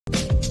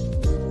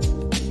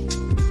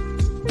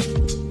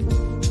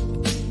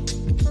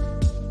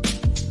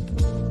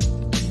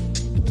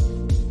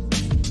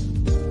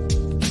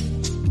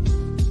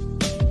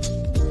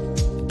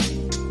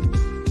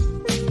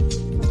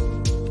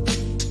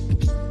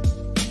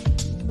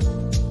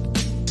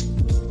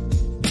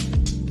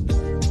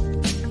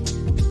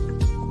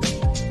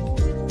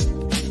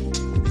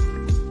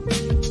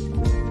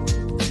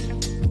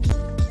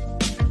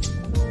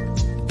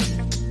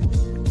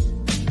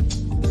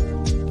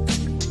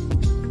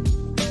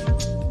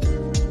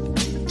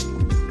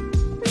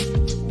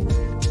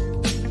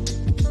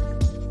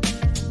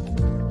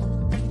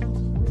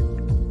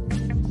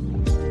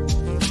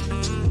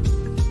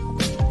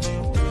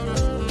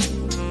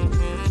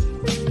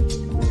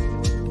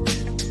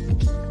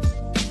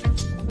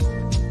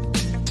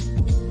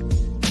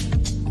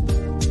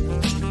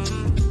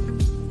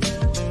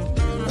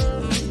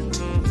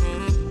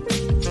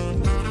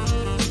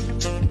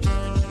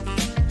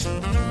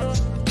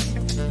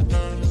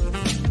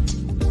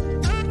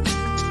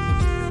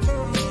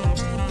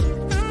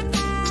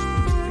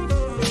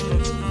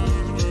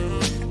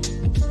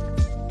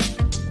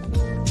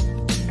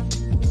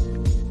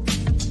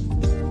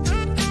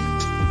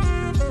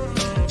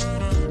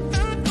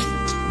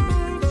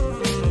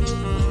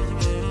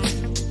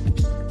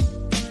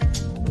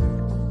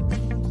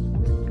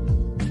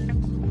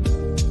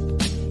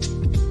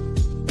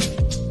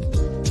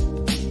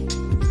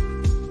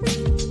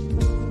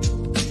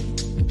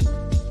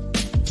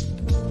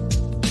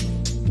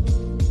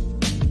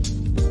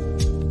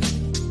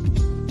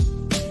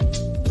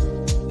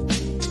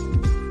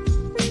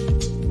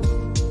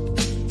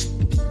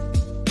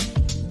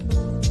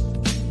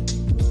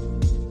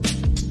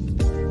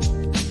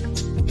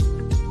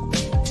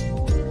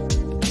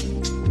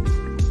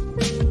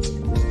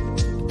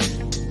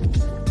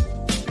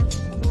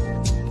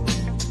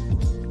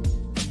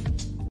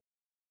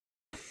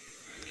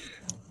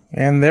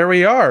And there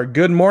we are.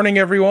 Good morning,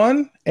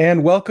 everyone,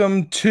 and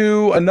welcome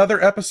to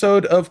another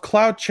episode of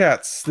Cloud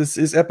Chats. This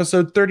is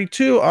episode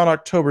 32 on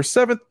October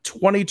 7th,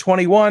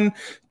 2021,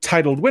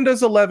 titled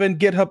Windows 11,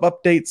 GitHub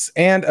Updates,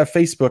 and a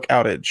Facebook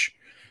Outage.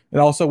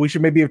 And also, we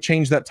should maybe have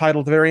changed that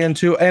title at the very end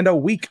too, and a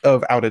week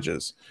of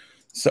outages.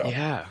 So,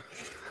 yeah.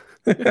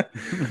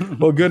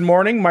 Well, good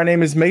morning. My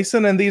name is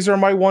Mason, and these are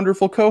my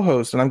wonderful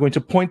co-hosts, and I'm going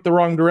to point the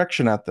wrong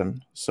direction at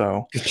them.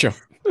 So, Good job.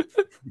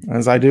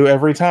 as I do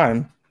every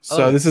time.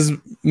 So this is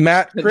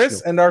Matt, Chris,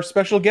 and our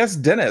special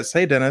guest, Dennis.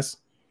 Hey, Dennis.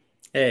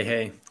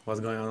 Hey. What's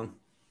going on?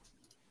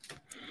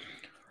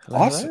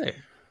 Awesome. Hello.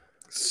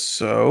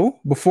 So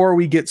before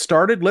we get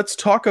started, let's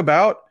talk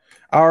about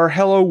our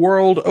Hello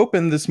World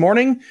Open this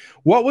morning.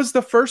 What was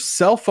the first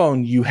cell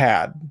phone you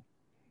had?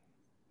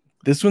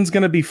 This one's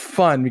going to be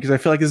fun because I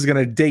feel like this is going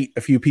to date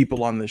a few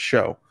people on this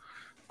show.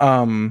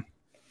 And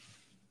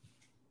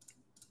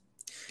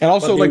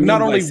also, like,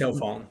 not only cell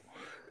phone.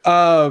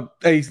 A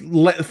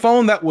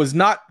phone that was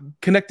not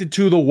connected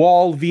to the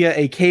wall via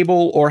a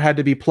cable or had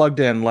to be plugged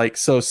in, like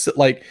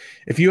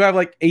if you have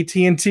like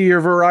AT&T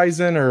or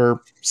Verizon or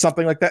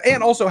something like that.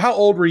 And also, how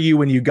old were you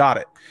when you got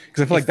it?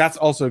 Because I feel like that's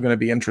also going to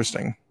be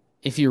interesting.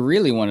 If you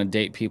really want to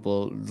date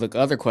people, the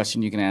other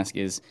question you can ask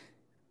is,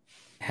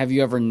 have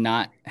you ever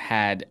not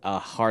had a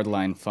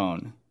hardline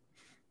phone?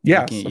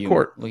 Yes, of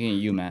course. Looking at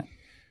you, Matt.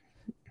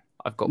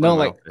 I've got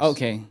one.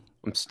 Okay.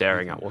 I'm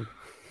staring at one.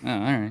 Oh, all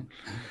right.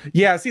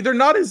 Yeah, see, they're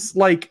not as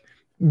like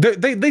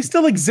they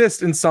still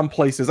exist in some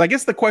places. I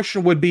guess the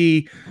question would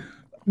be,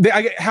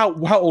 how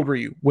old were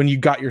you when you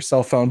got your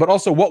cell phone? But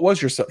also, what was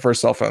your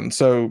first cell phone?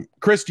 So,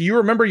 Chris, do you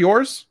remember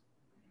yours?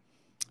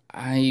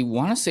 I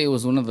want to say it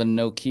was one of the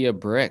Nokia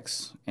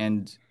bricks,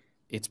 and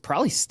it's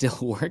probably still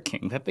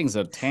working. That thing's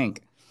a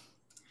tank.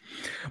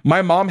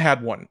 My mom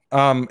had one.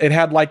 It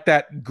had like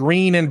that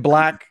green and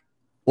black,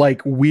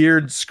 like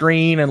weird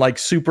screen and like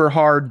super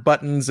hard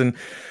buttons.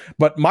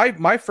 But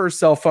my first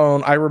cell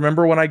phone, I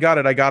remember when I got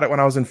it when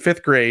I was in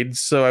 5th grade.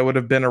 So I would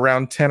have been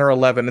around 10 or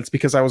 11. It's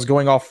because I was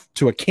going off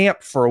to a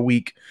camp for a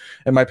week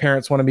and my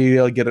parents wanted me to be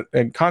able to get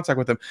in contact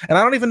with them. And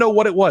I don't even know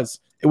what it was.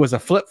 It was a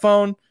flip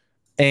phone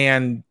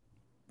and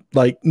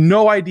like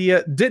no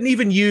idea. Didn't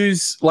even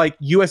use like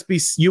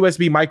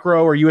USB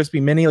micro or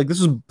USB mini. Like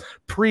this was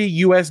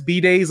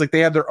pre-USB days. Like they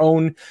had their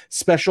own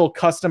special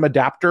custom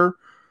adapter.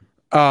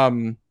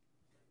 And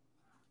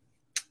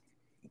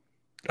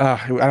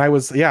I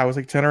was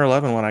like 10 or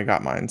 11 when I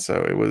got mine.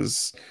 So it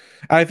was,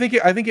 I think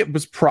it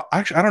was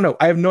actually, I don't know.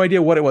 I have no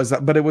idea what it was,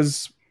 but it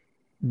was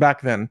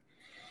back then.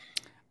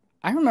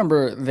 I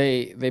remember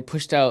they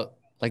pushed out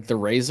like the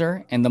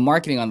Razor, and the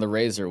marketing on the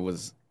Razor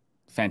was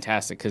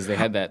fantastic because they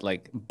had that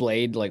like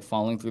blade like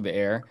falling through the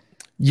air.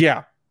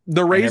 Yeah.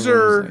 The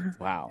Razor, like,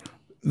 wow.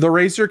 The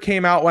Razor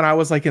came out when I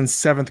was like in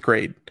 7th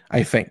grade,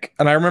 I think.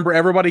 And I remember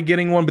everybody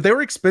getting one, but they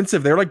were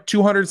expensive. They were like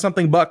 200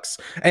 something bucks.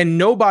 And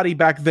nobody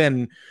back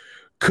then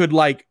could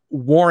like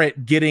warrant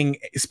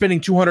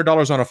spending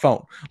 $200 on a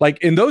phone. Like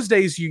in those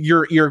days,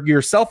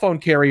 your cell phone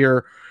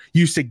carrier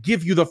used to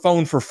give you the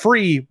phone for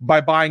free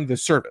by buying the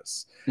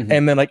service. Mm-hmm.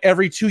 And then like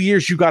every 2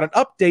 years you got an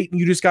update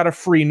and you just got a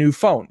free new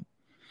phone.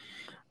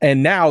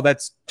 And now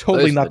that's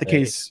totally not the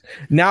case.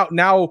 Now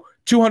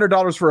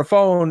 $200 for a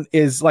phone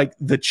is like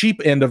the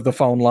cheap end of the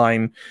phone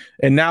line.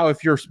 And now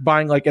if you're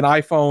buying like an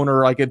iPhone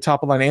or like a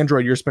top of line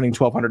Android, you're spending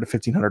 $1,200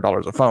 to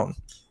 $1,500 a phone.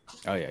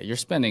 Oh yeah, you're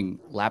spending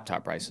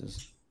laptop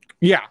prices.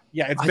 Yeah,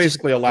 it's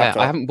basically a laptop.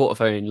 Yeah, I haven't bought a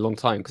phone in a long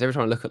time because every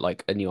time I look at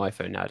like a new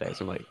iPhone nowadays,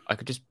 I'm like, I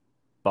could just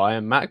buy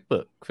a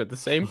MacBook for the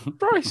same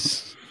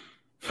price.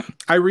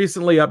 I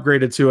recently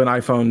upgraded to an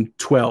iPhone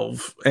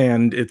 12,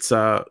 and it's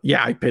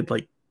I paid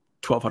like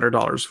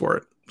 $1,200 for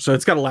it, so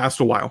it's got to last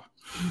a while.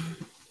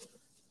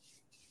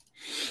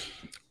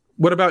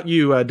 What about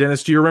you,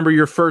 Dennis? Do you remember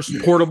your first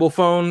portable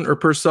phone or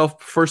first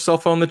cell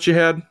phone that you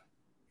had?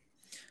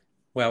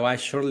 Well, I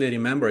surely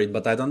remember it,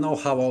 but I don't know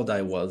how old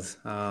I was.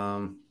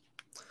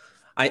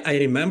 I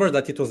remember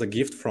that it was a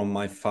gift from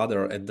my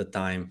father at the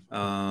time.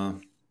 I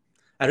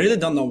really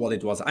don't know what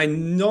it was. I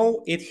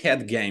know it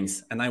had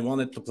games, and I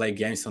wanted to play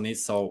games on it,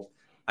 so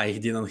I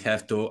didn't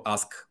have to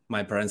ask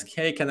my parents,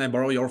 hey, can I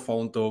borrow your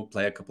phone to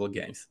play a couple of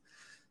games?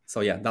 So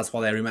yeah, that's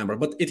what I remember.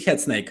 But it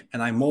had Snake,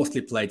 and I mostly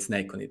played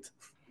Snake on it.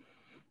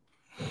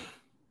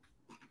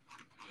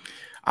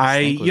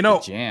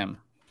 Jam.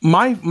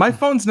 My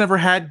phone's never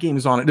had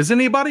games on it. Does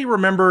anybody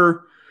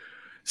remember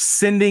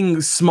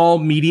sending small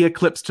media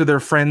clips to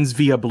their friends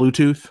via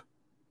Bluetooth?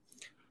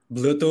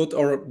 Bluetooth,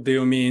 or do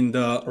you mean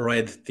the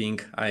red thing?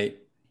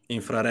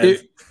 Infrared?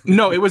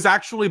 No, it was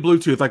actually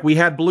Bluetooth. Like we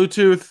had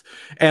Bluetooth,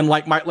 and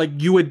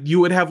you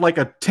would have like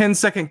a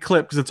 10-second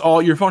clip because it's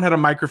all your phone had a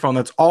microphone.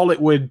 That's all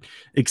it would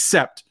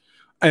accept.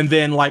 And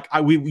then like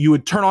you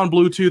would turn on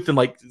Bluetooth and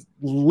like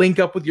link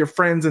up with your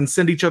friends and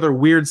send each other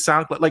weird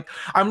sound. Like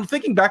I'm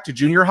thinking back to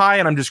junior high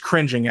and I'm just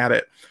cringing at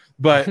it.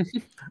 But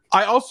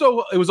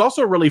it was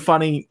also really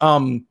funny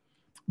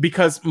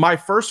because my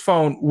first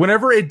phone,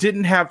 whenever it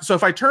didn't have, so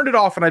if I turned it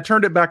off and I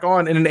turned it back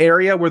on in an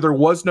area where there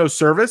was no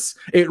service,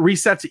 it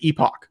reset to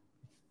Epoch.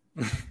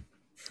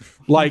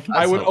 Like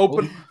I That's would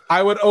helpful.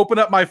 open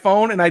up my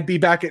phone and I'd be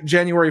back at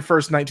January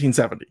 1st,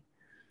 1970.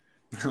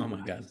 Oh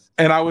my god.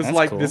 And I was That's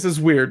like, cool. this is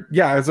weird.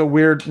 Yeah, it's a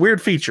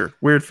weird feature.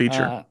 Weird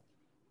feature.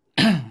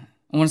 I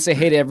want to say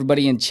hey to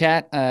everybody in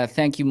chat.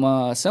 Thank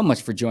you so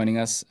much for joining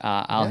us.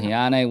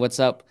 Alhiane, what's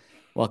up?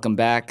 Welcome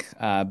back.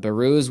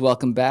 Baruz,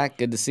 welcome back.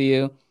 Good to see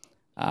you.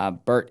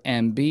 Bert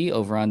MB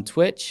over on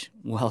Twitch,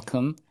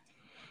 welcome.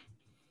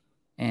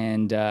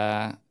 And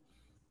I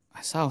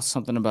saw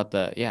something about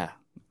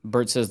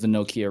Bert says the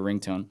Nokia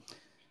ringtone.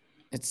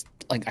 It's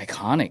like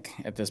iconic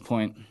at this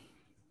point.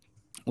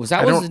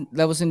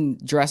 That was in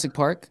Jurassic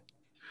Park?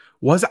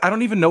 I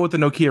don't even know what the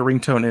Nokia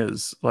ringtone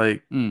is.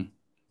 Like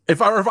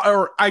if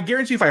I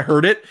guarantee if I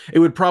heard it, it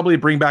would probably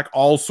bring back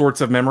all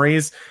sorts of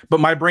memories, but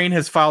my brain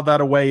has filed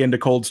that away into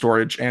cold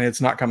storage and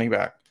it's not coming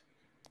back.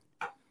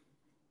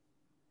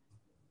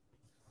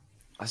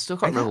 I still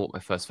can't remember what my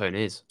first phone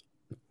is.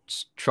 I'm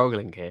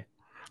struggling here.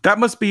 That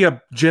must be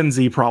a Gen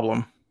Z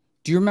problem.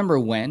 Do you remember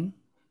when?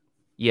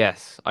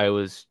 Yes, I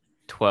was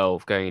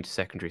 12 going into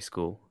secondary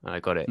school, and I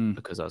got it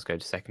because I was going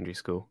to secondary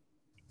school.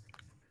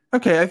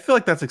 Okay, I feel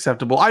like that's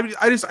acceptable. I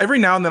just every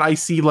now and then I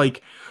see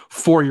like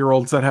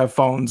 4-year-olds that have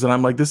phones, and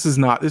I'm like, this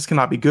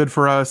cannot be good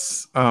for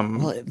us. I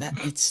mean,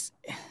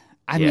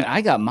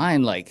 I got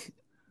mine like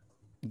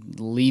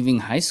leaving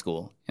high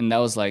school, and that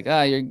was like,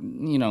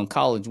 you're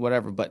college,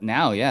 whatever. But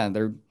now, yeah,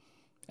 they're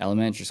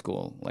elementary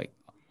school, like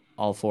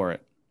all for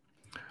it.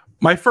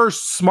 My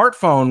first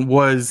smartphone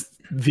was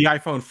the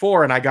iPhone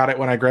 4, and I got it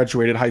when I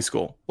graduated high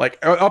school. Like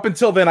up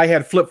until then, I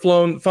had flip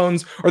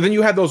phones, or then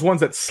you had those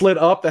ones that slid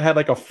up that had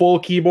like a full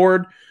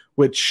keyboard.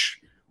 Which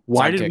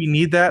why did we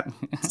need that?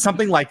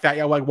 Something like that.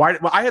 Yeah, like why?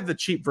 Well, I had the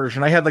cheap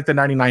version. I had like the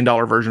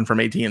 $99 version from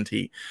AT&T.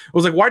 It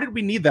was like, why did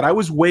we need that? I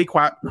was way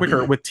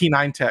quicker with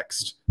T9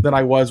 text than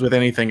I was with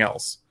anything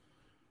else.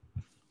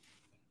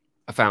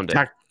 I found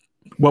it.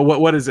 Well,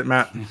 what is it,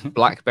 Matt?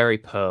 BlackBerry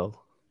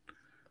Pearl.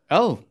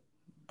 Oh,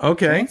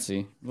 okay.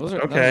 Fancy. That was a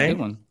good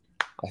one.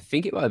 I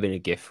think it might have been a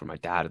gift from my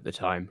dad at the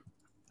time.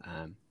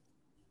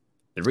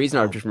 The reason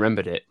I just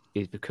remembered it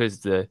is because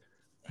the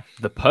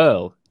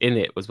pearl in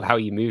it was how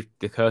you moved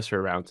the cursor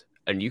around,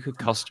 and you could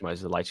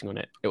customize the lighting on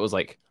it. It was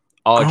like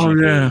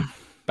RGB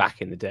back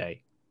in the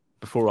day,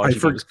 before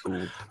RGB was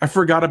cool. I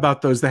forgot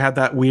about those. They had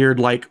that weird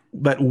like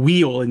that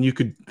wheel, and you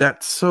could.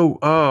 That's so.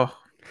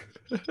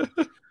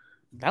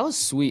 That was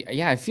sweet.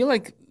 Yeah, I feel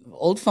like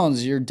old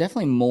phones, you're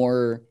definitely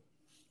more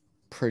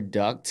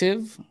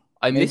productive.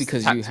 Maybe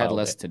because you had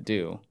less to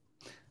do.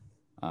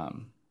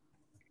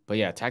 But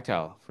yeah,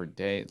 tactile for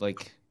days.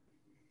 Like,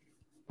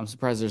 I'm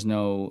surprised there's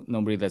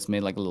nobody that's made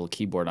like a little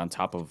keyboard on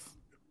top of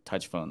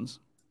touch phones.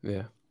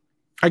 Yeah.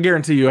 I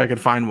guarantee you I could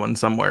find one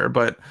somewhere,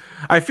 but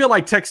I feel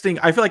like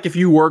if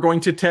you were going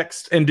to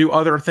text and do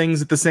other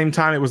things at the same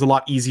time, it was a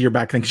lot easier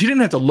back then because you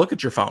didn't have to look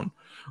at your phone.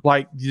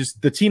 Like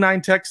just the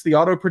T9 text, the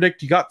auto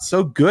predict, you got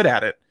so good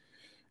at it.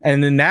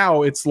 And then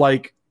now it's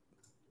like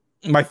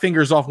my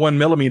finger's off 1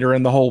 millimeter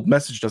and the whole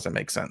message doesn't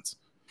make sense.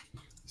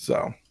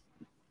 So,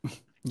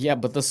 yeah,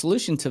 but the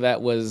solution to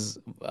that was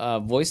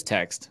voice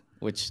text,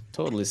 which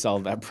totally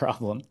solved that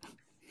problem.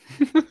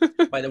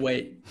 By the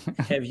way,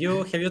 have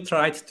you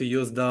tried to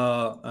use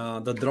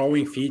the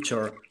drawing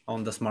feature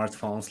on the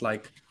smartphones?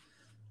 Like,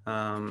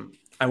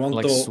 I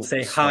want to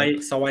say hi,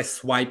 so I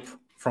swipe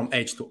from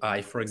H to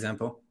I, for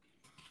example.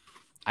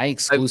 I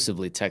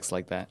exclusively text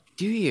like that.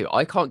 Do you?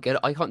 I can't get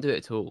it. I can't do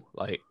it at all.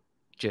 Like,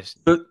 just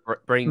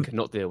brain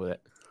cannot deal with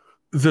it.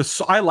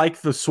 I like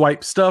the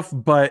swipe stuff,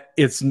 but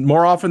it's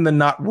more often than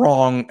not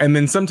wrong. And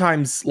then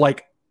sometimes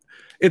like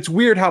it's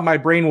weird how my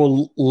brain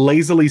will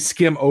lazily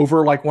skim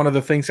over like one of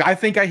the things. I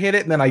think I hit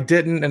it and then I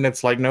didn't, and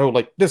it's like no,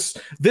 like this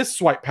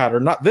swipe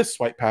pattern, not this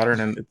swipe pattern,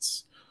 and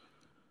it's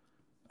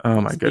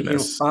oh my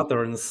goodness. Speaking of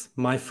patterns,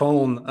 my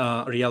phone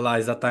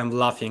realized that I'm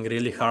laughing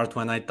really hard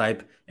when I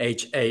type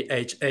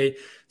HA,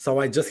 so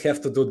I just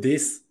have to do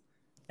this.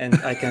 And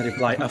I can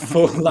reply a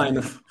full line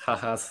of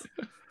ha-has.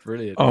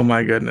 Brilliant. Oh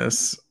my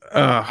goodness.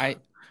 I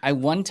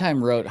one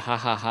time wrote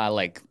ha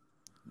like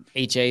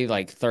HA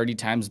like 30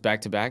 times back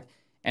to back.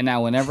 And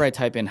now whenever I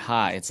type in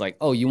ha, it's like,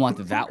 oh, you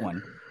wanted that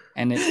one.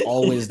 And it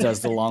always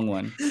does the long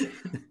one.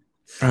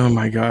 Oh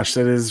my gosh,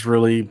 that is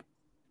really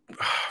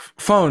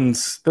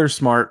phones, they're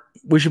smart.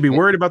 We should be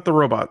worried about the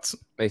robots.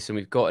 Mason,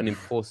 we've got an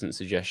important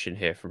suggestion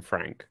here from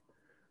Frank.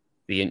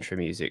 The intro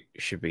music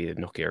should be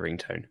the Nokia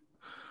ringtone.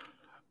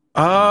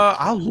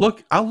 I'll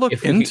look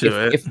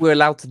into it if we're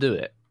allowed to do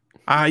it.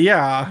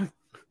 Yeah.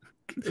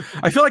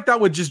 I feel like that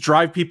would just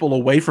drive people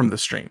away from the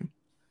stream.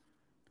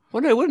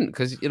 Well, no, it wouldn't,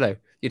 because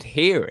you'd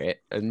hear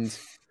it, and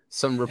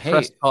some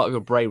repressed part of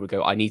your brain would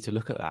go, "I need to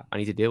look at that. I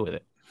need to deal with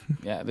it."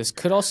 Yeah, this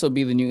could also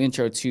be the new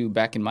intro to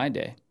Back in My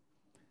Day.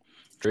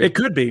 True. It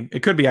could be.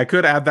 I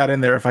could add that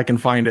in there if I can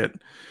find it.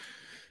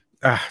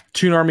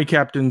 Toon Army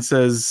Captain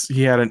says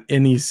he had an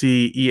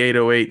NEC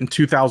E808 in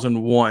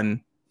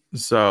 2001.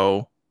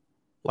 So.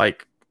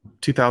 Like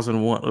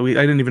 2001. I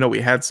didn't even know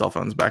we had cell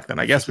phones back then.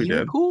 I guess we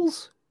did.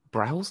 Calls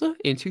browser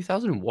in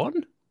 2001?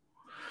 I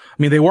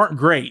mean, they weren't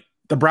great.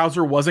 The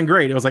browser wasn't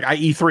great. It was like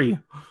IE3.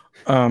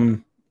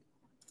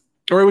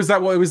 Or it was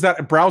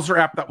that browser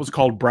app that was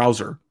called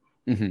Browser.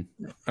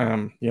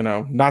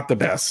 Mm-hmm. Not the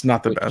best.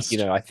 Not the best.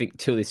 I think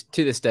to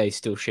this day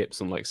still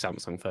ships on like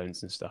Samsung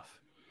phones and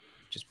stuff.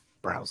 Just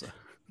Browser.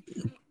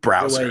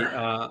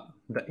 Browser.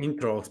 The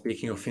intro,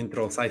 speaking of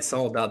intros, I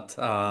saw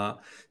that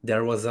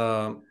there was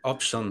an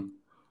option.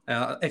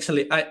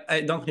 Actually,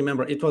 I don't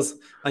remember. It was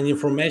an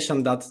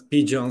information that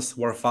pigeons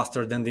were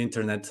faster than the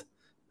internet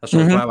a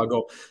short while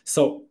ago.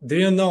 So do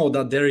you know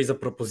that there is a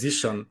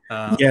proposition?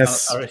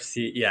 Yes.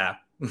 RFC, yeah.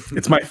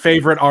 It's my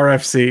favorite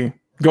RFC.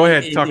 Go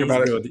ahead, talk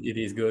about it. It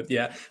is good,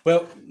 yeah.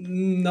 Well,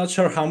 not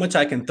sure how much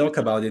I can talk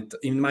about it.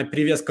 In my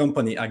previous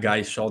company, a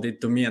guy showed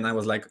it to me and I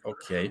was like,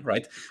 okay,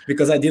 right?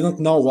 Because I didn't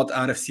know what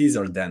RFCs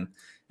are then.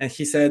 And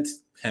he said,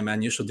 hey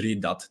man, you should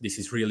read that. This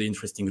is really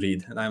interesting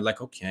read. And I'm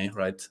like, okay,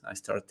 right. I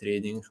start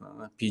reading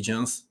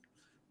pigeons.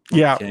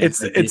 Yeah, Okay, it's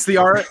the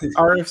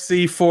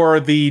RFC for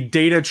the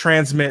data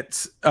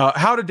transmit,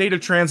 how to data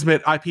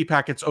transmit IP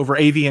packets over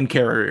avian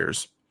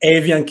carriers.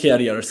 Avian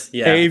carriers,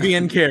 yeah.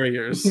 Avian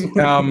carriers.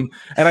 And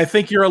I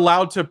think you're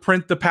allowed to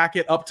print the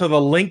packet up to the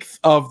length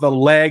of the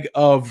leg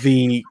of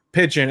the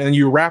pigeon, and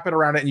you wrap it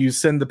around it and you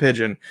send the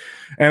pigeon.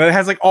 And it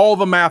has like all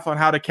the math on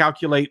how to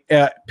calculate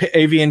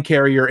avian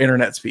carrier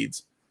internet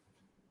speeds.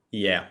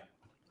 Yeah.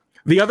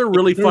 The other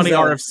really funny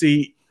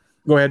RFC.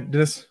 Go ahead,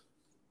 Dennis.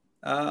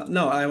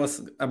 No, I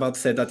was about to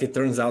say that it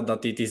turns out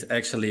that it is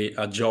actually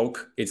a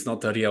joke. It's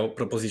not a real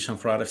proposition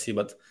for RFC,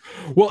 but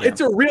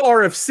it's a real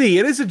RFC.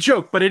 It is a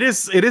joke, but it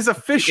is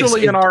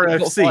officially an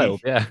RFC.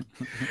 Filed, yeah.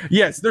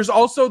 Yes, there's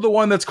also the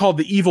one that's called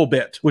the evil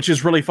bit, which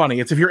is really funny.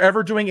 It's if you're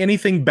ever doing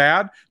anything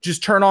bad,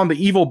 just turn on the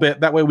evil bit.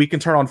 That way we can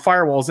turn on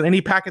firewalls, and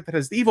any packet that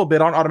has the evil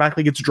bit on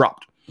automatically gets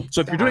dropped.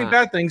 So if you're doing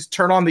bad things,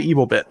 turn on the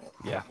evil bit.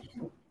 Yeah.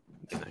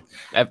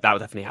 That would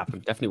definitely happen.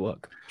 Definitely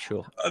work.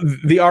 Sure.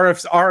 The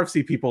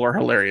RFC people are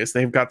hilarious.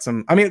 They've got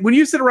some. I mean, when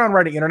you sit around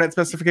writing internet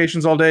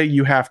specifications all day,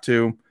 you have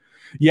to.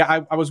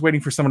 Yeah, I was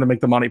waiting for someone to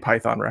make the Monty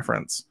Python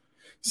reference.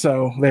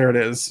 So there it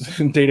is.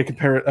 Data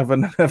compare of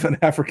an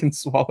African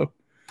swallow.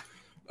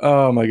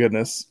 Oh my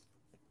goodness.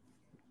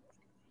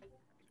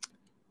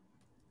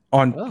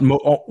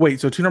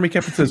 Wait, so Toon Army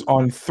Captain says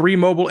on 3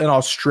 mobile in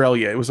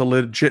Australia. It was a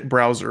legit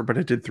browser, but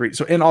it did 3.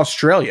 So in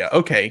Australia,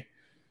 okay.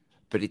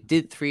 But it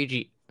did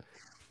 3G.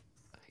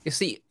 You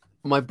see,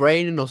 my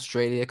brain in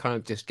Australia kind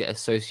of just get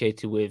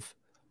associated with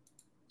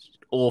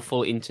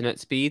awful internet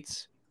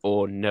speeds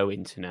or no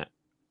internet.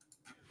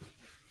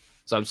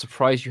 So I'm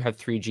surprised you had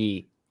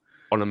 3G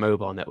on a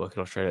mobile network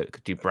in Australia that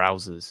could do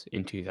browsers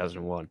in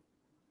 2001.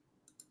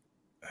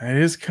 It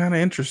is kind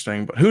of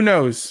interesting, but who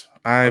knows?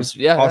 It's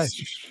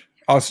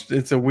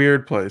a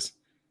weird place.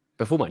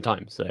 Before my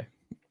time, so.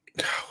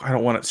 I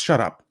don't want it. Shut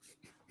up.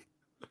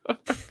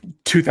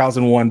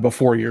 2001,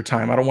 before your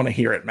time. I don't want to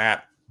hear it,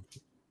 Matt.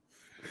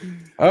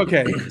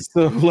 Okay,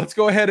 so let's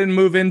go ahead and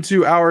move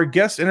into our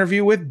guest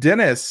interview with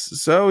Dennis.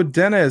 So,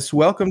 Dennis,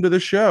 welcome to the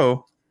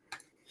show.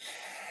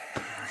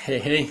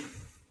 Hey.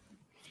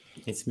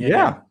 It's me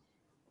again.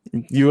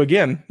 You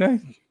again.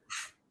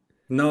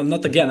 No,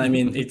 not again. I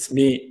mean, it's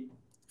me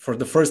for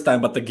the first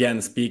time, but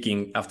again,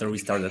 speaking after we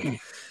started.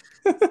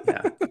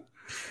 Yeah.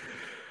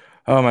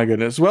 Oh my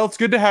goodness. Well, it's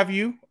good to have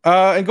you.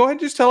 And go ahead and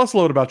just tell us a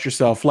little about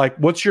yourself. Like,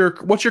 what's your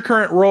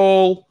current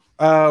role?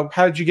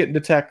 How did you get into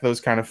tech?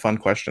 Those kind of fun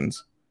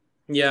questions.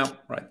 Yeah,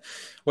 right.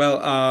 Well,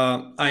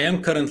 I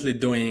am currently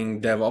doing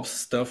DevOps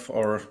stuff,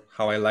 or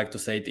how I like to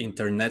say it,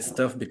 internet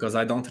stuff, because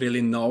I don't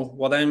really know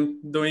what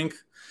I'm doing.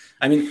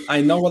 I mean,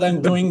 I know what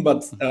I'm doing,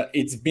 but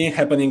it's been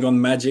happening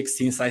on Magic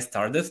since I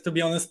started, to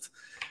be honest.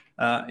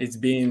 It's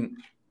been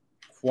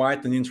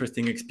quite an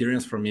interesting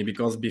experience for me,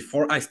 because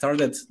before I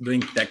started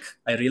doing tech,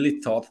 I really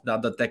thought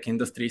that the tech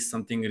industry is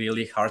something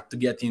really hard to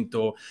get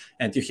into,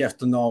 and you have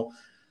to know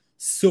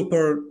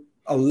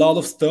a lot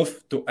of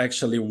stuff to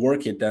actually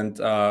work it and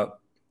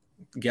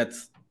get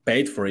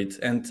paid for it.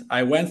 And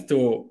I went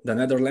to the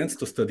Netherlands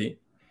to study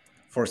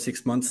for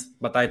 6 months,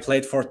 but I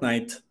played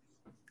Fortnite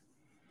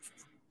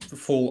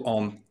full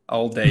on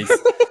all days.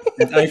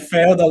 And I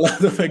failed a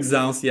lot of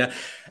exams. Yeah.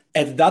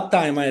 At that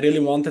time, I really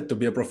wanted to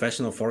be a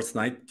professional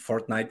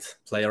Fortnite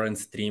player and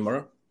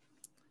streamer.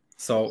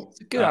 So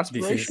it's a good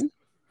aspiration.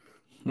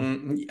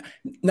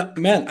 No,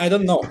 man, I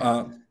don't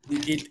know.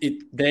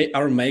 They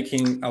are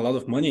making a lot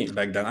of money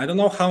back then. I don't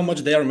know how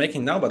much they are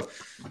making now, but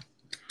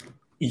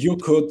you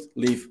could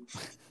live.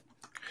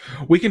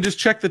 We can just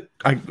check the.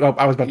 I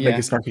was about to make a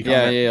snarky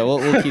comment. Yeah.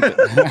 We'll keep it.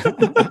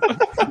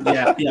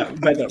 yeah.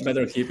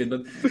 Better keep it.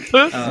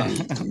 But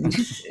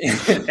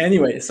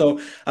anyway, so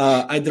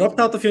I dropped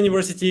out of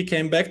university,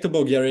 came back to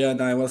Bulgaria,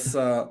 and I was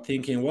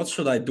thinking, what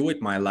should I do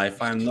with my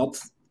life? I'm not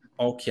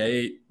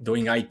okay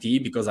doing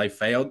IT because I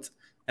failed.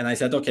 And I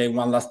said, okay,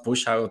 one last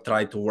push. I will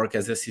try to work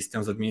as a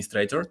systems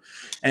administrator.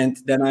 And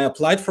then I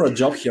applied for a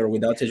job here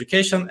with Outage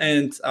Education,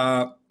 and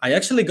I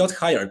actually got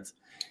hired.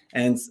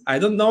 And I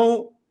don't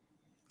know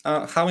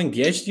how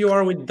engaged you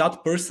are with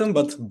that person,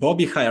 but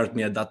Bobby hired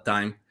me at that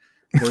time.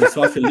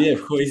 Denislav,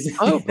 who is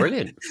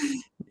brilliant.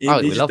 in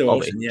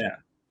DigitalOcean, yeah.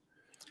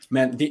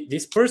 Man,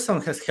 this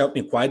person has helped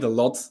me quite a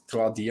lot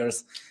throughout the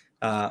years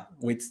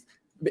with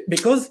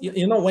because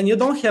you know, when you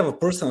don't have a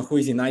person who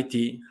is in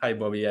IT, hi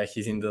Bobby, yeah,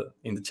 he's in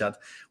the chat.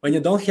 When you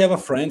don't have a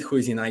friend who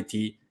is in IT,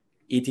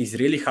 it is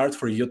really hard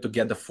for you to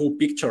get the full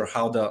picture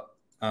how the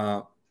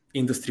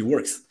industry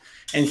works.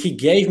 And he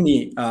gave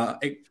me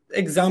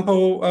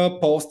example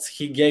posts.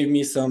 He gave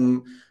me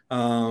some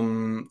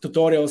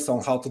tutorials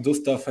on how to do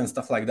stuff and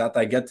stuff like that.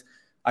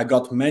 I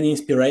got many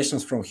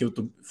inspirations from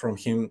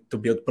him to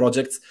build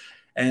projects,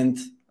 and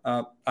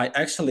I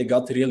actually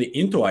got really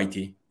into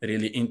IT,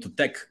 really into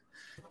tech.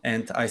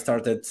 And I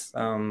started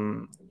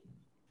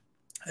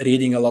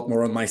reading a lot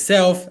more on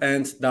myself,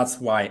 and that's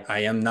why I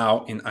am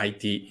now in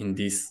IT in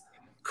this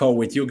call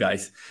with you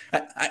guys.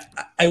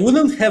 I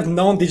wouldn't have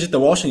known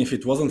DigitalOcean if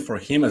it wasn't for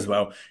him as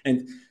well.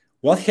 And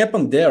what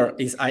happened there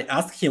is I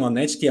asked him an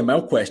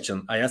HTML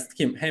question. I asked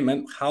him, hey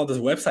man, how does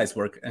websites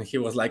work? And he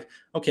was like,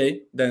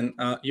 okay, then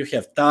you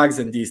have tags,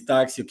 and these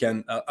tags you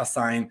can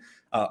assign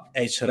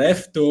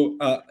href to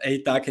a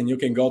tag, and you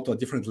can go to a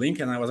different link.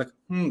 And I was like,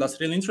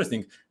 that's really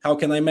interesting. How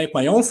can I make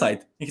my own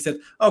site? And he said,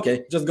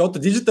 okay, just go to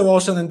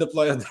DigitalOcean and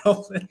deploy a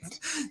droplet.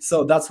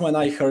 So that's when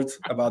I heard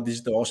about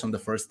DigitalOcean the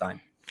first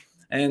time.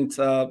 And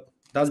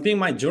that's been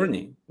my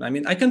journey. I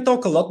mean, I can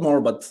talk a lot more,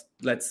 but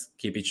let's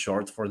keep it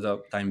short for the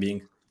time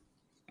being.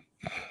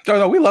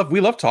 No, we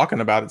love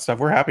talking about it stuff.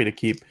 We're happy to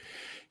keep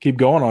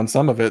going on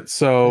some of it.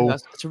 So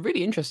it's a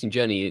really interesting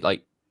journey,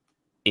 like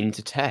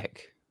into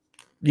tech.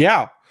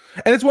 Yeah.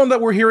 And it's one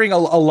that we're hearing a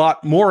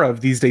lot more of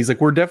these days. Like,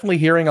 we're definitely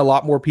hearing a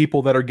lot more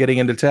people that are getting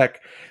into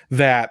tech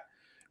that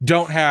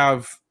don't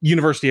have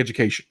university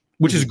education,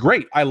 which is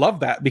great. I love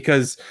that,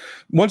 because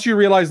once you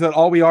realize that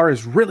all we are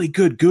is really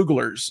good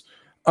Googlers,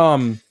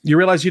 you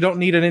realize you don't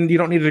need a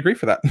degree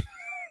for that.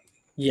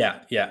 Yeah,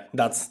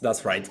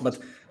 that's right. But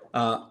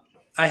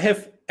I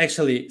have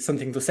actually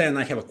something to say, and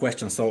I have a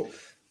question. So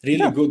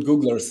really good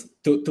Googlers,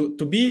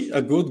 to be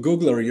a good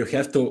Googler, you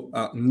have to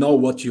know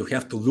what you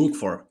have to look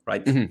for,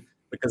 right? Mm-hmm.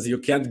 Because you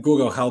can't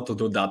Google how to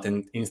do that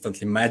and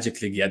instantly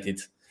magically get it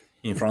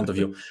in front of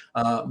you.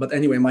 But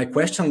anyway, my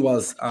question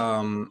was,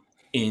 are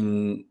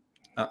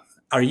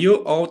you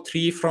all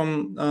three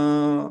from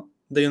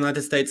the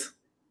United States?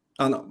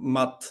 No,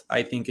 Matt,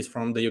 I think, is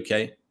from the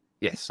UK.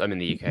 Yes, I'm in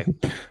the UK.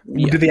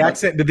 Did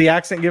the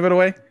accent give it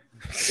away?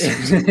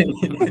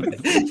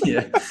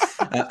 Yeah.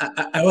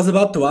 I was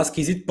about to ask,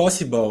 is it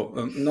possible,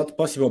 not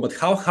possible, but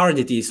how hard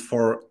it is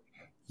for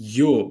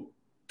you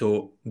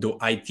to do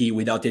IT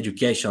without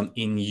education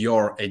in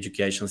your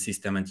education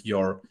system and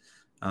your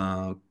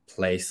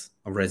place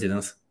of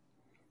residence?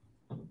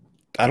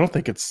 I don't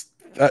think it's.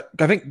 I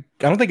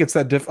don't think it's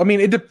that diff. I mean,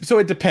 it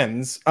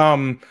depends.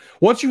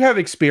 Once you have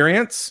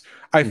experience,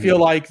 I feel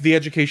like the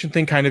education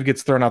thing kind of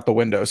gets thrown out the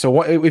window.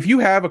 So if you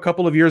have a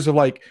couple of years of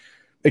like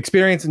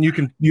experience and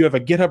you have a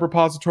GitHub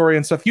repository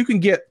and stuff, you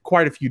can get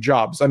quite a few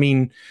jobs. I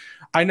mean,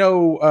 I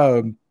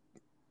know.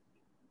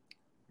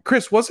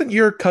 Chris, wasn't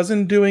your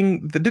cousin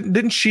doing?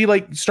 Didn't she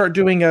like start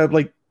doing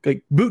like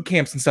boot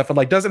camps and stuff? And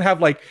like, does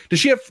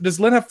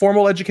Lynn have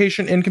formal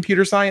education in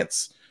computer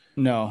science?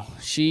 No,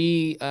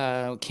 she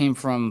came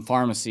from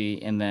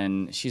pharmacy, and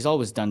then she's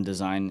always done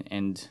design.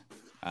 And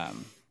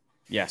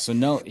so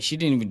no, she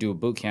didn't even do a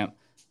boot camp.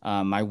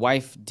 My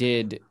wife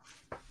did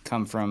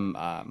come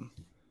from.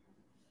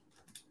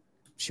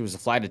 She was a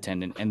flight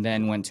attendant, and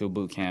then went to a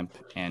boot camp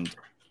and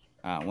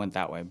went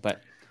that way.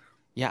 But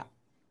yeah.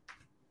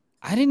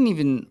 I didn't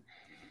even,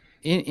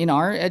 in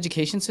our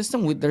education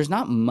system, there's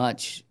not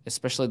much,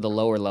 especially the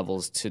lower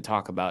levels, to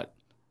talk about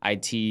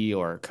IT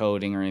or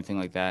coding or anything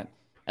like that,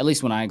 at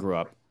least when I grew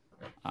up.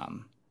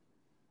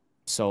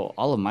 So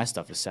all of my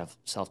stuff is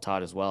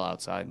self-taught as well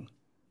outside.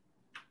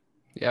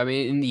 Yeah, I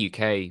mean, in the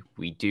UK,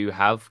 we do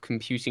have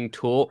computing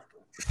taught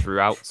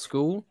throughout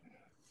school,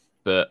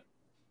 but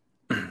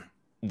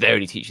they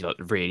only teach you like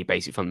the really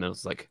basic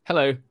fundamentals, like,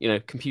 hello,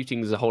 computing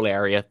is a whole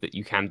area that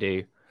you can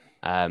do.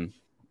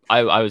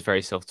 I was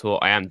very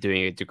self-taught. I am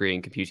doing a degree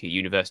in computing at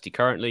university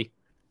currently,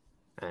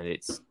 and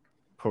it's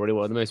probably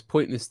one of the most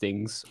pointless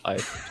things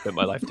I've spent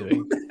my life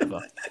doing.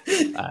 But,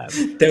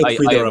 tell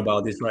Twitter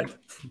about this, right?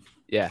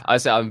 Yeah,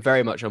 I'm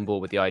very much on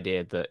board with the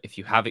idea that if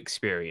you have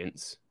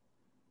experience,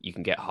 you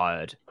can get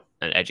hired,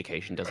 and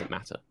education doesn't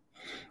matter.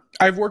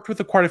 I've worked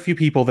with quite a few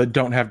people that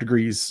don't have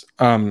degrees,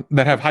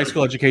 that have high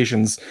school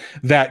educations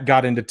that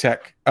got into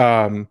tech.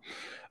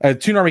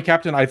 Toon Army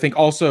Captain, I think,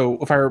 also,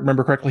 if I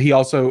remember correctly, he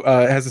also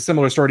has a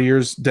similar story to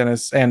yours,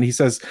 Dennis, and he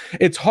says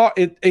it's hard.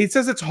 He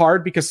says it's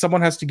hard because someone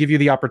has to give you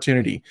the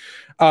opportunity.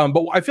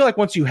 But I feel like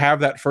once you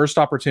have that first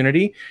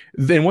opportunity,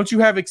 then once you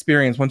have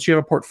experience, once you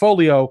have a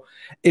portfolio,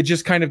 it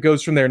just kind of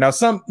goes from there. Now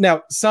some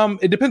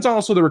it depends on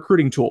also the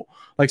recruiting tool.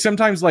 Like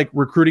sometimes like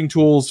recruiting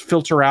tools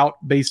filter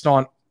out based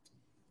on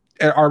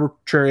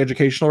arbitrary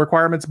educational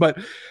requirements, but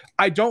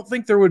I don't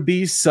think there would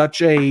be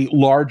such a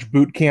large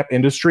boot camp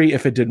industry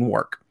if it didn't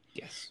work.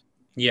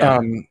 Yeah.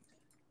 And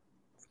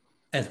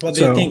what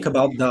do you think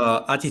about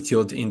the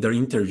attitude in their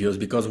interviews?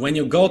 Because when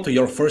you go to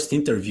your first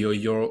interview,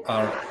 you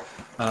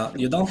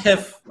don't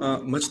have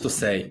much to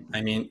say.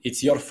 I mean,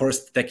 it's your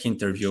first tech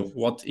interview.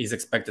 What is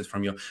expected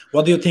from you?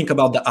 What do you think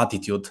about the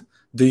attitude?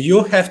 do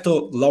you have to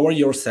lower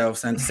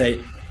yourselves and say,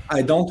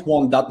 I don't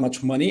want that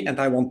much money and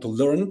I want to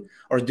learn?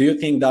 Or do you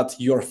think that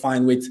you're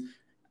fine with,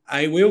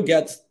 I will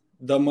get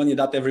the money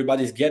that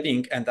everybody's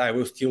getting and I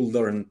will still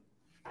learn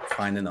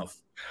fine enough?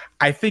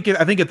 I think at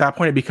that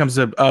point it becomes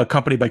a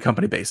company by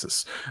company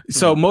basis.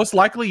 So most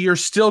likely you're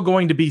still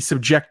going to be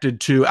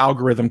subjected to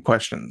algorithm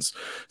questions.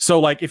 So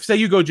like if say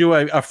you go do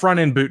a front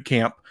end boot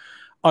camp,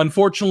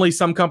 unfortunately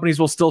some companies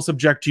will still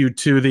subject you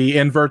to the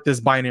invert this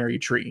binary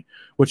tree.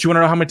 Which you want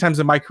to know how many times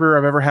in my career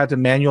I've ever had to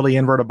manually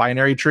invert a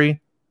binary tree?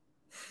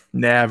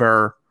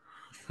 Never.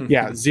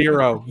 Yeah,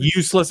 zero.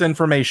 Useless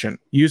information.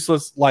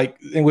 Useless, like,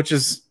 which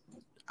is,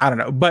 I don't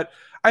know. But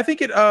I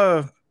think it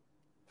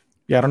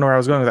yeah, I don't know where I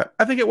was going with that.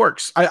 I think it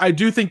works. I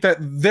do think that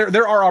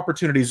there are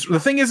opportunities. The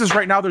thing is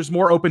right now there's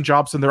more open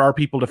jobs than there are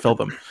people to fill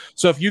them.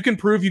 So if you can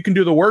prove you can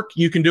do the work,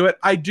 you can do it.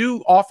 I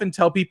do often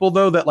tell people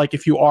though that like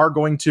if you are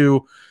going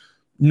to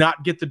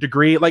not get the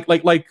degree, like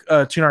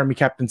Tune Army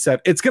Captain said,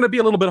 it's going to be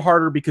a little bit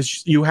harder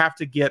because you have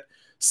to get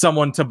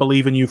someone to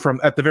believe in you from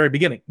at the very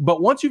beginning.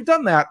 But once you've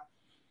done that,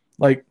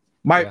 like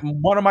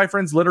one of my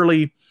friends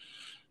literally.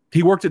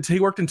 He worked in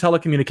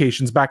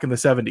telecommunications back in the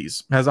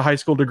 70s, has a high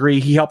school degree.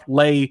 He helped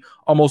lay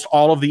almost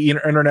all of the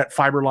internet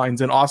fiber lines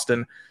in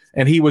Austin.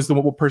 And he was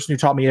the person who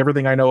taught me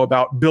everything I know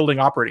about building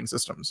operating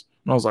systems.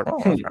 And I was like,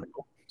 oh, that's kind of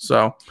cool.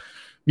 So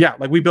yeah,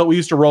 like we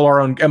used to roll our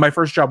own, at my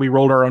first job, we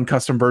rolled our own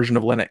custom version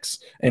of Linux.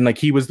 And like,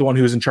 he was the one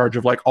who was in charge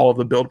of like all of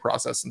the build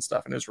process and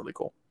stuff. And it was really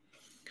cool.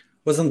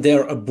 Wasn't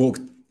there a book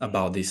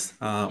about this?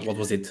 What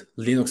was it?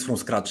 Linux from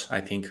scratch,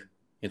 I think.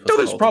 No,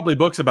 there's probably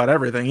books about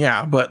everything,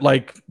 yeah, but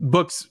like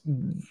books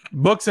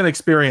and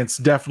experience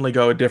definitely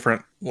go a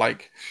different,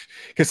 like,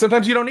 because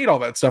sometimes you don't need all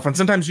that stuff, and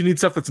sometimes you need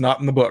stuff that's not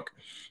in the book,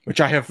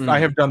 which I have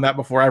done that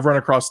before. I've run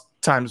across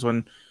times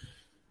when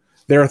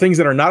there are things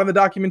that are not in the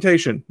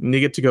documentation, and you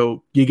get to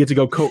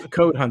go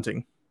code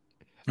hunting.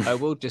 I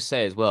will just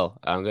say as well,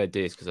 I'm going to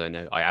do this because I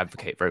know I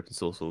advocate for open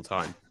source all the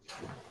time.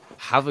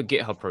 Have a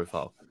GitHub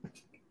profile,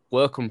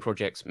 work on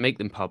projects, make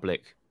them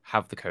public,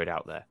 have the code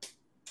out there.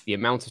 The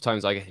amount of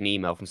times I get an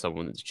email from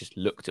someone that's just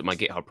looked at my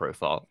GitHub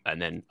profile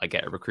and then I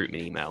get a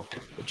recruitment email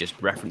that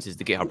just references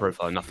the GitHub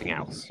profile and nothing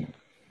else.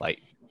 Like,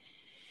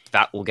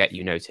 that will get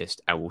you noticed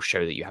and will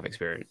show that you have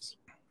experience.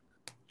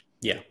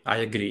 Yeah, I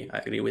agree. I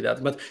agree with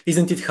that. But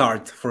isn't it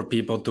hard for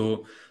people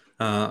to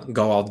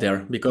go out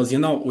there? Because, you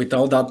know, with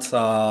all that,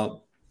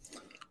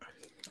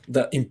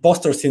 the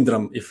imposter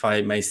syndrome, if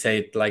I may say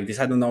it like this,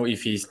 I don't know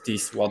if is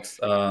this what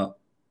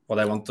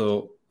I want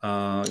to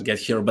get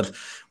here, but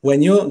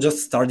when you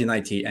just start in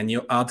IT and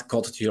you add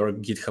code to your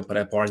GitHub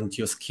repo, aren't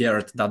you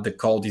scared that the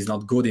code is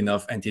not good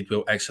enough and it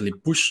will actually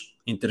push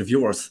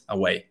interviewers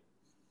away?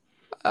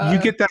 You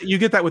get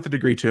that with the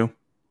degree too.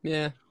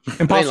 Yeah.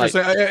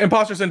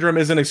 Imposter syndrome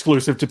isn't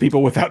exclusive to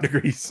people without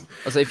degrees.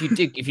 Also, if you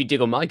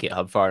dig on my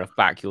GitHub far enough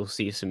back, you'll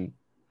see some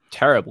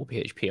terrible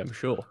PHP, I'm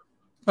sure.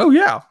 Oh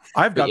yeah,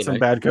 I've got some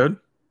bad code.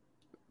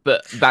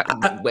 But back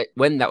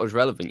when that was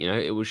relevant, you know,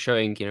 it was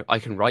showing, you know, I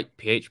can write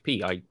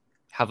PHP. I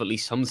have at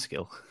least some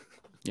skill.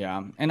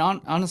 Yeah. And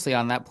honestly,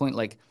 on that point,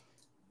 like,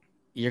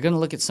 you're going to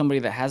look at somebody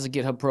that has a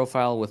GitHub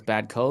profile with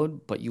bad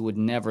code, but you would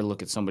never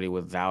look at somebody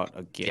without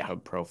a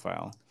GitHub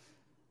profile.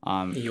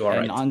 You are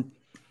and right.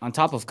 On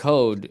top of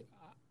code,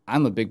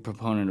 I'm a big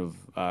proponent of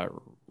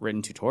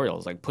written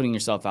tutorials, like putting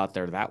yourself out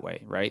there that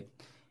way, right?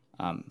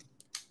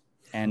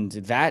 And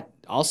that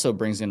also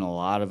brings in a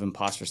lot of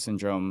imposter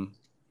syndrome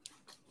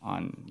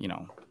on, you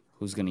know,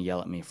 who's going to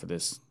yell at me for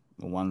this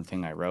one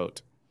thing I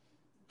wrote.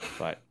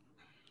 But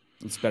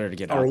it's better to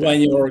get out there. Or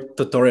when your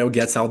tutorial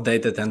gets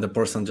outdated and the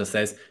person just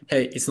says,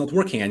 hey, it's not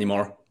working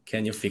anymore.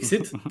 Can you fix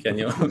it? Can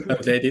you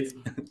update it?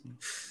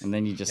 And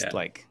then you just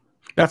like...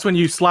 That's when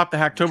you slap the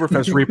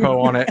Hacktoberfest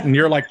repo on it and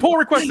you're like, pull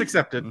request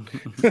accepted.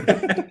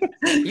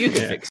 You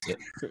can fix it.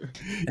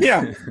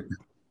 Yeah.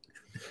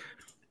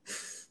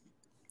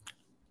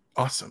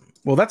 Awesome.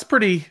 Well, that's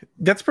pretty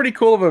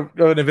cool of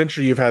an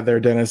adventure you've had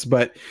there, Dennis.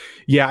 But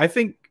yeah, I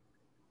think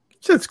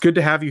it's good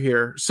to have you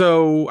here.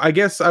 So I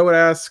guess I would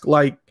ask,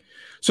 like,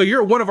 so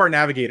you're one of our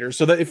navigators.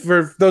 So that if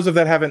for those of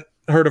that haven't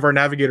heard of our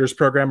navigators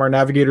program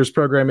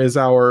is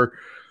our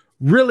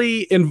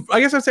really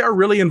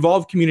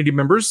involved community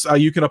members.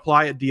 You can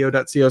apply at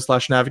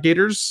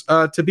do.co/navigators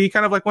to be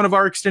kind of like one of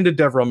our extended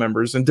DevRel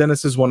members, and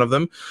Dennis is one of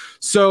them.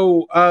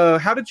 So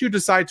how did you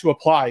decide to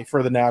apply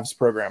for the NAVS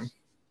program?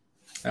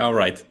 All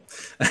right.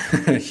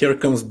 Here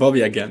comes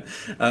Bobby again.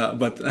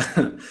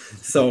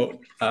 So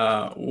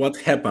what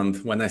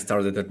happened when I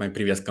started at my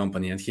previous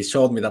company, and he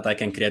showed me that I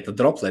can create a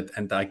droplet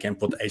and I can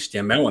put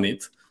HTML on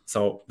it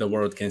so the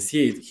world can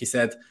see it. He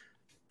said,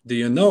 do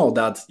you know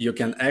that you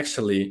can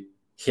actually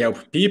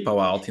help people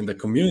out in the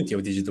community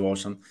of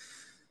DigitalOcean?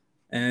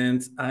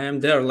 And I am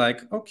there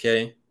like,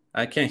 okay,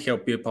 I can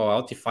help people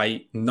out if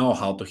I know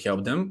how to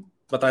help them,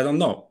 but I don't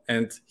know.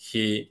 And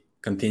he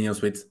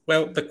continues with,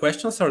 well, the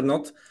questions are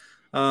not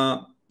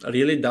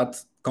really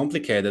that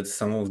complicated.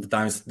 Some of the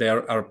times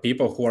there are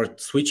people who are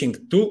switching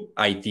to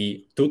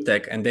IT, to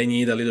tech, and they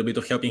need a little bit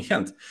of helping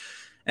hand.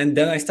 And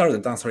then I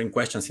started answering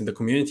questions in the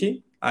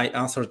community, I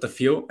answered a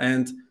few,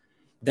 and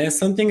then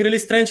something really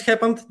strange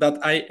happened, that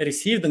I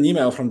received an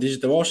email from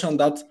DigitalOcean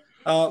that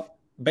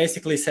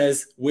basically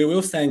says, we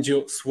will send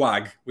you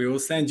swag. We will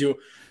send you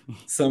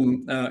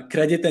some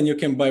credit, and you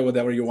can buy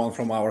whatever you want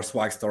from our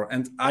swag store.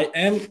 And I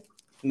am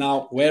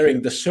now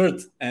wearing the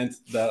shirt and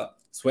the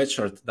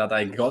sweatshirt that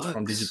I got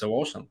from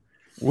DigitalOcean.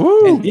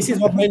 Woo. And this is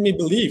what made me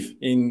believe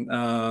in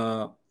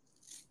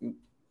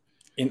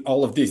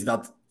all of this,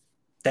 that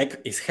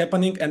tech is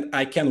happening and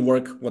I can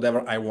work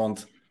whatever I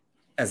want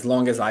as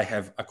long as I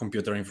have a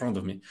computer in front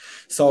of me.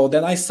 So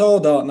then I saw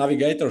the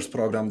Navigators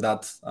program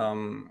that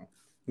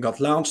got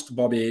launched.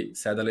 Bobby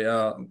said,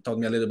 told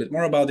me a little bit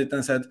more about it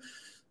and said,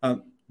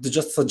 they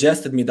just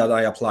suggested me that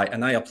I apply.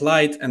 And I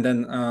applied, and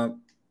then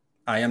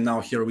I am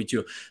now here with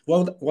you.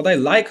 Well, what I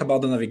like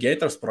about the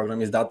Navigators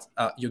program is that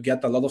you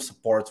get a lot of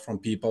support from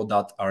people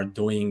that are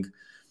doing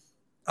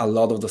a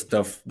lot of the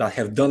stuff, that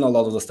have done a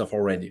lot of the stuff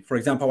already. For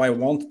example, I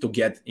want to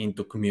get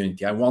into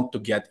community. I want to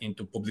get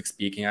into public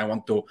speaking. I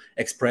want to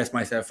express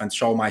myself and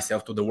show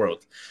myself to the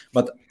world.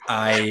 But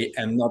I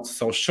am not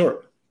so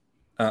sure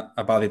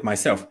about it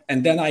myself.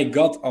 And then I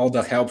got all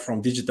the help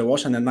from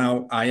DigitalOcean, and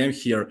now I am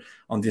here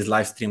on this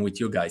live stream with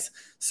you guys.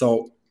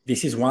 So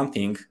this is one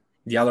thing.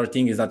 The other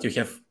thing is that you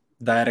have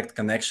direct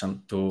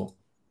connection to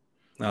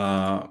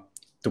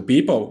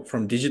people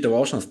from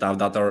DigitalOcean staff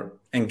that are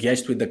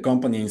engaged with the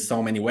company in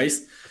so many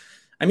ways.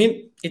 I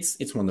mean,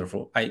 it's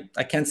wonderful.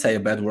 I can't say a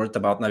bad word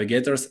about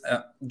Navigators.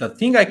 The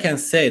thing I can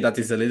say that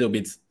is a little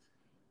bit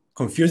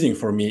confusing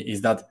for me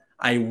is that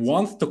I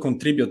want to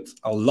contribute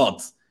a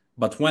lot,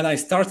 but when I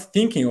start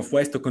thinking of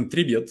ways to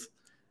contribute,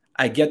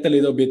 I get a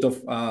little bit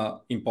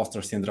of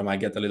imposter syndrome. I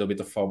get a little bit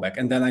of fallback.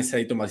 And then I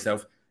say to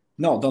myself,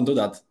 no, don't do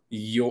that.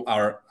 You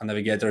are a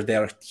navigator. They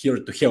are here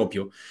to help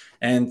you.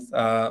 And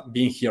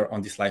being here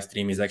on this live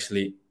stream is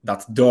actually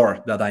that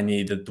door that I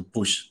needed to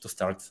push to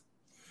start.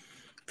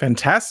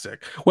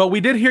 Fantastic. Well,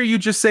 we did hear you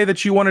just say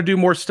that you want to do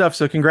more stuff,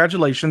 so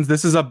congratulations.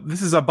 This is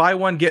a buy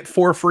one get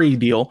 4 free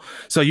deal.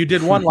 So you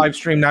did one live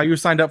stream. Now you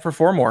signed up for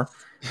 4 more.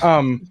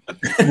 Because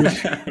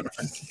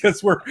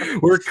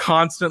we're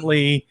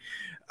constantly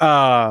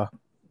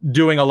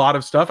doing a lot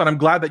of stuff, and I'm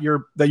glad that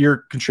you're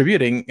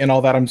contributing and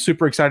all that. I'm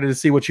super excited to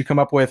see what you come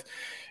up with.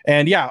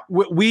 And yeah,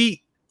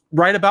 we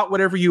write about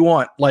whatever you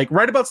want. Like,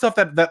 write about stuff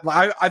that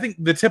I think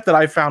the tip that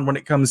I found when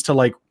it comes to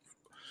like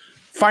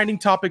finding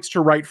topics to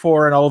write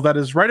for and all of that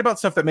is write about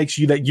stuff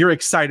that you're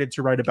excited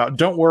to write about.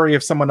 Don't worry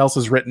if someone else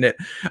has written it.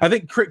 I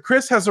think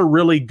Chris has a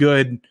really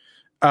good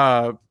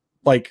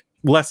like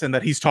lesson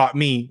that he's taught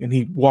me, and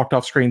he walked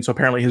off screen, so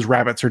apparently his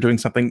rabbits are doing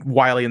something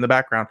wily in the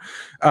background.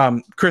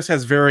 Chris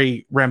has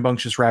very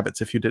rambunctious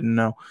rabbits, if you didn't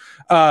know.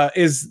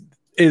 Is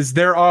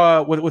there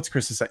what's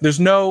Chris saying?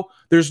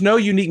 There's no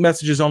unique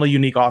messages, only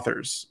unique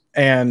authors.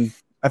 And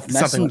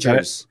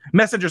messengers.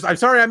 Messengers. I'm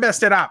sorry I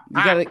messed it up.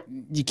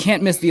 You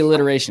can't miss the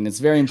alliteration. It's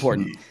very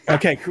important.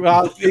 Okay.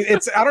 Well, I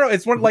don't know.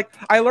 It's one, like,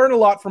 I learn a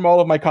lot from all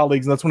of my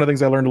colleagues, and that's one of the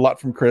things I learned a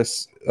lot from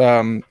Chris.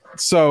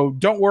 So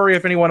don't worry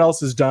if anyone else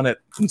has done it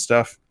and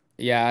stuff.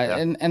 Yeah.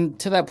 And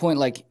to that point,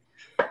 like,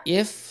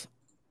 if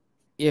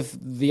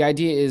the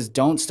idea is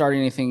don't start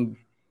anything,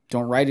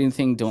 don't write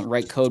anything, don't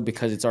write code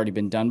because it's already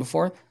been done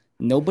before,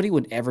 nobody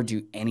would ever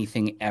do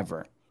anything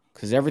ever,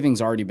 because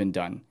everything's already been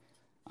done.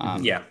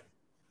 Yeah.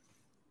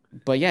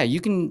 But yeah, you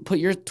can put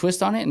your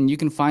twist on it, and you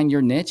can find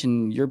your niche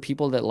and your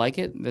people that like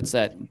it. That's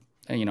that,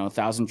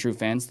 1,000 true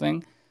fans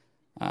thing.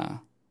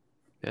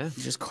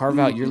 Just carve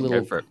out your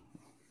little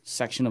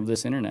section of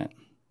this internet.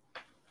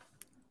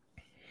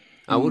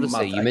 I want to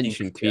say, you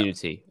mentioned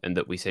community and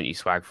that we sent you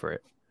swag for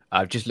it.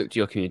 I've just looked at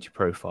your community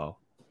profile.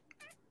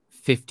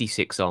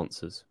 56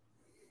 answers.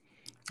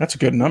 That's a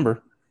good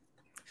number.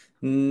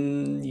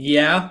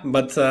 Yeah,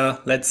 but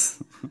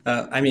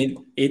I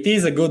mean, it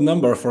is a good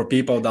number for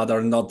people that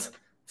are not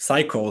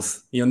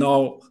psychos. You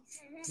know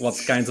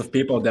what kinds of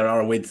people there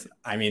are with,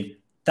 I mean,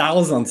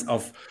 thousands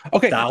of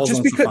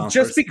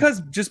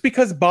just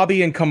because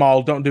Bobby and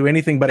Kamal don't do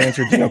anything but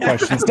answer Geo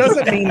questions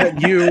doesn't mean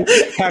that you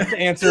have to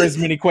answer as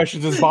many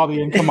questions as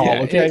Bobby and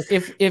Kamal. Okay,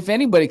 if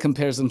anybody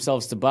compares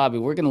themselves to Bobby,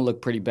 we're gonna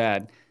look pretty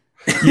bad.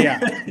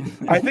 Yeah,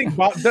 I think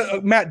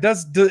Matt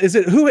does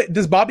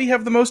Bobby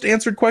have the most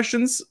answered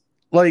questions?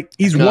 Like,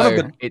 he's one of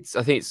the.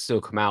 I think it's still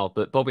Kamal,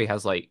 but Bobby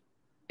has like.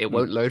 It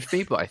won't load for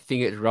me, but I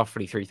think it's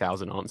roughly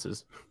 3,000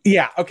 answers.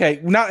 Yeah. Okay.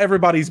 Not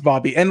everybody's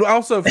Bobby, and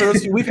also for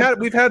those we've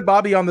had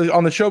Bobby on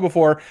the show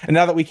before, and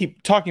now that we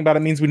keep talking about it,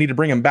 means we need to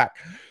bring him back.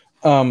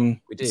 We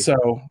do.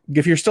 So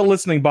if you're still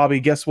listening, Bobby,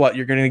 guess what?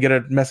 You're going to get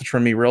a message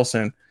from me real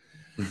soon.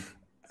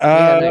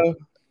 I don't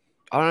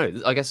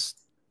know. I guess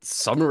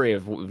summary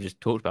of what we've just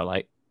talked about: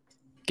 like,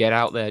 get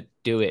out there,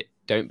 do it,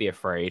 don't be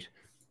afraid,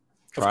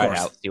 try it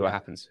out, see what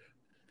happens.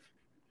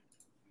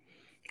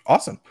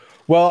 Awesome.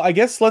 Well, I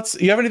guess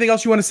you have anything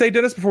else you want to say,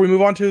 Dennis, before we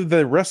move on to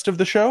the rest of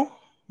the show?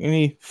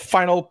 Any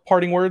final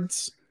parting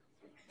words?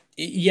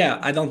 Yeah,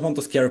 I don't want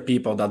to scare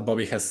people that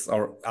Bobby has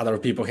or other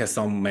people has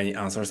so many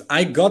answers.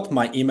 I got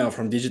my email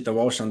from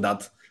DigitalOcean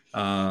that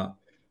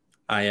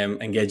I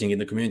am engaging in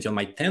the community on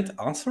my 10th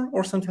answer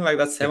or something like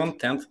that, 7th,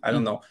 10th, I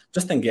don't know.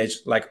 Just engage,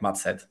 like Matt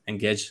said,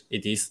 engage.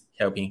 It is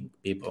helping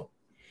people.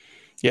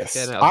 Yes,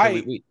 Yeah, no,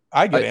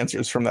 I get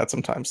answers from that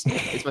sometimes.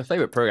 It's my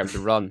favorite program to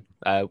run.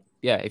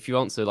 Yeah, if you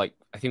answer, like,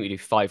 I think we do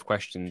 5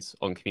 questions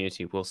on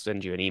community, we'll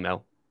send you an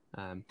email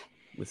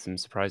with some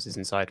surprises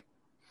inside.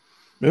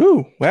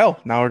 Ooh, well,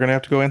 now we're going to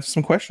have to go answer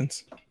some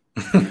questions.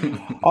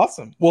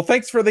 Awesome. Well,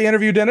 thanks for the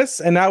interview, Dennis.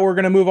 And now we're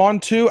going to move on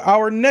to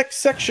our next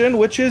section,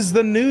 which is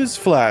the news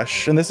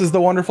flash. And this is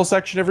the wonderful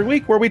section every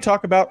week where we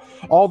talk about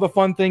all the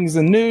fun things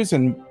in news.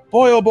 And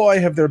boy, oh boy,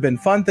 have there been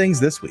fun things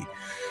this week.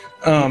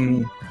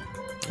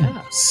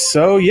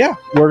 So yeah,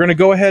 we're going to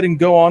go ahead and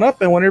go on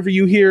up. And whenever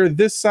you hear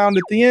this sound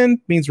at the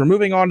end, means we're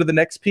moving on to the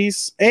next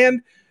piece.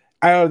 And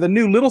the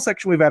new little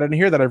section we've added in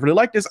here that I've really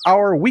liked is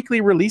our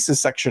weekly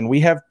releases section. We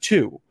have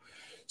 2.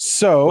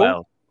 So,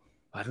 well,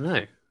 I don't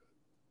know.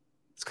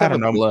 It's kind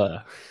of a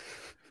blur.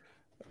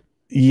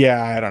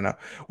 Yeah, I don't know.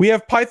 We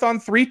have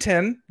Python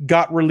 3.10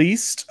 got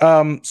released.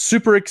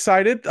 Super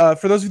excited.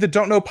 For those of you that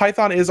don't know,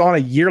 Python is on a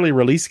yearly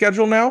release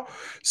schedule now.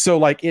 So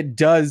like it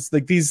does,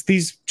 like these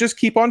just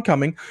keep on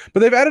coming.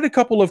 But they've added a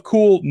couple of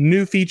cool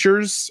new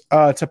features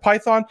to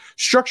Python.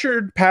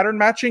 Structured pattern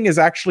matching is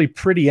actually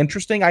pretty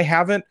interesting. I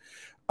haven't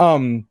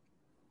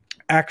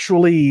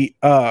actually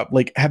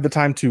like had the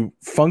time to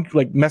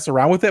mess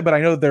around with it, but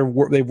I know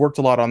that they've worked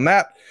a lot on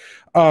that.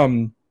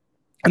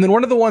 And then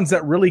one of the ones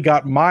that really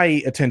got my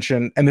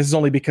attention, and this is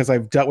only because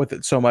I've dealt with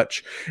it so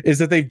much, is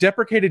that they've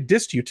deprecated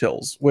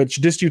distutils, which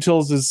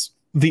distutils is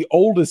the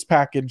oldest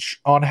package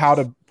on how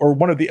to, or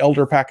one of the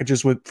elder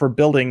packages for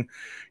building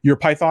your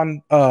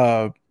Python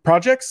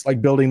projects,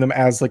 like building them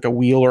as like a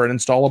wheel or an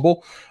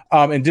installable.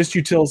 And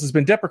distutils has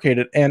been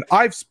deprecated. And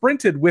I've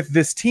sprinted with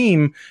this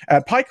team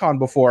at PyCon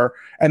before,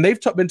 and they've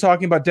been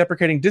talking about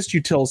deprecating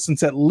distutils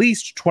since at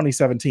least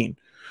 2017,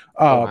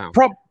 wow.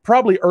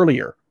 Probably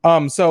earlier.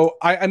 So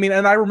I mean,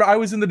 and I remember I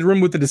was in the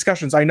room with the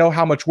discussions. I know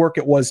how much work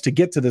it was to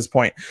get to this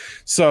point.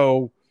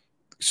 So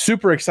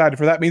super excited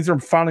for that. Means they're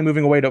finally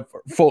moving away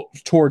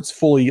towards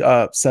fully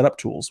set up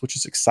tools, which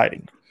is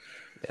exciting.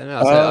 Yeah,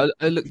 no,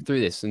 I looked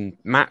through this, and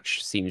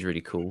match seems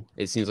really cool.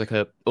 It seems like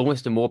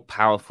almost a more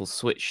powerful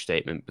switch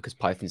statement because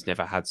Python's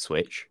never had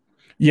switch.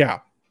 Yeah.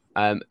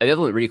 And the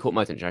other one that really caught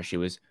my attention actually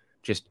was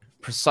just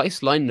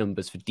precise line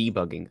numbers for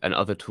debugging and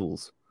other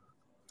tools.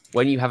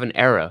 When you have an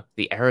error,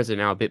 the errors are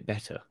now a bit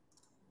better.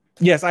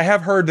 Yes, I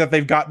have heard that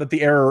they've got that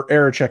the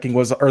error checking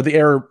was, or the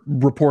error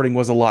reporting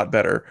was a lot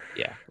better.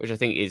 Yeah, which I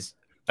think is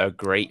a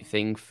great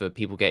thing for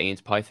people getting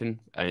into Python.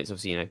 And it's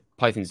obviously, you know,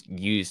 Python's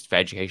used for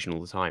education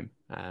all the time.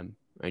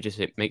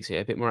 It makes it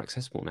a bit more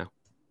accessible now.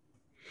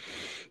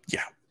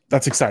 Yeah,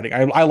 that's exciting.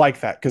 I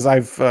like that because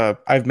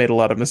I've made a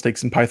lot of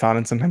mistakes in Python,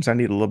 and sometimes I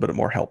need a little bit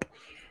more help.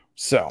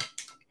 So,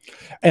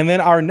 and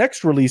then our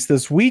next release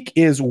this week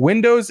is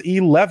Windows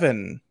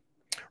 11.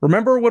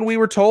 Remember when we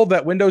were told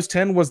that Windows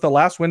 10 was the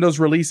last Windows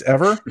release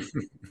ever?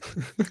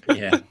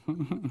 Yeah.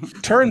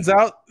 Turns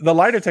out the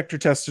lie detector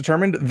test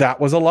determined that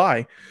was a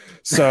lie.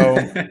 So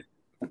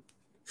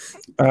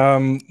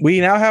we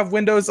now have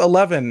Windows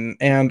 11,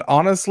 and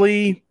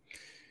honestly,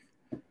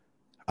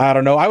 I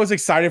don't know. I was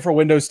excited for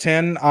Windows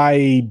 10.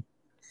 I'm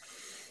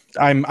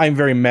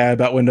very mad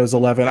about Windows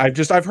 11.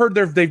 I've heard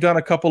they've done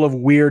a couple of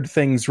weird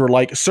things where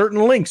like certain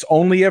links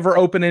only ever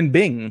open in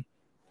Bing.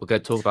 We'll go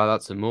talk about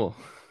that some more.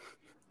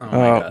 Oh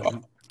my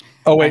God.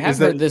 Oh wait, I have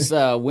heard this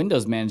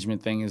Windows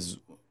management thing is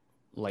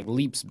like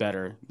leaps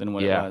better than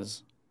what it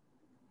was.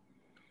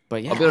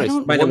 But yeah,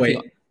 by the way,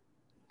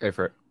 go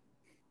for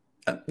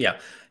it. Yeah,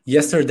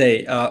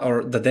 yesterday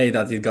or the day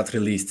that it got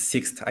released,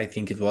 6th, I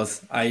think it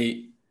was.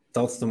 I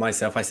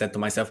said to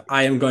myself,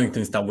 I am going to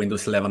install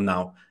Windows 11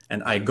 now,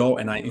 and I go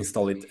and I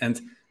install it,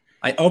 and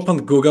I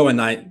opened Google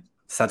and I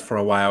sat for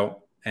a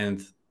while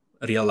and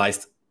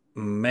realized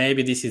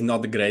maybe this is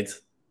not the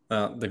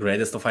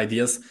greatest of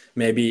ideas.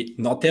 Maybe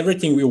not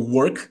everything will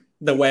work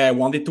the way I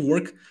want it to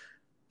work.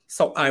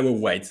 So I will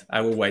wait.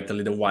 I will wait a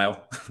little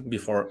while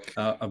before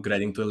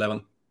upgrading to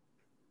 11.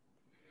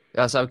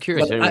 Yeah, so I'm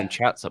curious if anyone in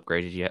chat's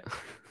upgraded yet.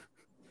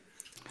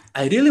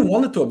 I really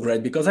wanted to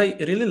upgrade because I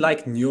really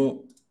like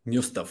new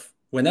stuff.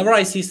 Whenever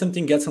I see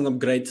something gets an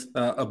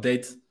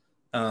update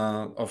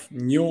of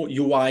new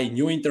UI,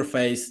 new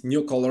interface,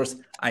 new colors,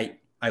 I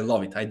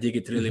love it. I dig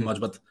it really much.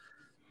 But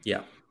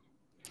yeah.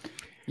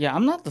 Yeah,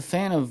 I'm not the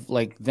fan of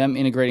like them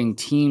integrating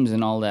Teams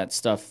and all that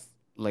stuff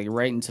like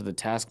right into the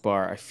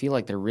taskbar. I feel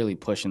like they're really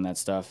pushing that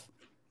stuff.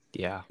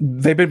 Yeah,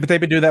 they've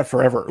been doing that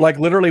forever. Like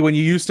literally, when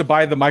you used to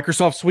buy the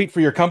Microsoft Suite for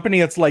your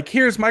company, it's like,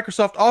 here's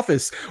Microsoft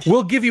Office.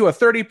 We'll give you a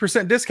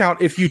 30%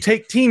 discount if you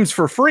take Teams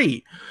for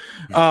free.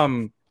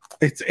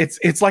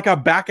 It's like a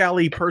back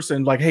alley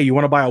person. Like, hey, you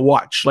want to buy a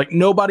watch? Like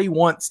nobody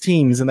wants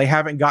Teams, and they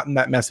haven't gotten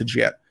that message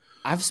yet.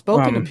 I've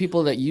spoken to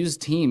people that use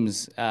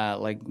Teams,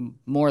 like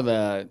more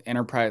the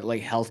enterprise,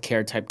 like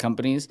healthcare type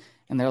companies,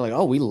 and they're like,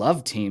 "Oh, we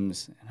love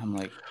Teams," and I'm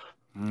like,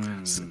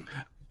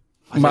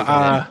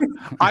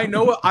 I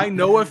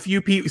know a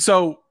few people.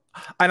 So,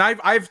 and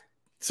I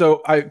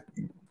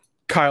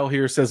Kyle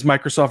here says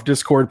Microsoft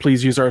Discord,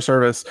 please use our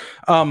service.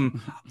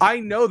 I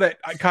know that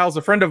Kyle's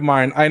a friend of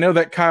mine. I know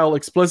that Kyle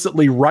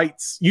explicitly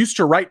used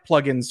to write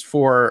plugins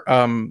for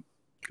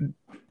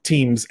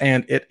Teams,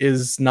 and it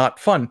is not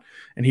fun,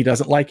 and he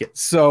doesn't like it.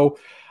 So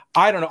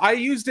I don't know. I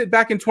used it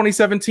back in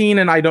 2017,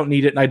 and I don't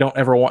need it, and I don't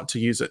ever want to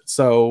use it.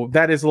 So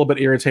that is a little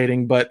bit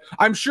irritating, but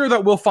I'm sure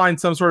that we'll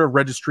find some sort of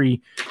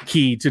registry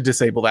key to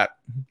disable that.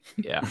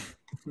 Yeah.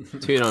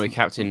 Toonami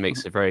Captain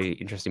makes a very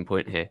interesting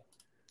point here.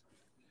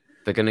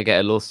 They're going to get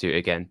a lawsuit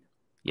again.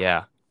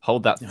 Yeah.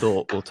 Hold that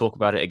thought. We'll talk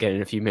about it again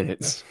in a few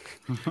minutes.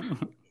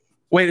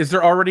 Wait, is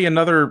there already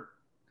another?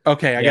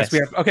 Okay, I guess we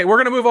have. Okay, we're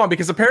going to move on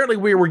because apparently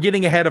we were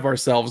getting ahead of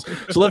ourselves.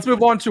 So let's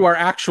move on to our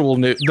actual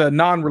news, the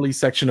non-release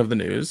section of the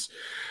news.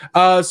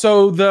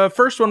 So the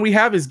first one we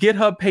have is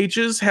GitHub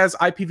Pages has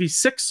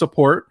IPv6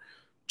 support,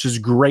 which is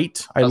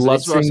great. I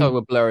love seeing. So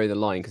we're blurring the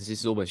line because this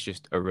is almost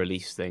just a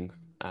release thing.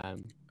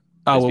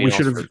 Well, we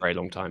should have for a very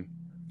long time.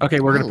 Okay,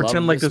 we're going to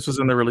pretend like this was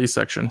in the release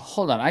section.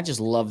 Hold on, I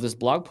just love this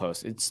blog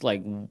post. It's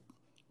like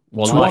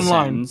one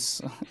line.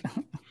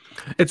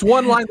 It's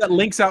one line that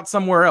links out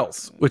somewhere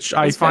else, which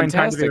I find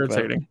kind of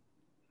irritating.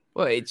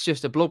 Well, it's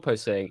just a blog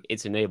post saying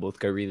it's enabled.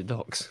 Go read the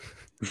docs.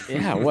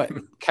 Yeah, what?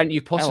 Can you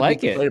possibly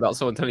complain about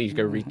someone telling you to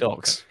go read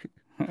docs?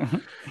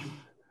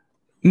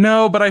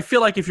 No, but I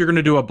feel like if you're going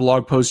to do a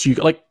blog post, you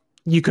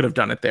could have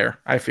done it there.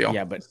 I feel.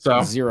 Yeah, but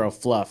zero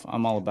fluff.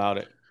 I'm all about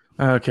it.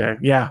 Okay,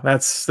 yeah,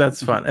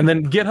 that's fun. And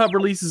then GitHub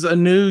releases a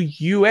new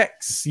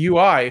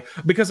UI,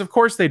 because of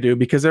course they do,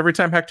 because every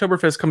time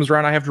Hacktoberfest comes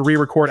around, I have to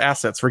re-record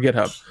assets for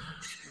GitHub.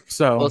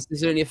 So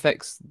this only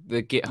affects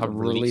the GitHub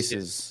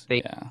releases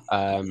thing.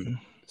 Yeah.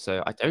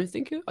 So I don't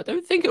think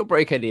it'll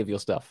break any of your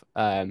stuff.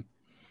 But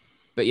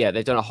yeah,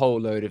 they've done a whole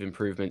load of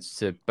improvements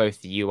to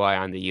both the UI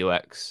and the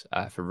UX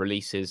for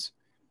releases.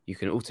 You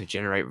can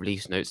auto-generate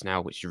release notes now,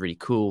 which is really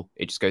cool.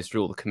 It just goes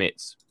through all the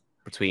commits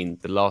between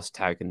the last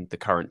tag and the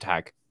current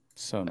tag.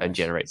 So nice. And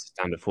generates a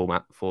standard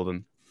format for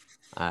them.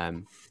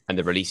 And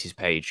the releases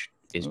page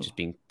is just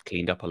being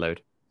cleaned up a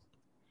load.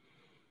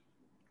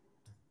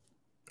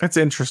 That's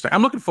interesting.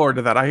 I'm looking forward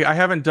to that. I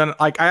haven't done it.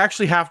 Like, I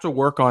actually have to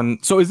work on.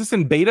 So is this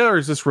in beta or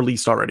is this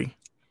released already?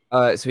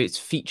 So it's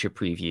feature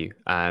preview.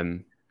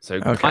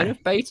 Kind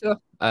of beta.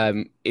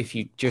 If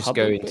you just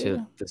go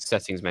into the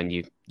settings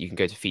menu, you can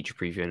go to feature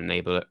preview and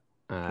enable it.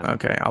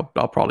 Okay,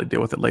 I'll probably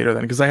deal with it later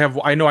then, because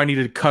I know I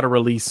needed to cut a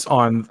release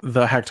on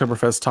the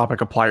Hacktoberfest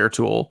topic applier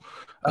tool,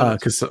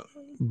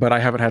 but I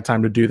haven't had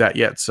time to do that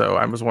yet. So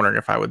I was wondering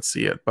if I would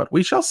see it, but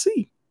we shall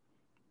see.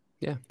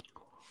 Yeah,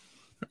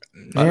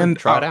 and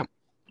try it out.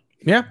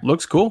 Yeah,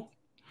 looks cool.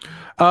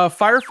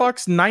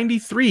 Firefox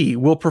 93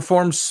 will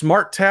perform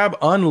Smart Tab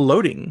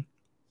unloading.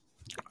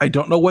 I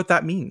don't know what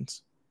that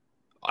means.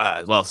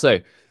 So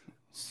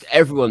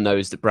everyone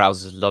knows that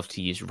browsers love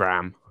to use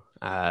RAM.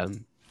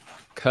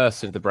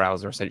 Curse of the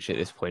browser, essentially, at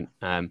this point.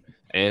 And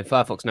in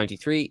Firefox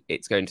 93,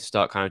 it's going to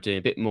start kind of doing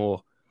a bit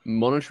more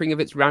monitoring of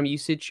its RAM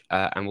usage,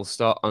 and will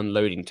start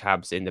unloading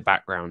tabs in the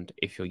background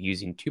if you're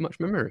using too much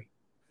memory.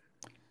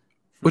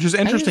 Which is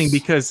interesting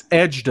because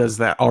Edge does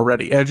that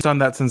already. Edge's done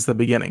that since the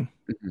beginning.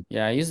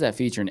 Yeah, I use that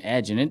feature in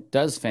Edge, and it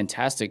does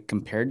fantastic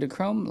compared to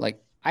Chrome.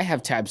 Like, I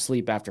have tab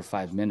sleep after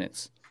 5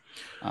 minutes.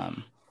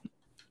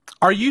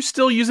 Are you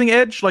still using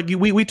Edge? Like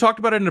we talked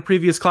about it in the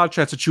previous cloud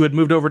chats that you had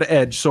moved over to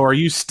Edge. So are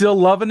you still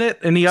loving it?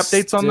 Any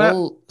updates on that?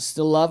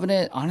 Still loving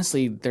it.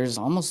 Honestly, there's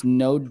almost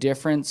no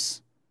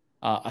difference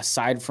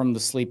aside from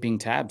the sleeping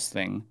tabs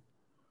thing.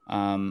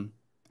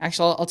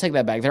 Actually, I'll take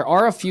that back. There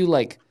are a few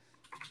like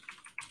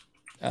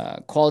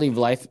quality of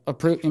life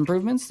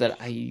improvements that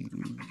I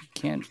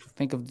can't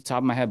think of the top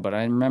of my head, but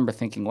I remember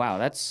thinking, wow,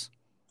 that's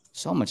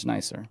so much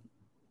nicer.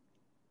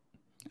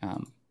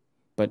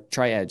 But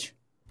try Edge.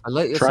 I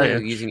like you're saying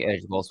you're using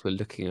Edge whilst we're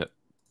looking at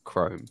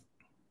Chrome.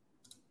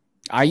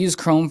 I use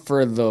Chrome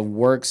for the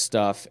work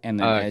stuff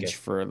and then Edge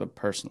for the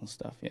personal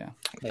stuff. Yeah.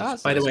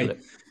 By the way,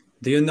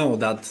 do you know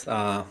that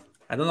I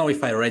don't know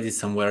if I read it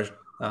somewhere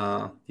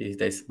these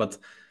days, but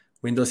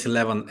Windows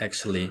 11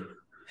 actually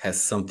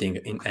has something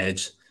in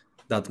Edge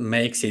that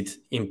makes it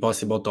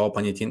impossible to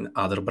open it in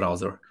other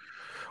browser.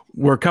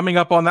 We're coming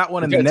up on that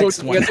one in the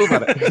next one.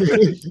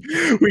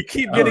 We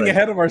keep getting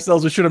ahead of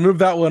ourselves. We should have moved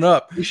that one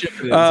up. We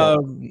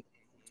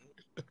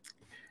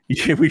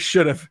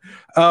should have.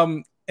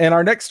 And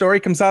our next story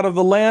comes out of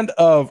the land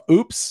of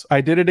oops,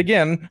 I did it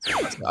again.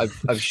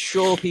 I'm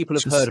sure people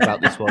have heard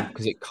about this one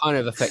because it kind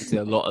of affected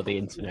a lot of the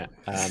internet.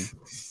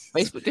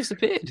 Facebook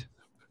disappeared.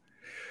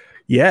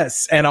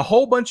 Yes, and a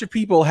whole bunch of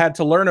people had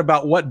to learn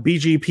about what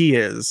BGP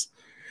is.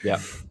 Yeah.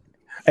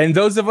 And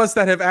those of us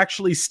that have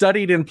actually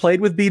studied and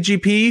played with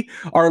BGP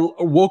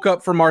woke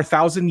up from our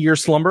 1,000-year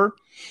slumber,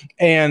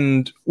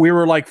 and we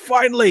were like,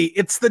 finally,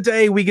 it's the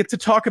day we get to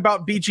talk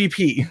about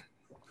BGP.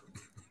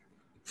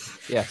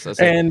 Yes,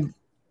 and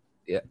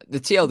the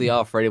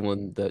TLDR for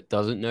anyone that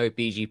doesn't know,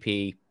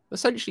 BGP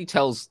essentially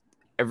tells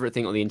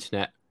everything on the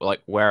internet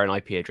like where an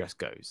IP address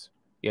goes.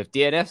 You have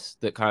DNS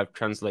that kind of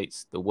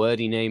translates the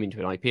wordy name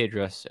into an IP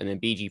address, and then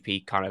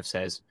BGP kind of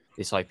says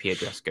this IP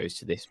address goes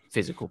to this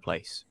physical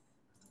place.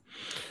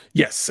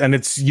 Yes, and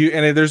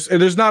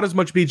there's not as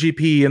much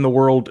BGP in the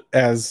world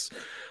as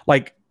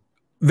like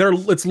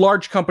it's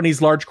large companies,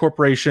 large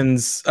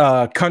corporations,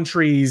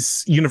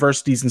 countries,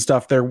 universities, and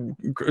stuff. They're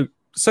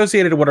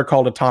associated with what are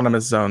called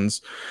autonomous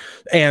zones,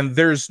 and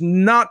there's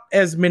not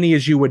as many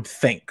as you would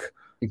think.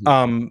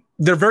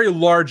 They're very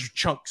large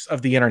chunks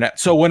of the internet.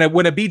 So when a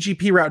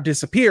BGP route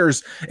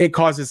disappears, it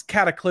causes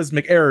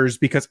cataclysmic errors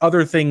because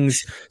other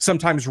things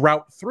sometimes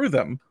route through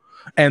them,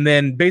 and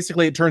then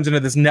basically it turns into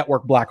this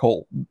network black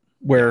hole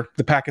where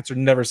the packets are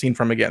never seen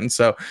from again.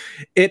 So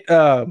it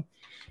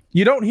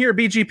you don't hear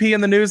BGP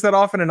in the news that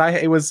often, and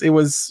it was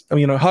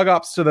hug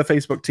ups to the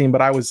Facebook team,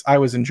 but I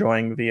was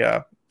enjoying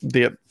the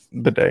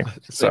day.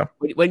 So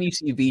when you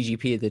see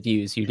BGP in the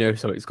news, you know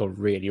something's gone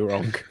really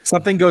wrong.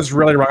 Something goes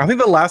really wrong. I think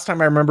the last time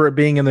I remember it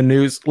being in the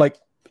news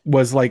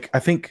was I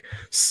think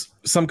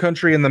some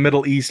country in the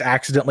Middle East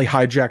accidentally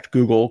hijacked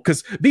Google,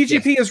 because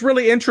BGP is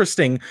really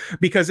interesting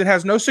because it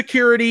has no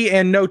security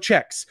and no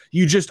checks.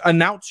 You just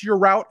announce your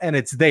route and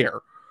it's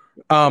there.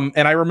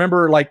 And I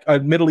remember a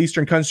Middle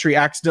Eastern country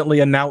accidentally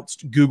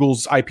announced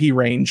Google's IP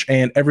range,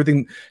 and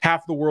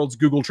half the world's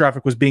Google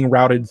traffic was being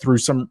routed through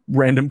some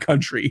random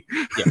country.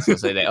 Yes, I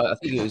think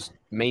it was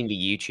mainly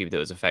YouTube that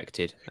was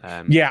affected.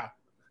 Yeah.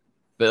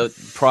 But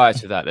prior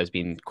to that, there's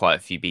been quite a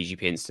few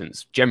BGP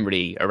incidents,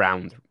 generally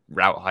around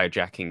route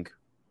hijacking.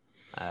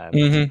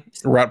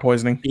 Route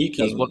poisoning.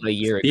 There was one a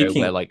year ago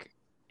where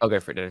I'll go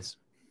for it, Dennis.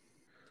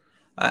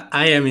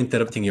 I am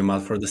interrupting you,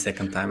 Matt, for the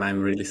second time.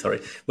 I'm really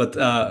sorry. But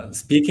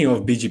speaking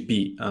of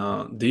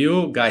BGP, do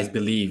you guys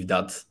believe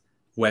that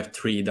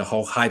Web3, the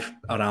whole hype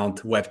around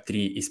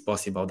Web3 is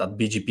possible, that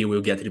BGP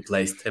will get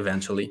replaced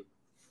eventually?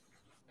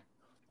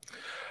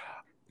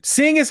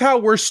 Seeing as how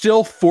we're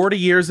still 40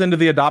 years into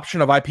the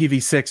adoption of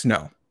IPv6,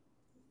 no.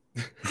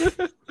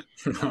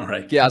 All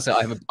right. Yeah, so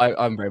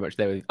I'm very much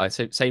there.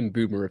 Same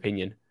boomer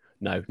opinion.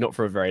 No, not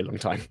for a very long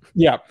time.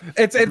 Yeah,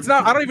 it's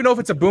not. I don't even know if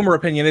it's a boomer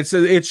opinion.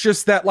 It's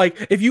just that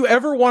if you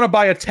ever want to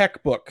buy a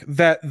tech book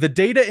that the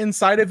data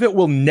inside of it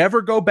will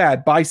never go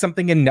bad, buy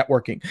something in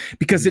networking,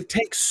 because it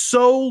takes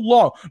so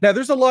long. Now,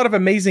 there's a lot of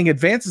amazing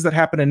advances that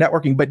happen in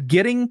networking, but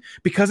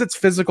because it's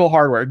physical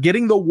hardware,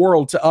 getting the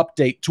world to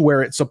update to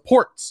where it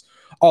supports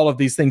all of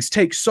these things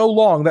takes so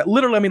long that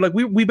literally,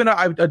 we've been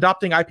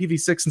adopting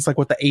IPv6 since the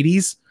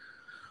 80s,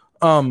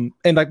 and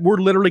we're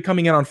literally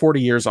coming in on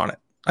 40 years on it,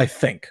 I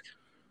think.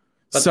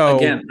 But so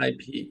again,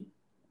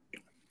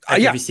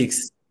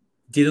 IPv6,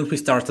 didn't we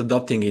start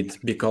adopting it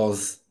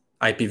because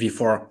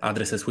IPv4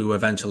 addresses will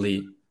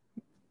eventually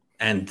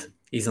end?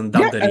 Isn't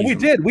that the reason? And we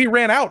did. We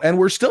ran out, and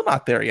we're still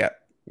not there yet.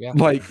 Yeah.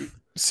 The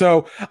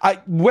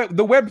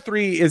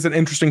Web3 is an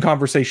interesting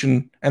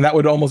conversation, and that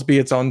would almost be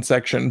its own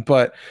section.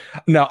 But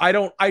no, I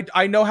don't.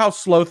 I know how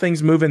slow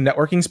things move in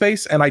networking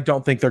space, and I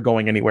don't think they're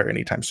going anywhere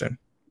anytime soon.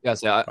 Yeah,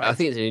 so I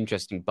think it's an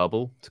interesting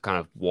bubble to kind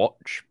of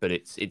watch, but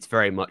it's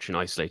very much an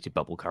isolated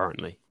bubble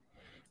currently.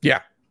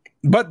 Yeah,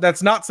 but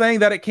that's not saying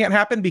that it can't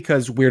happen,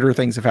 because weirder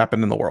things have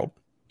happened in the world,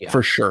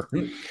 for sure.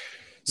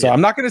 So I'm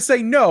not going to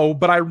say no,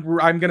 but I'm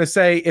going to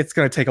say it's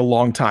going to take a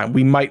long time.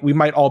 We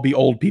might all be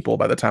old people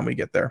by the time we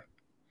get there.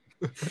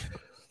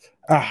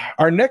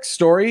 Our next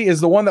story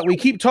is the one that we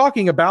keep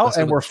talking about,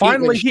 and we're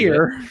finally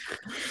here.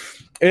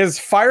 Is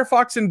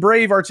Firefox and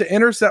Brave are to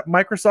intercept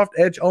Microsoft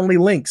Edge only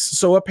links.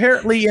 So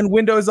apparently in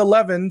Windows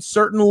 11,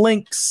 certain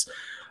links,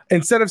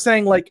 instead of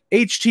saying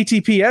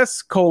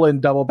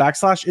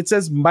https:// it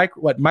says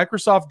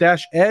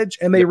Microsoft-Edge,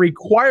 and they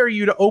require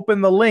you to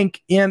open the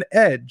link in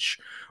Edge,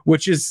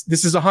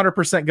 this is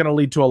 100% going to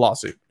lead to a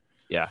lawsuit.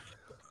 Yeah.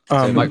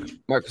 So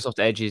Microsoft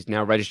Edge is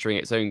now registering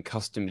its own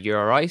custom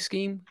URI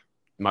scheme,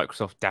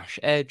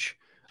 Microsoft-Edge,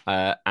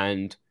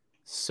 and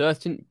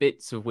certain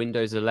bits of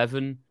Windows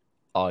 11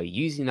 are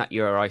using that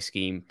URI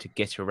scheme to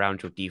get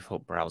around your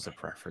default browser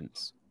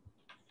preference,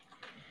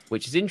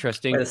 which is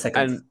interesting. Wait a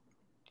second.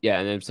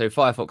 And then so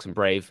Firefox and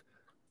Brave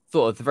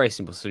thought of the very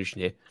simple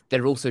solution here.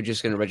 They're also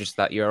just going to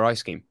register that URI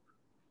scheme.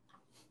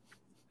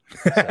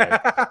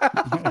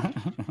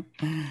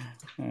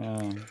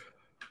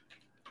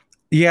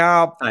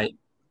 Yeah.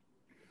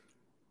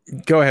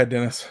 Go ahead,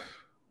 Dennis.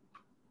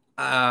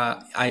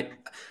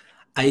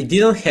 I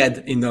didn't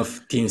had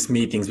enough Teams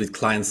meetings with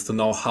clients to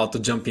know how to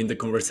jump in the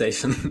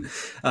conversation.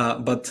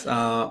 But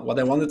what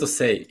I wanted to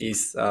say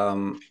is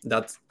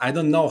that I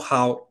don't know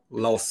how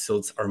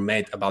lawsuits are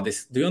made about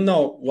this. Do you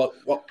know what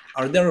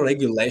are there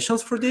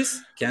regulations for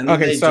this?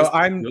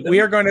 We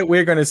are going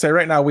to say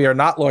right now, we are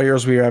not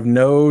lawyers. We have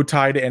no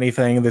tie to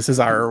anything. This is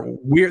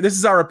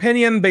our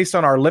opinion based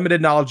on our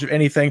limited knowledge of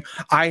anything.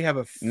 I have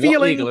a feeling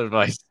not legal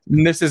advice.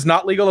 This is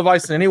not legal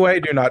advice in any way.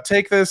 Do not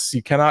take this.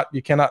 You cannot,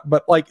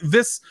 but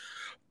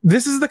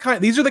these are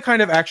the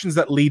kind of actions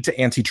that lead to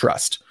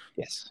antitrust.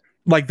 Yes.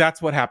 That's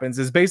what happens,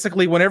 is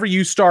basically whenever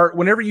you start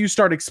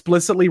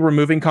explicitly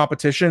removing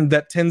competition,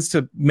 that tends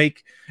to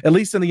make, at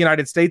least in the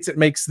United States, it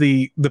makes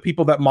the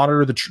people that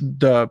monitor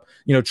the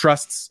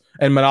trusts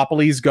and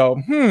monopolies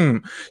go,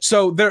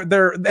 So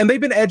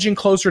they've been edging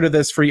closer to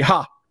this for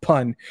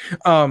pun.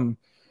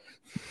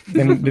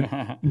 And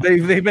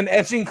they've been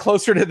edging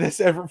closer to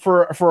this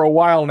for a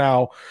while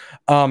now.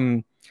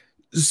 And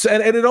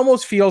it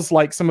almost feels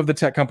like some of the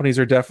tech companies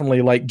are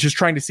definitely like just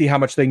trying to see how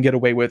much they can get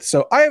away with.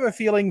 So I have a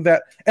feeling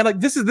that, and like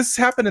this has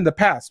happened in the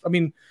past. I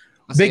mean,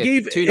 they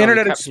gave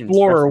Internet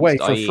Explorer away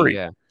for free.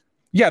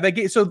 Yeah, they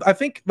gave. So I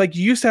think like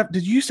you used to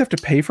have to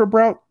pay for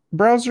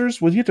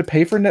browsers? Would you have to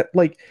pay for net?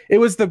 Like it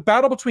was the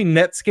battle between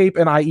Netscape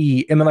and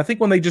IE, and then I think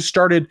when they just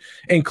started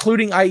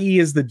including IE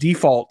as the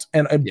default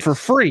and for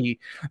free,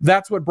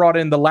 that's what brought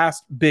in the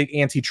last big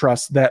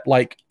antitrust that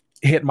like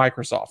hit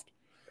Microsoft.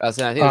 I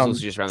think it was also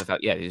just around the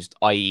fact, just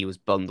IE was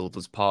bundled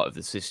as part of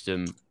the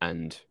system,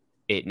 and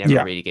it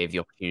never really gave the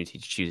opportunity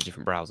to choose a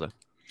different browser.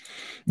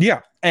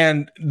 Yeah,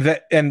 and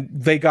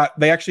they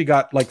actually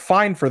got like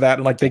fined for that,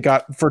 and like they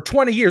got for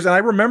 20 years. And I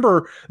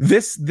remember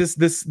this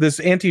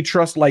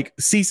antitrust like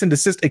cease and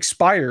desist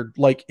expired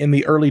like in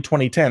the early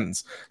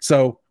 2010s.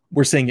 So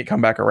we're seeing it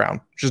come back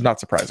around, which is not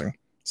surprising.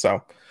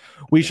 So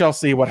we shall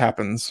see what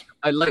happens.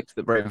 I liked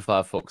that Brave and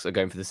Firefox are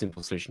going for the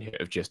simple solution here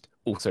of just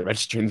also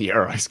registering the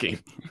ROI scheme.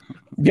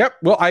 Yep.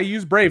 Well, I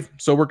use Brave,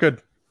 so we're good.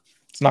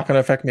 It's not going to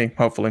affect me,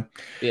 hopefully.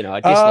 You know,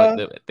 I dislike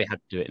that they had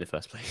to do it in the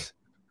first place.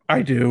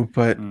 I do,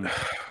 but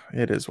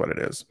it is what it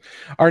is.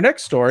 Our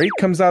next story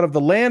comes out of the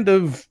land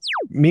of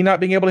me not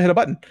being able to hit a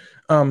button.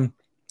 Or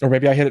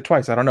maybe I hit it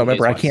twice. I don't know.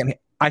 Remember,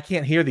 I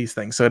can't hear these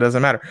things, so it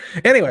doesn't matter.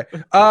 Anyway,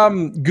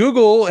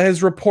 Google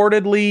is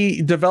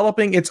reportedly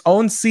developing its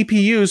own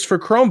CPUs for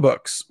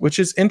Chromebooks, which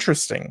is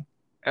interesting.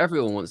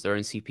 Everyone wants their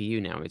own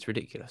CPU now. It's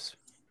ridiculous.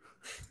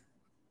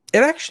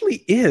 It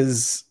actually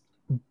is,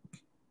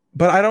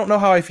 but I don't know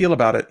how I feel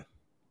about it.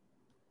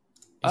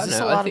 Is this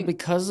a lot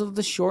because of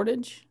the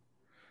shortage?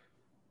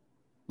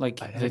 Like,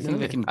 they think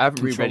they can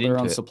control their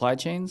own supply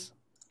chains?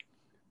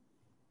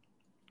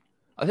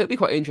 I think it'd be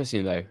quite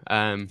interesting, though.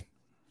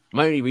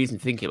 My only reason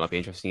to think it might be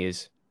interesting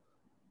is,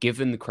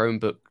 given the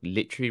Chromebook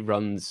literally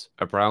runs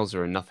a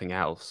browser and nothing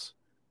else,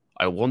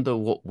 I wonder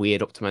what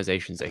weird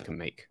optimizations they can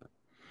make.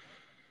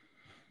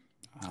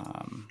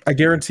 I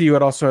guarantee you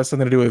it also has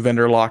something to do with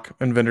vendor lock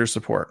and vendor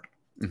support.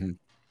 Mm-hmm.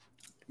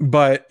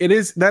 But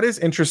that is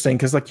interesting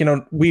because, like, you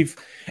know,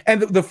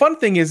 and the fun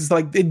thing is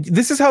like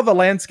this is how the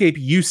landscape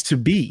used to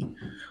be.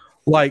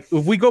 Like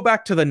if we go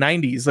back to the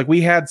 90s, like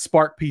we had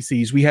Spark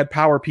PCs, we had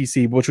Power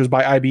PC, which was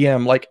by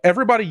IBM. Like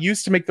everybody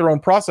used to make their own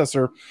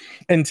processor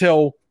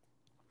until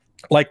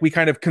like we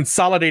kind of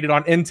consolidated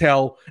on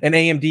Intel, and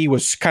AMD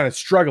was kind of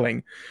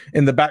struggling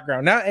in the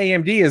background. Now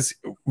AMD is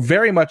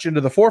very much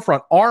into the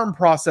forefront. ARM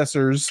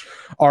processors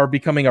are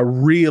becoming a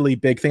really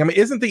big thing. I mean,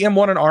 isn't the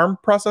M1 an ARM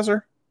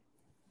processor?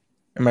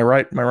 Am I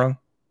right? Am I wrong?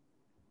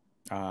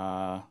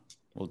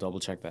 We'll double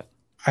check that.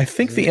 I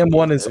think the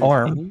M1 is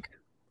ARM.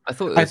 I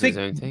thought it was its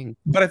own thing.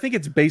 But I think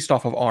it's based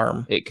off of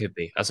ARM. It could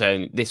be.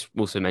 So this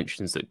also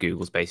mentions that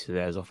Google's based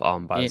theirs off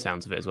ARM by the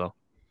sounds of it as well.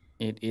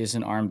 It is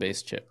an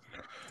ARM-based chip.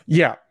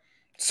 Yeah.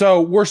 So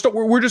we're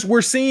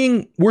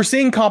seeing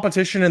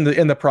competition in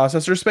the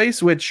processor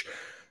space, which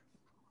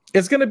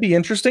is going to be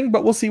interesting,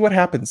 but we'll see what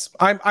happens.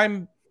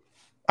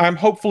 I'm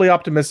hopefully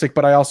optimistic,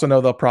 but I also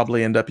know they'll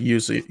probably end up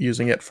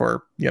using it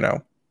for, you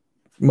know,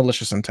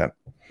 malicious intent.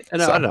 I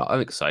don't know.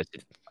 I'm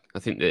excited. I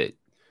think that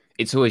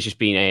it's always just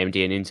been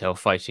AMD and Intel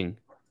fighting.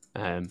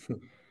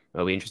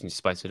 It'll be interesting to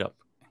spice it up.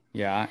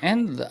 Yeah,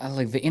 and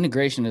like the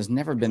integration has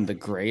never been the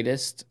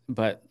greatest,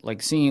 but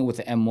like seeing it with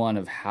the M1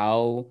 of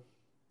how,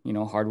 you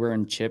know, hardware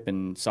and chip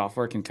and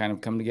software can kind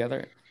of come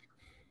together.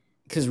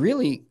 Because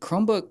really,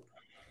 Chromebook,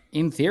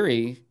 in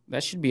theory,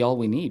 that should be all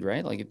we need,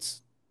 right? Like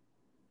it's...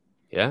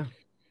 Yeah.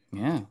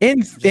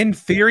 In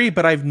theory,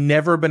 but I've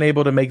never been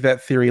able to make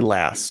that theory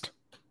last.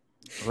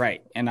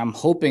 Right. And I'm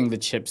hoping the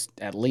chips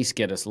at least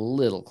get us a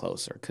little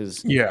closer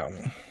because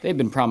they've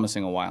been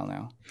promising a while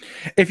now.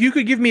 If you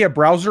could give me a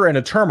browser and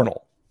a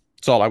terminal,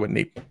 that's all I would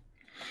need.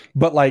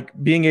 But like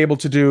being able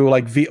to do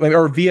like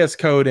VS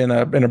Code in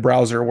a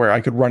browser where I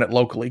could run it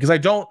locally, because I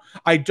don't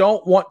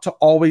want to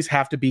always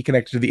have to be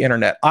connected to the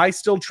internet. I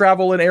still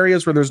travel in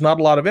areas where there's not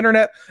a lot of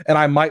internet, and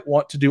I might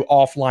want to do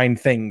offline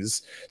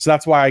things. So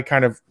that's why I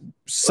kind of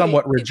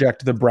somewhat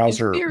reject the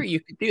browser. In theory,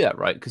 you could do that,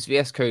 right? Because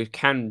VS Code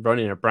can run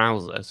in a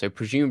browser, so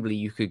presumably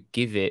you could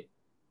give it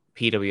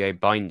PWA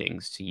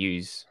bindings to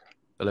use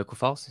a local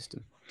file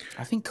system.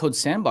 I think Code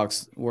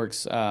Sandbox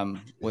works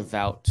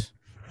without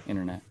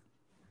internet.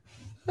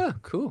 Oh,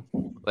 cool.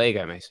 There you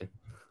go, Mason.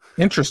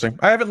 Interesting.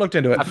 I haven't looked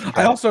into it.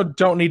 I also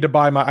don't need to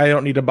buy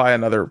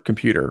another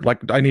computer. Like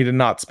I need to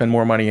not spend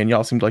more money, and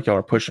y'all seem like y'all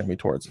are pushing me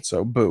towards it.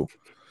 So boo.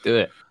 Do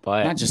it.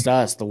 Buy it. Not just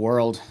us, the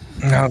world.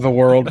 The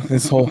world.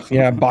 This whole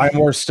buy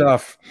more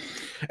stuff.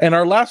 And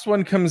our last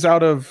one comes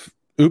out of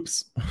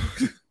oops.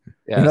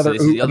 Yeah, so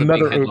this is the other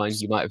big headline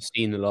you might have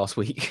seen the last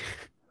week.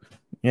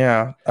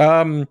 Yeah.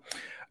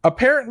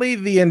 Apparently,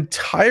 the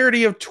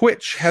entirety of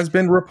Twitch has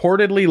been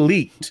reportedly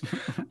leaked.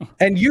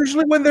 And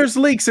usually when there's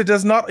leaks, it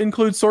does not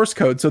include source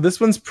code. So this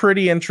one's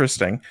pretty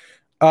interesting.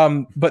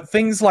 But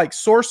things like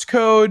source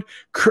code,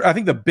 I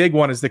think the big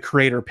one is the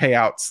creator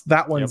payouts.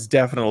 That one's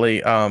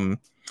definitely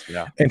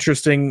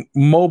interesting.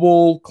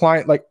 Mobile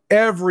client, like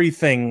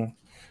everything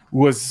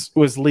was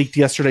leaked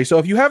yesterday. So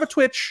if you have a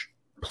Twitch,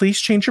 please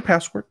change your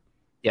password.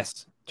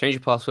 Yes, change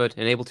your password,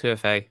 enable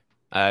 2FA.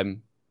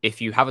 If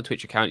you have a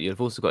Twitch account,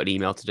 you've also got an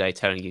email today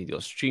telling you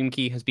your stream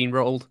key has been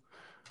rolled.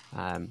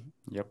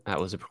 Yep, that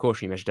was a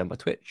precautionary measure done by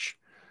Twitch.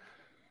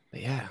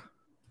 But yeah,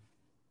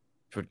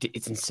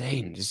 it's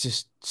insane. It's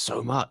just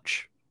so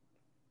much.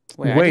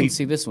 Wait, I didn't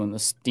see this one. The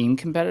Steam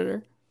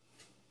competitor?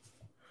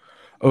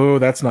 Oh,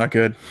 that's not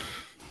good.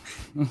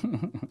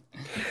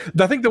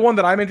 I think the one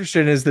that I'm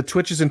interested in is the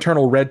Twitch's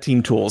internal red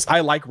team tools.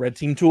 I like red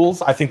team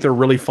tools. I think they're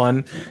really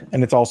fun,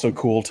 and it's also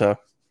cool to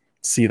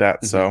see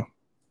that. So,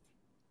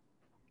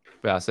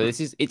 yeah. So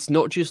it's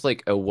not just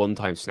like a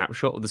one-time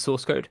snapshot of the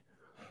source code.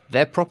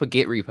 They're proper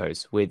Git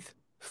repos with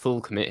full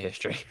commit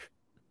history.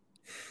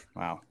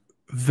 Wow,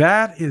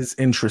 that is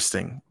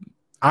interesting.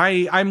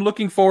 I'm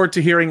looking forward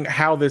to hearing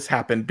how this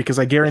happened because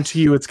I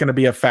guarantee you it's going to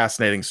be a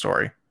fascinating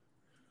story.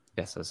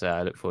 Yes,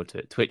 I look forward to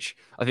it. Twitch,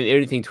 I think the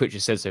only thing Twitch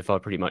has said so far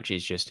pretty much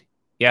is just,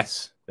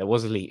 yes, there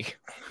was a leak.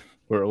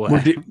 We're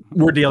aware.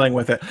 We're dealing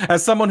with it.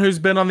 As someone who's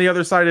been on the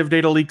other side of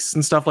data leaks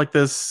and stuff like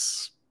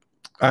this,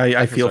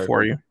 I feel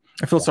for you.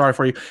 I feel sorry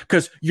for you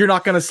because you're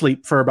not going to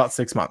sleep for about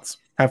 6 months.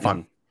 Have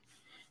fun.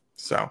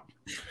 So,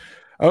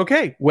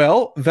 okay,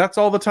 well, that's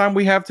all the time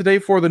we have today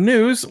for the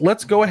news.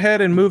 Let's go ahead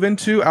and move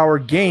into our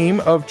game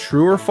of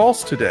true or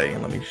false today.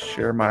 Let me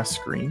share my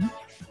screen.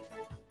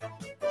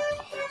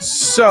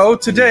 So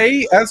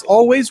today, as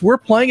always, we're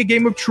playing a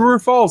game of true or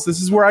false.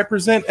 This is where I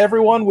present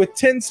everyone with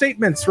 10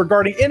 statements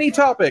regarding any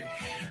topic,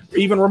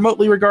 even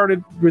remotely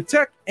regarded with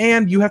tech,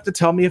 and you have to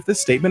tell me if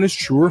this statement is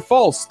true or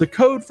false. The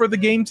code for the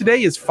game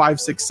today is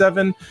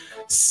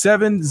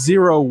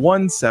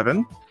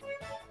 5677017.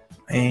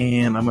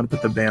 And I'm going to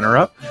put the banner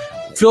up.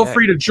 Feel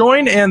free to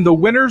join, and the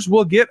winners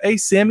will get a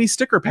Sammy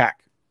sticker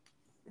pack.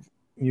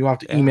 You have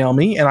to email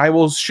me, and I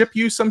will ship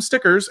you some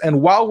stickers.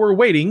 And while we're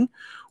waiting,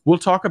 we'll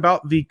talk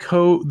about the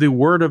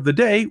word of the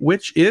day,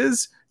 which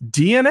is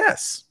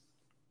DNS.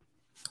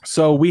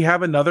 So we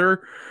have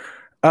another.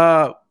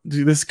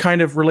 This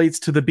kind of relates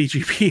to the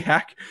BGP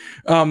hack,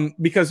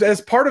 because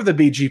as part of the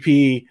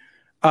BGP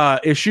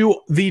issue,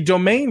 the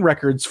domain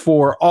records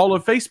for all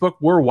of Facebook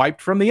were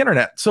wiped from the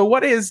internet. So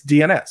what is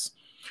DNS?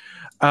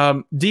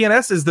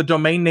 DNS is the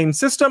domain name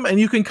system, and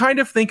you can kind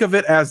of think of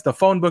it as the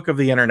phone book of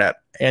the internet.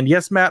 And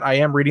yes, Matt, I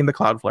am reading the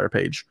Cloudflare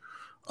page.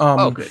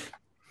 Good.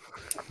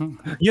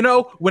 You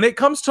know, when it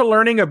comes to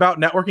learning about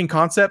networking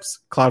concepts,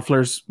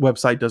 Cloudflare's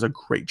website does a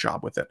great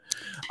job with it.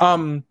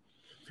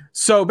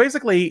 So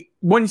basically,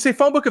 when you say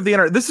phone book of the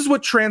internet, this is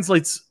what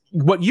translates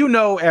what you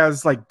know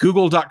as like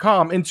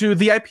google.com into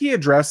the IP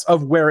address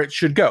of where it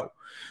should go.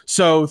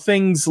 So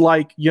things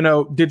like, you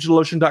know,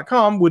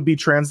 DigitalOcean.com would be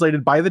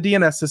translated by the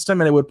DNS system,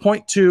 and it would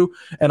point to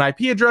an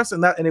IP address,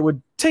 and it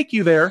would take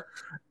you there,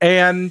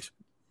 and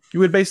you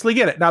would basically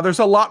get it. Now, there's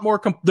a lot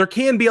more. There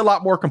can be a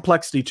lot more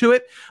complexity to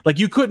it. Like,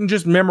 you couldn't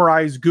just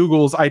memorize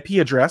Google's IP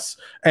address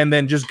and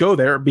then just go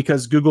there,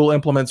 because Google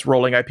implements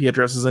rolling IP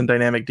addresses in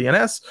dynamic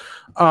DNS.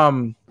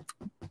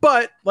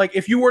 But like,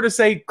 if you were to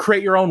say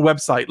create your own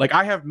website, like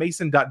I have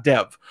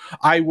mason.dev,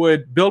 I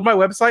would build my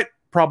website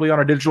probably on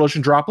a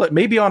DigitalOcean droplet,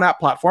 maybe on app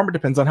platform. It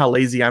depends on how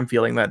lazy I'm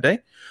feeling that day.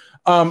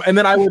 And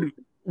then I would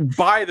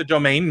buy the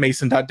domain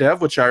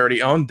mason.dev, which I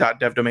already own.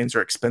 .dev domains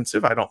are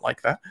expensive. I don't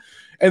like that.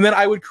 And then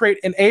I would create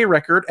an A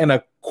record and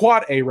a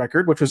quad A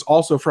record, which was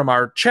also from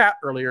our chat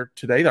earlier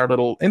today, our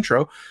little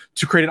intro,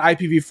 to create an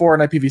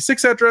IPv4 and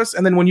IPv6 address.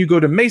 And then when you go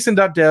to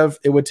mason.dev,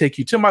 it would take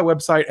you to my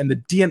website. And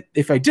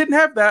if I didn't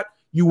have that,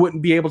 you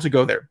wouldn't be able to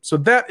go there. So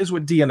that is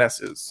what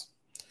DNS is.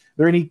 Are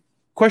there any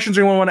questions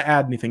or anyone want to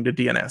add anything to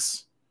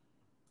DNS?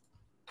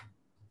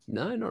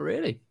 No, not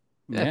really.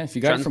 Yeah, if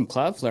you got it from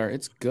Cloudflare,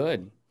 it's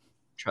good.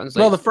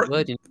 Translate the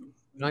word in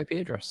an IP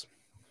address.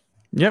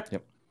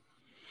 Yep.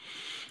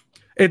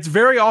 It's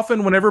very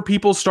often whenever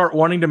people start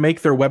wanting to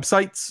make their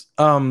websites,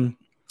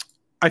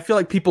 I feel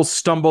like people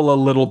stumble a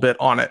little bit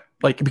on it.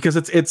 Like, because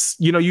it's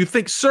you know, you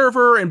think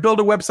server and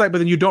build a website, but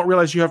then you don't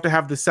realize you have to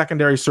have the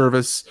secondary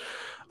service.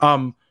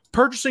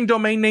 Purchasing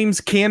domain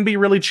names can be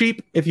really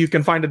cheap if you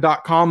can find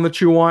a .com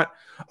that you want.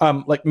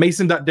 Like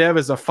mason.dev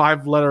is a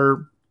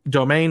 5-letter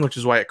domain, which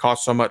is why it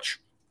costs so much.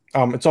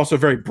 It's also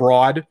very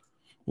broad.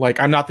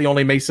 Like, I'm not the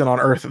only Mason on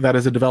earth that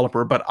is a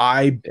developer, but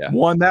I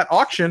won that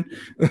auction.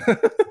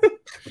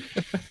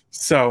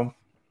 So,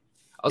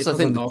 also, I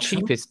think the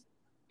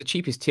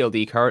cheapest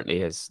TLD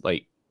currently is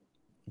like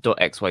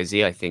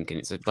 .xyz, I think, and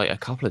it's like a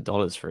couple of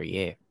dollars for a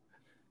year.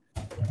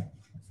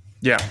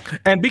 Yeah,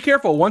 and be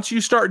careful. Once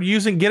you start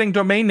getting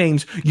domain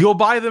names, you'll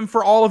buy them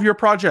for all of your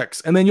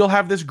projects, and then you'll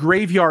have this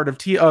graveyard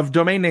of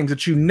domain names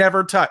that you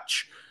never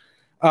touch.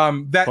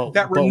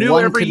 That renew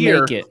every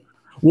year.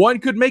 One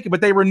could make it,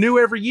 but they renew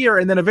every year,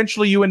 and then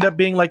eventually you end up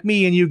being like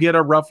me, and you get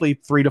a roughly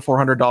 $300 to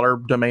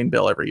 $400 domain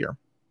bill every year.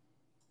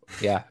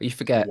 Yeah, you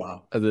forget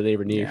that they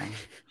renew.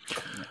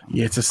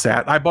 Yeah, it's a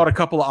sad. I bought a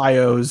couple of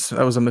IOs.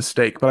 That was a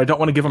mistake, but I don't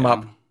want to give them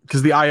up,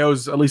 because the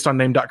IOs, at least on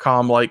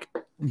name.com, like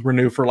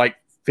renew for like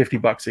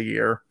 $50 a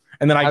year,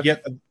 and then I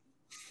get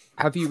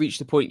Have you reached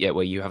the point yet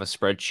where you have a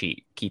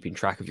spreadsheet keeping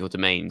track of your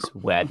domains,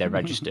 where they're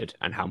registered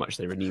and how much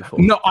they renew for?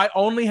 No, I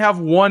only have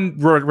one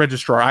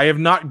registrar. I have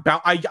not.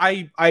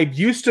 I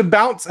used to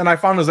bounce, and I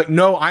found I was like,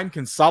 no, I'm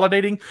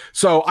consolidating.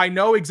 So I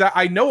know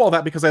I know all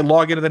that because I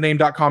log into the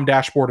name.com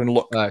dashboard and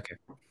look. Okay.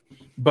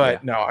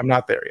 But no, I'm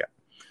not there yet.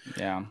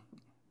 Yeah.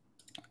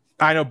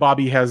 I know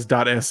Bobby has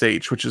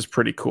 .sh, which is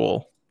pretty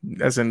cool,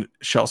 as in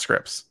shell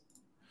scripts.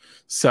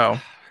 So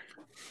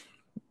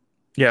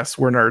yes,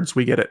 we're nerds.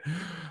 We get it.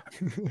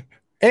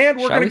 And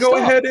we're going to go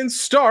ahead and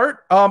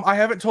start. I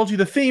haven't told you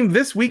the theme.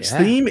 This week's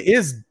theme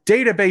is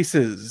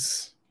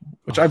databases,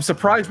 which I'm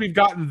surprised we've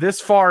gotten this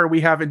far. We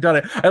haven't done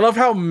it. I love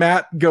how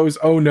Matt goes,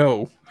 oh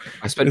no.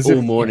 I spent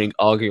all morning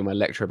arguing my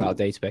lecture about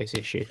database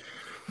issue.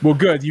 Well,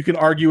 good. You can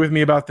argue with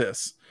me about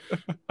this.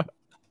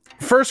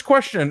 First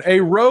question.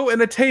 A row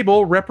in a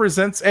table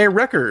represents a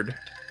record.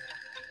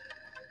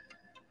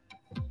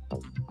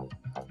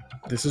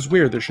 This is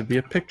weird. There should be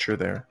a picture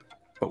there,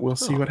 but we'll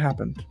see what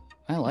happened.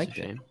 I like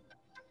it.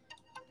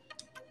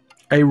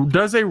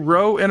 Does a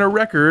row in a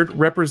record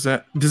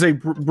represent? Does a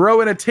row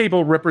in a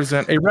table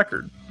represent a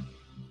record?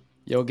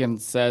 Yogan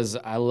says,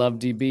 "I love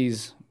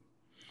DBs."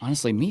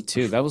 Honestly, me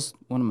too. That was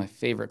one of my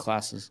favorite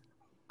classes.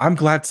 I'm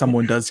glad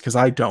someone does because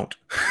I don't.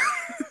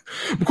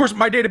 Of course,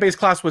 my database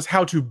class was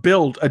how to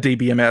build a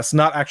DBMS,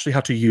 not actually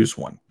how to use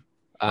one.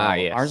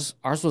 Yes.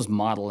 Ours was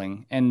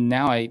modeling, and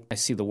now I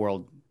see the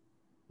world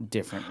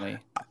differently.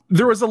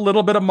 There was a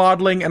little bit of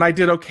modeling, and I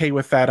did okay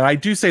with that. And I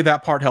do say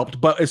that part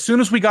helped. But as soon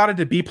as we got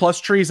into B+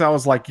 trees, I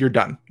was like, "You're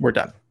done. We're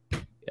done.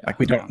 Like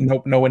we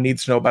don't. No one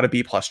needs to know about a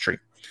B+ tree."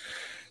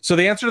 So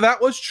the answer to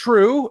that was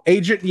true.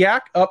 Agent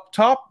Yak up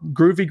top,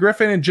 Groovy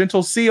Griffin, and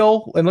Gentle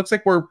Seal. And looks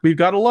like we've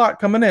got a lot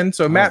coming in.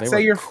 So Matt,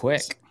 say your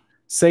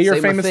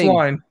famous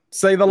line.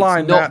 Say the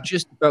line. It's not Matt.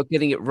 just about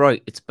getting it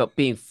right. It's about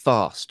being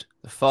fast.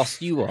 The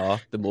faster you are,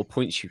 the more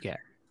points you get.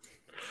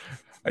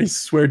 I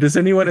swear, has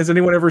anyone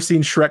ever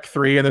seen Shrek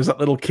 3 and there's that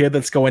little kid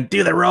that's going,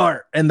 do the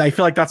roar? And I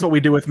feel like that's what we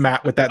do with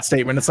Matt with that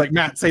statement. It's like,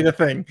 Matt, say the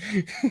thing.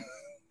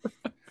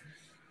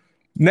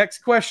 Next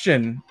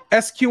question.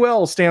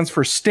 SQL stands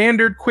for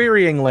Standard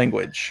Querying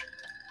Language.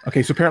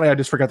 Okay, so apparently I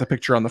just forgot the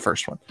picture on the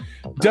first one.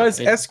 Does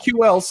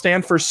SQL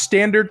stand for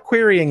Standard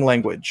Querying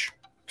Language?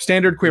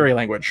 Standard Query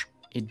Language.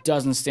 It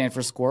doesn't stand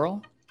for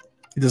squirrel?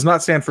 It does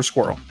not stand for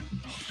squirrel.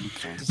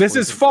 Okay. This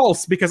is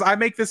false because I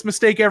make this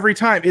mistake every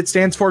time. It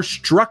stands for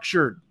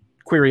Structured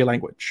Query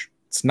Language.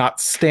 It's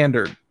not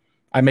standard.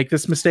 I make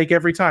this mistake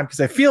every time because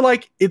I feel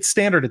like it's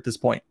standard at this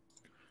point.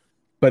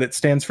 But it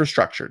stands for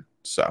structured.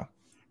 So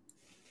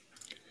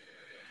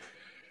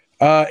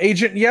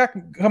Agent Yak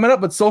coming up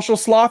with Social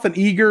Sloth and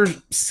Eager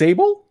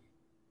Sable.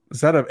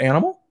 Is that an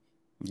animal?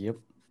 Yep.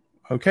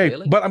 Okay,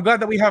 really? But I'm glad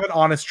that we have an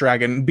honest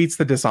dragon. Beats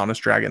the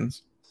dishonest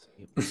dragons.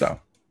 So,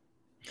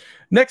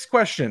 next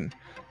question.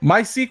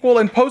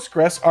 MySQL and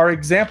Postgres are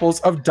examples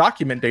of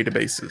document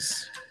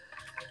databases.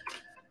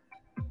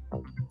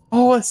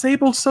 Oh, a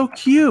sable's so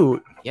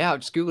cute. Yeah, I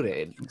just Googled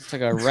it. It's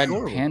like a red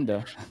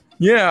panda.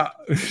 Yeah.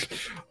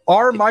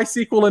 Are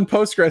MySQL and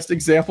Postgres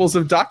examples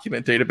of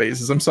document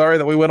databases? I'm sorry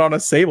that we went on a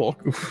sable.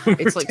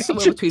 It's like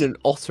somewhere between an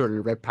otter and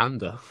a red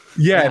panda.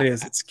 Yeah, it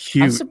is. It's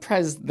cute. I'm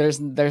surprised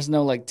there's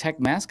no like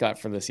tech mascot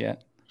for this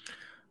yet.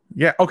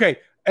 Yeah. Okay.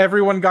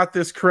 Everyone got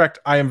this correct.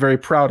 I am very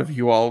proud of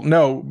you all.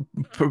 No,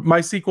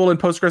 MySQL and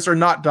Postgres are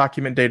not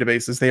document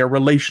databases. They are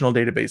relational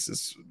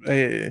databases.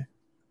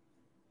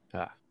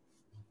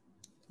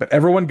 But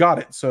everyone got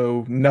it.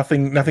 So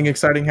nothing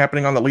exciting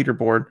happening on the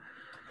leaderboard.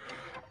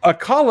 A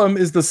column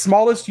is the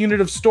smallest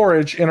unit of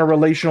storage in a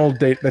relational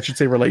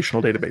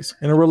relational database.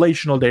 In a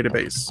relational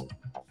database.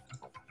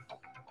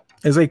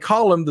 Is a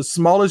column the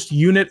smallest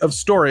unit of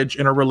storage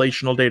in a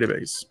relational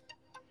database?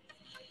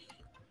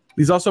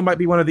 These also might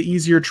be one of the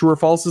easier true or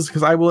falses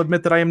because I will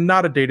admit that I am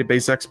not a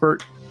database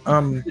expert.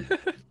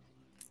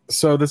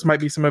 So this might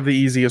be some of the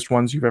easiest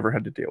ones you've ever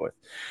had to deal with.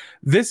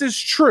 This is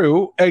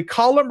true. A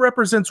column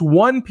represents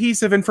one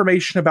piece of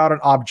information about an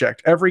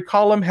object. Every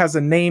column has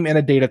a name and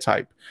a data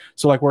type.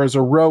 So like whereas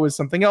a row is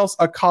something else,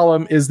 a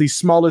column is the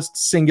smallest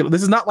singular.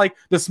 This is not like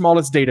the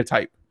smallest data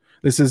type.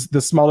 This is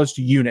the smallest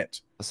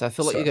unit. So I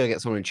feel like you're going to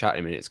get someone in chat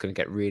in a minute. It's going to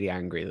get really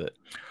angry that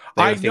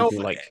I know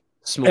like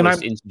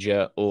smallest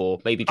integer or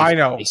maybe just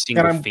a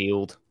single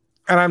field.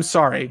 And I'm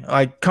sorry.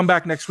 Like come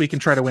back next week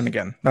and try to win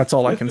again. That's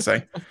all I can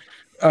say.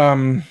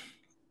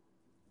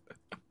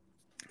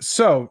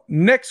 So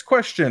next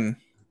question.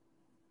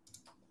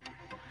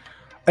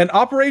 An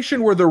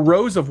operation where the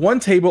rows of one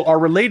table are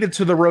related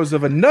to the rows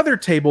of another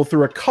table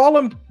through a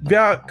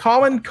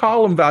common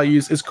column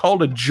values is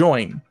called a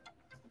join.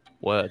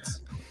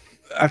 Words.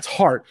 That's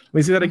hard. Let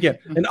me say that again.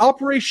 An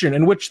operation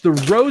in which the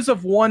rows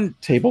of one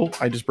table,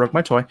 I just broke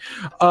my toy,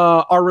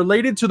 are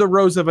related to the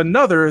rows of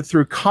another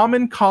through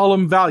common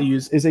column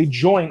values is a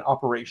join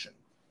operation.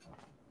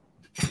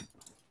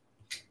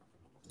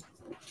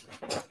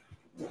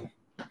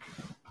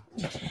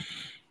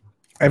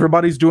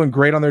 Everybody's doing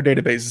great on their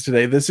databases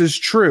today. This is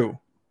true.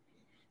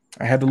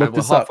 I had to look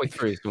this up. Halfway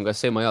through, so I'm going to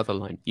say my other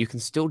line. You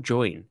can still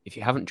join if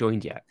you haven't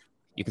joined yet.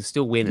 You can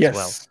still win as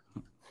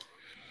well.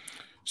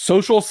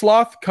 Social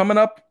Sloth coming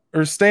up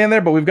or staying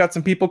there, but we've got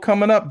some people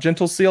coming up.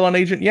 Gentle Seal and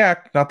Agent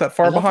Yak, not that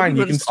far behind.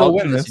 You can still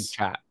win this. In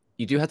chat.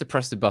 You do have to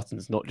press the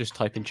buttons, not just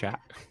type in chat.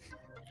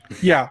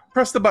 Yeah,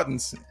 press the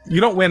buttons. You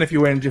don't win if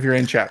you're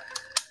in chat.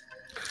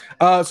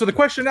 So the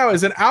question now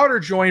is an outer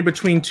join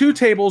between two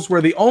tables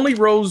where the only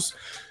rows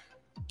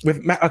with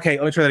okay,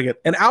 let me try that again.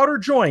 An outer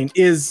join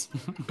is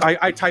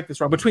I typed this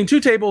wrong. Between two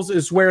tables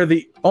is where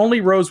the only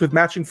rows with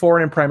matching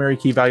foreign and primary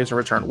key values are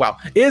returned. Wow.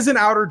 Is an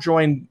outer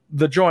join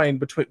the join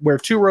between where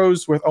two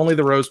rows with only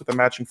the rows with the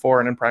matching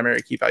foreign and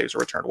primary key values are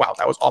returned? Wow,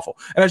 that was awful.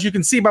 And as you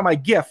can see by my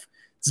GIF,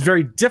 it's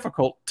very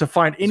difficult to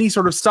find any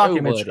sort of stock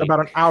image about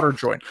an outer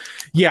join.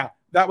 Yeah,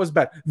 that was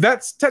bad.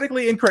 That's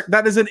technically incorrect.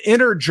 That is an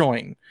inner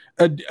join.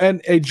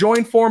 A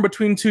join formed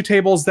between two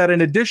tables that,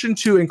 in addition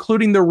to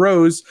including the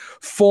rows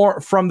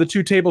from the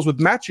two tables with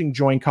matching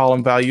join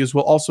column values,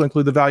 will also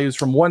include the values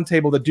from one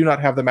table that do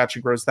not have the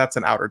matching rows. That's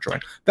an outer join.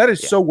 That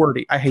is so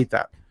wordy. I hate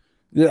that.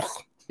 Ugh.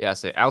 Yeah,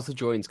 so outer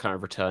joins kind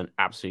of return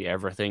absolutely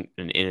everything,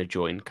 and inner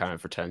join kind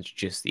of returns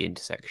just the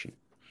intersection.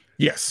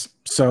 Yes.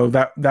 So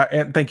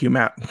and thank you,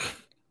 Matt.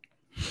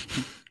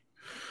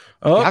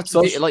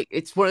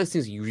 It's one of those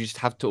things you just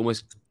have to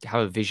almost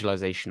have a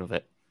visualization of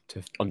it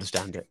to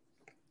understand it.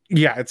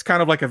 Yeah, it's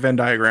kind of like a Venn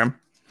diagram.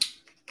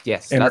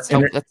 Yes, that's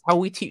how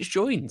we teach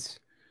joins.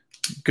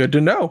 Good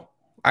to know.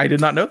 I did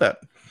not know that.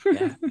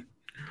 Yeah.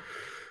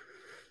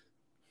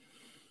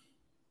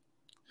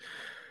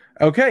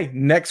 Okay,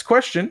 next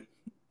question.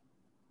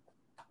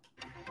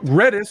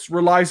 Redis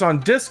relies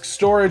on disk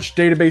storage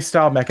database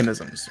style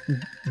mechanisms.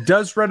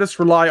 Does Redis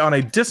rely on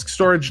a disk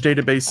storage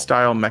database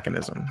style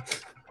mechanism?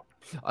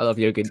 I love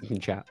Yoga in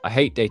chat. I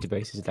hate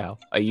databases now.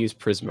 I use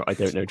Prisma. I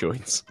don't know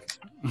joins.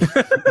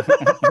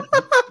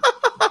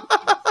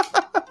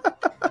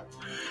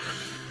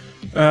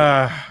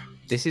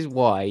 This is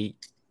why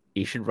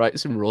you should write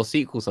some raw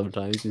SQL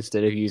sometimes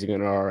instead of using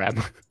an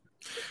ORM.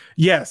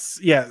 Yes,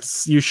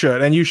 you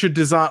should. And you should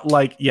design,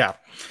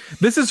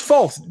 This is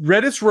false.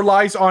 Redis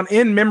relies on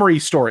in-memory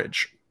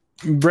storage.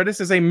 Redis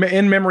is a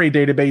in-memory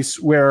database,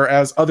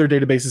 whereas other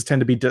databases tend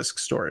to be disk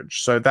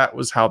storage. So that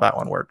was how that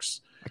one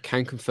works. I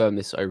can confirm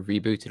this. I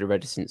rebooted a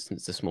Redis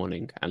instance this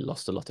morning and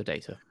lost a lot of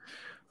data.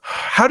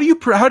 How do you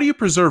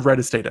preserve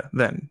Redis data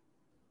then?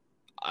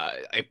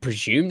 I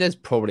presume there's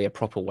probably a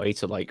proper way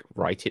to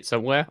write it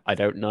somewhere. I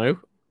don't know.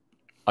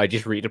 I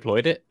just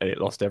redeployed it and it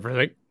lost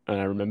everything. And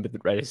I remembered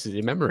that Redis is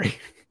in memory.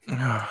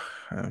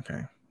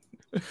 Okay.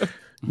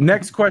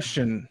 Next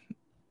question.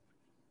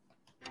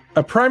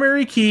 A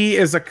primary key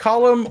is a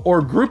column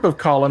or group of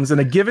columns in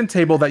a given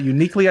table that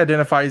uniquely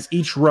identifies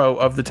each row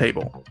of the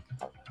table.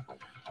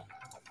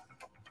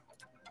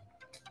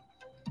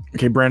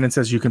 Okay, Brandon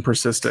says you can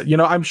persist it.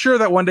 I'm sure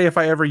that one day if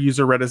I ever use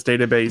a Redis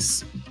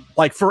database,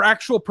 for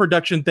actual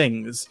production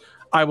things,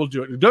 I will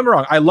do it. Don't get me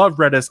wrong, I love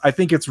Redis. I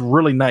think it's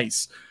really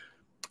nice.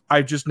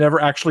 I've just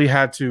never actually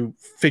had to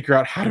figure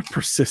out how to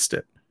persist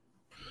it.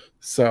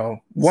 So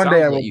one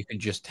day you can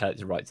just tell it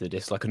to write to the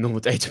disk like a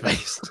normal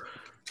database.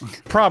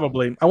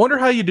 Probably. I wonder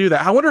how you do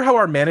that. I wonder how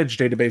our managed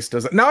database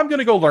does it. Now I'm going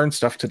to go learn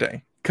stuff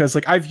today because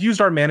I've used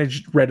our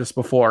managed Redis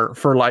before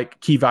for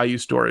key value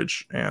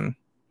storage, and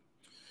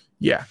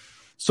yeah.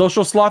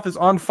 Social Sloth is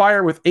on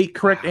fire with 8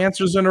 correct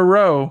answers in a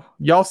row.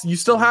 You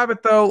still have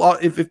it though.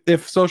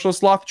 If Social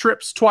Sloth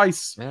trips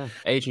twice. Yeah,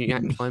 Agent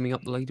Yak climbing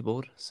up the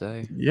leaderboard.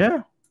 So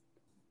yeah.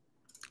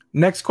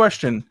 Next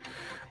question.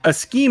 A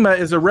schema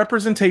is a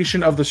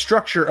representation of the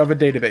structure of a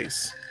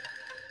database.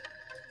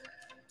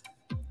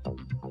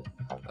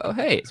 Oh,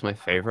 hey, it's my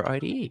favorite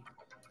IDE.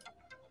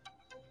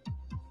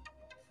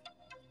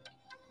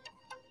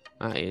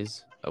 That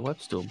is a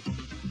WebStorm.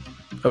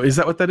 Oh, is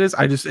that what that is?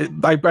 I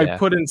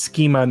put in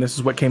schema and this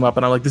is what came up,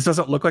 and I'm like, this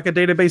doesn't look like a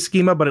database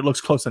schema, but it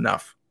looks close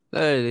enough.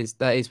 That is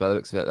by the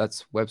looks of it.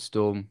 That's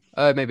WebStorm.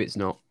 Oh, maybe it's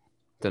not.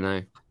 Don't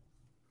know.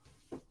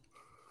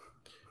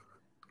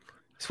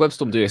 Is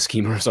WebStorm doing a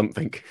schema or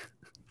something?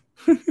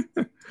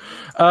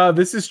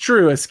 This is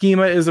true. A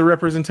schema is a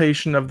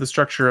representation of the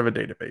structure of a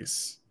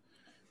database.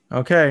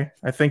 Okay,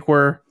 I think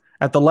we're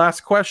at the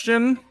last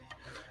question.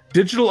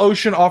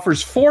 DigitalOcean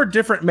offers 4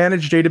 different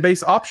managed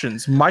database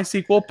options: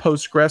 MySQL,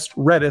 Postgres,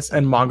 Redis,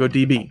 and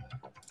MongoDB.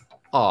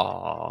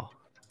 Aww.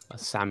 A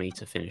Sammy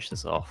to finish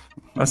this off.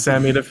 A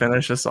Sammy to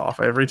finish this off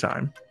every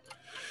time.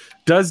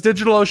 Does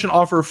DigitalOcean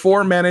offer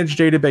 4 managed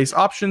database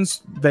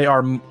options?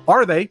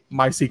 Are they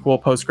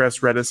MySQL,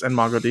 Postgres, Redis, and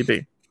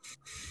MongoDB?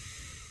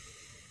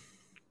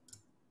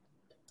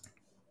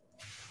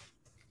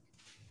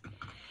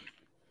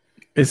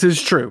 This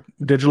is true.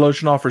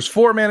 DigitalOcean offers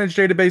 4 managed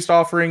database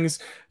offerings: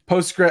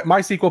 Postgres,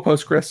 MySQL,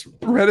 Postgres,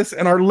 Redis,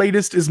 and our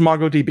latest is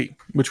MongoDB,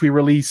 which we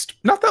released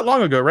not that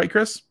long ago, right,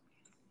 Chris?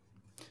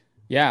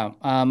 Yeah,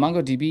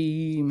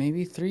 MongoDB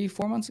maybe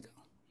 3-4 months ago.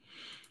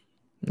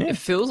 Yeah. It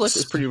feels like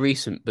it's pretty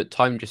recent, but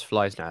time just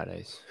flies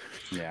nowadays.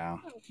 Yeah.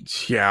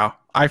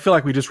 I feel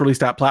like we just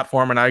released that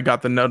platform, and I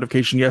got the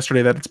notification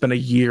yesterday that it's been a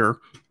year.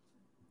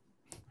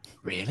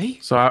 Really?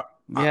 So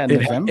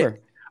November.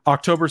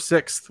 October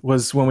 6th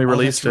was when we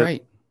released it.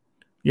 Right.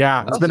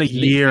 Yeah, it's been a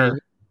year.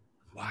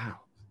 Wow.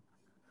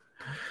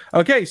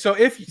 Okay, so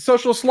if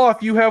Social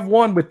Sloth, you have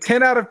one with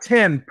 10 out of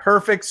 10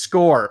 perfect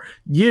score,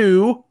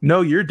 you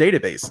know your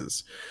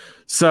databases.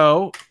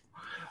 So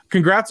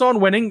congrats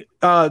on winning.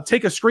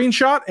 Take a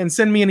screenshot and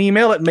send me an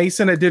email at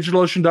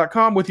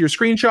mason@digitalocean.com with your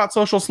screenshot,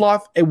 Social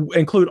Sloth.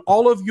 Include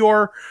all of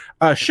your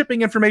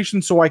shipping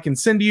information so I can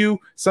send you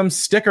some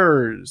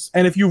stickers.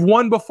 And if you've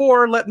won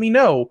before, let me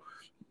know,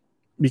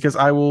 because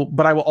I will.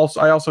 But I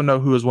also know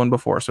who has won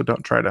before, so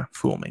don't try to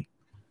fool me.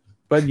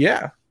 But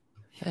yeah,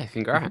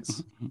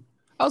 congrats.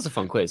 That was a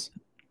fun quiz.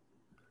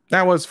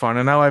 That was fun,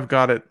 and now I've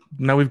got it.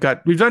 Now we've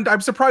done.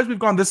 I'm surprised we've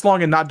gone this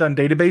long and not done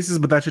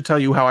databases, but that should tell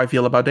you how I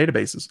feel about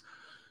databases.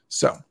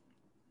 So,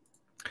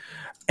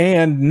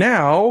 and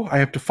now I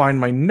have to find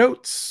my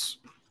notes.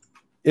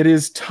 It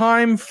is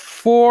time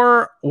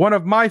for one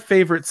of my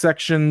favorite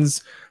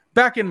sections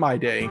back in my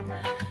day.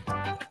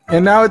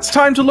 And now it's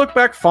time to look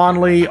back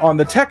fondly on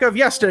the tech of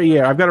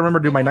yesteryear. I've got to remember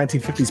to do my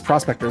 1950s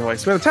prospector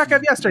voice. For the tech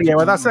of yesteryear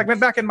with that segment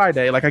back in my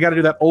day. Like, I got to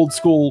do that old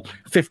school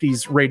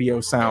 50s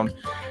radio sound.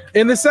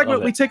 In this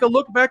segment, we take a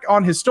look back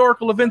on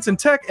historical events in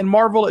tech and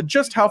marvel at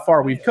just how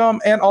far we've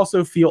come, and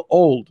also feel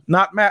old.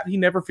 Not Matt, he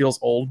never feels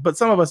old, but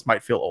some of us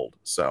might feel old.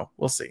 So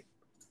we'll see.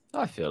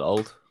 I feel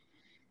old.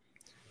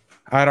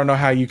 I don't know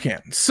how you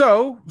can.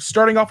 So,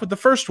 starting off with the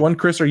first one,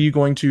 Chris, are you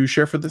going to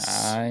share for this?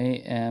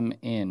 I am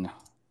in.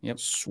 Yep.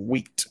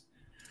 Sweet.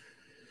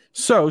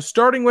 So,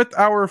 starting with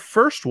our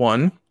first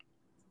one.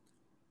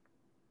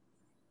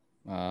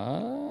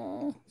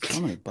 So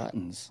many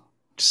buttons.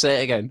 Just say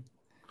it again.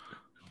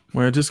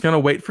 We're just going to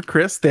wait for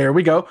Chris. There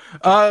we go.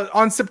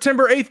 On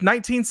September 8th,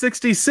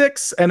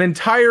 1966, an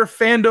entire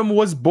fandom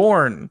was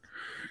born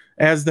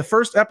as the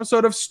first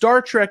episode of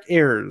Star Trek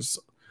airs.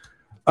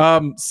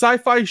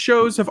 Sci-fi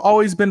shows have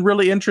always been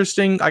really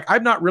interesting. Like,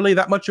 I'm not really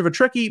that much of a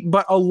Trekkie,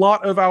 but a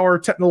lot of our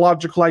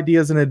technological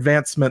ideas and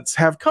advancements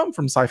have come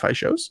from sci-fi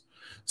shows.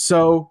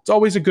 So it's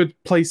always a good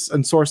place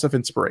and source of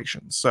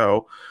inspiration.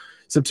 So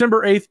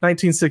September 8th,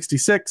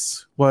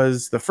 1966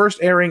 was the first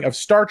airing of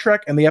Star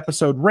Trek, and the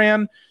episode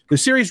ran. The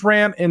series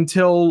ran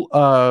until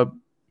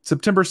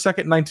September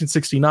 2nd,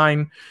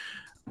 1969.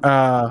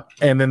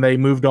 And then they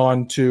moved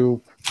on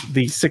to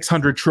the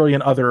 600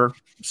 trillion other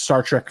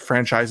Star Trek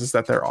franchises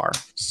that there are.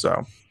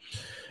 So,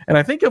 and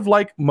I think of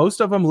like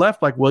most of them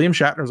left, like William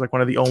Shatner is like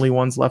one of the only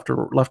ones left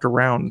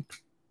around,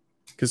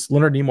 because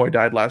Leonard Nimoy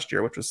died last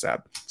year, which was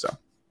sad. So,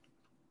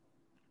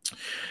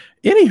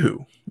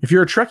 anywho, if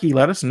you're a Trekkie,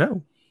 let us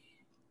know.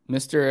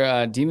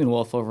 Mr. Demon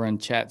Wolf over in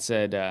chat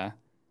said,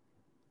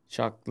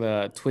 shock,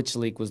 the Twitch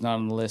leak was not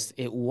on the list.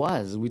 It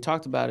was. We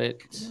talked about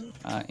it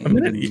in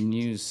the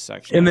news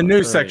section. In the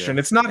news section.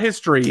 It's not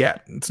history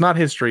yet. It's not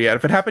history yet.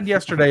 If it happened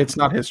yesterday, it's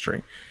not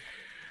history.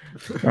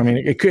 I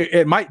mean,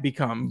 it might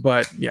become,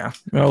 but yeah.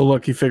 Oh,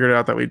 look, he figured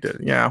out that we did.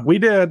 Yeah, we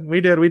did.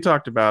 We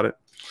talked about it.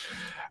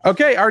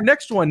 Okay, our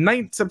next one,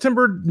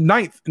 September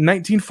 9th,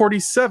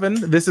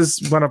 1947. This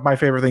is one of my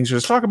favorite things to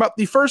just talk about.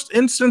 The first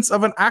instance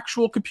of an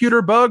actual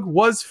computer bug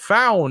was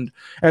found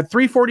at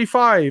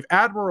 3:45.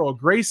 Admiral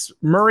Grace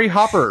Murray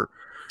Hopper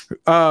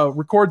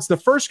records the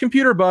first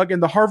computer bug in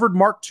the Harvard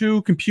Mark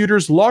II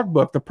computer's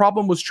logbook. The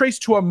problem was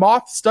traced to a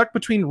moth stuck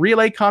between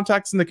relay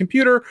contacts in the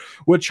computer,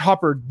 which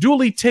Hopper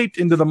duly taped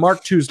into the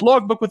Mark II's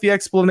logbook with the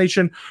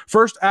explanation,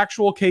 first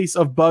actual case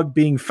of bug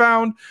being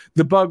found.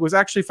 The bug was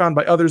actually found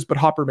by others, but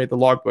Hopper made the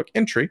logbook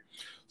entry.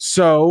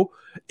 So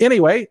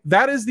anyway,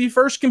 that is the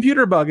first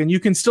computer bug, and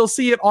you can still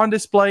see it on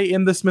display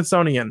in the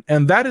Smithsonian,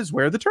 and that is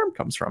where the term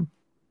comes from.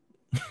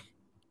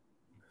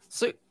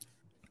 So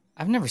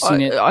I've never seen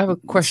it. I have a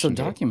question.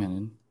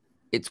 Documented.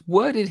 It's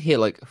worded here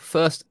like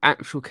first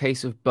actual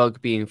case of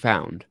bug being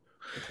found.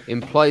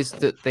 Implies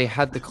that they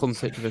had the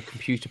concept of a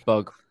computer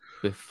bug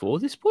before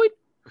this point.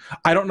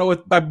 I don't know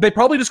what they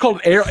probably just called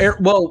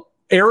it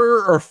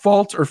error or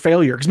fault or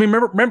failure. Because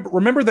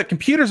remember that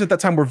computers at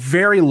that time were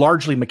very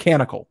largely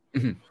mechanical.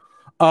 Mm-hmm.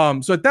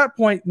 So at that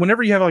point,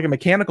 whenever you have like a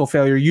mechanical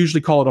failure, you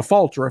usually call it a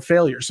fault or a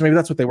failure. So maybe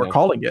that's what they were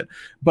calling it.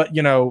 But,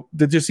 you know,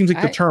 it just seems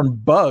like the term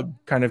bug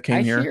kind of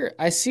came here.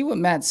 I see what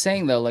Matt's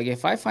saying, though. Like,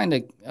 if I find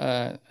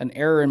an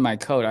error in my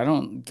code, I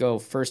don't go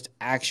first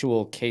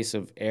actual case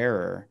of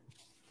error.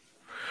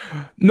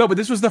 No, but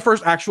this was the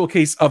first actual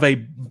case of a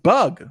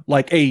bug,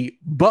 like a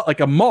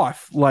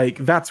moth. Like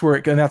that's where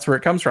it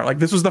comes from. Like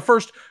this was the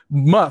first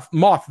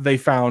moth they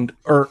found,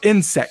 or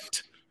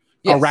insect.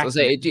 Yes,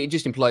 it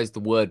just implies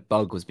the word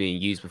bug was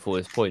being used before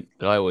this point,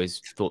 but I always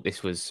thought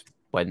this was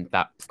when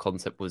that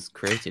concept was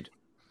created.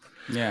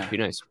 Yeah. Who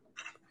knows?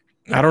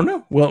 I don't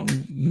know. Well,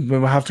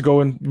 we'll have to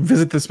go and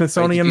visit the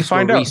Smithsonian and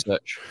find out.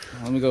 Research.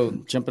 Let me go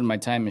jump in my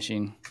time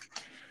machine.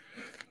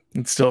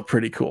 It's still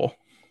pretty cool.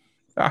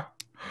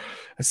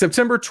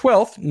 September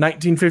 12th,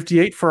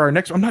 1958 for our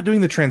next. I'm not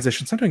doing the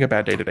transitions. I'm doing a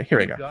bad day today. Here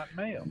we go. Got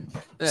mail.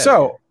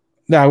 So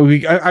now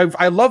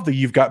I love the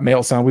 "You've Got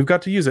Mail" sound. We've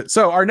got to use it.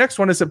 So our next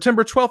one is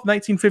September 12th,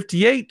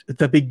 1958. At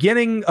the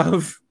beginning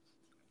of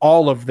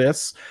all of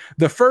this,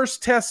 the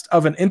first test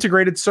of an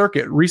integrated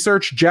circuit.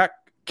 Research Jack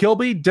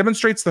Kilby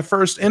demonstrates the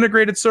first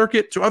integrated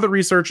circuit to other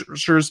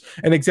researchers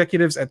and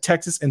executives at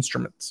Texas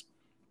Instruments.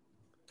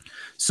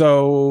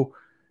 So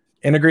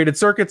Integrated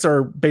circuits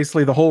are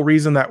basically the whole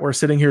reason that we're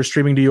sitting here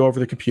streaming to you over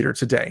the computer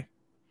today.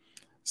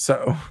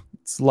 So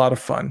it's a lot of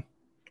fun.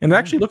 And it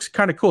actually looks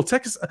kind of cool.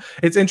 Texas,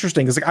 it's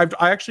interesting because like,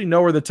 I actually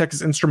know where the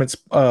Texas Instruments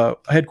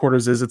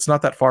headquarters is. It's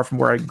not that far from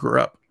where I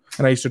grew up.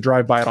 And I used to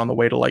drive by it on the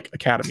way to like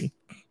Academy.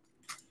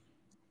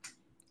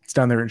 It's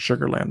down there in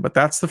Sugar Land. But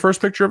that's the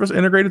first picture of an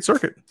integrated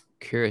circuit.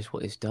 Curious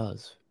what this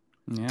does.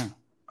 Yeah.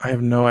 I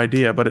have no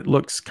idea, but it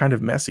looks kind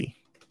of messy.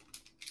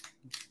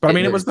 But I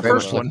mean, it was the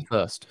first one.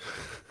 First.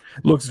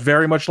 Looks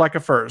very much like a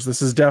FIRS.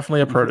 This is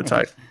definitely a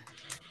prototype.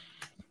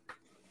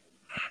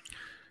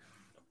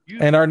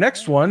 And our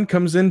next one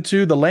comes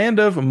into the land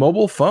of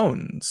mobile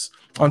phones.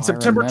 On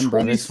September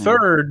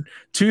 23rd,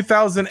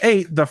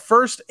 2008, the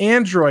first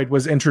Android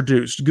was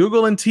introduced.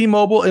 Google and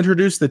T-Mobile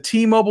introduced the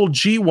T-Mobile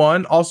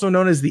G1, also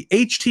known as the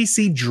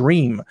HTC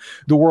Dream,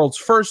 the world's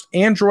first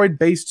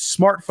Android-based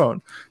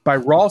smartphone. By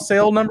raw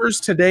sale numbers,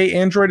 today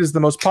Android is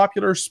the most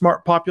popular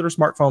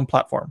smartphone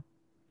platform.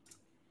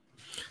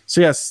 So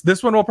yes,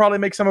 this one will probably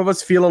make some of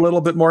us feel a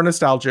little bit more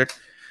nostalgic.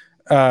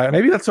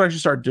 Maybe that's what I should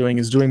start doing,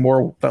 is doing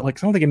more. But like,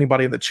 I don't think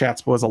anybody in the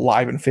chats was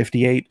alive in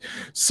 '58.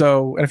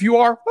 So, and if you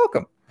are,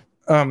 welcome.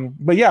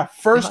 But yeah,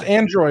 first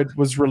Android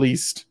was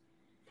released.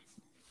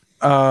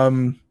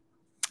 And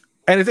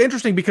it's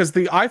interesting because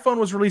the iPhone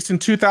was released in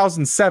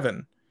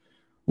 2007.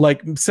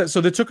 Like,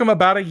 so they took them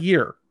about a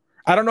year.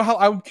 I don't know how.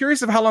 I'm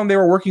curious of how long they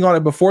were working on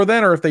it before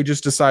then, or if they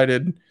just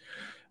decided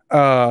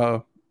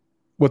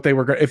what they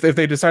were going. If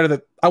they decided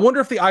that, I wonder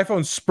if the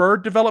iPhone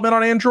spurred development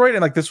on Android,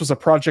 and like this was a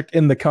project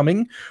in the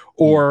coming,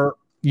 or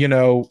you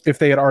know, if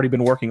they had already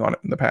been working on it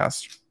in the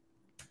past.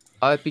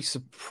 I'd be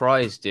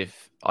surprised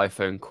if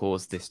iPhone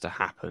caused this to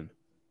happen.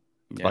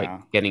 Yeah.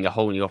 Like getting a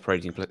whole new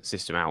operating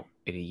system out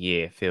in a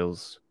year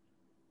feels.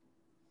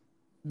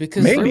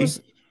 Because maybe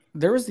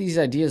there was these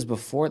ideas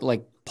before,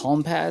 like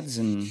Palm Pads,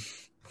 and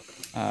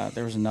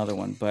there was another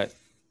one, but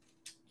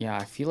yeah,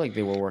 I feel like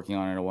they were working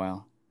on it a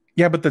while.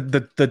 Yeah, but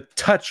the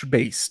touch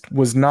based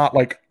was not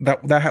like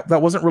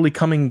that wasn't really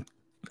coming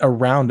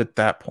around at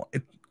that point.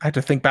 I had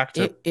to think back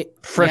to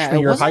freshman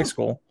year of high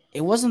school.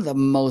 It wasn't the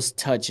most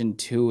touch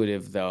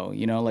intuitive though,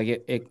 you know, like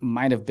it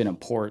might have been a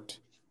port.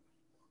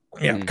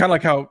 Yeah, kind of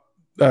like how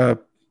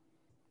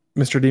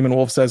Mr. Demon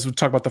Wolf says, we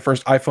talk about the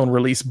first iPhone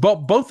release.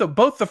 Both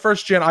the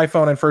first gen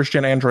iPhone and first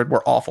gen Android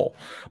were awful.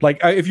 Like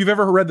if you've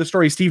ever read the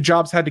story, Steve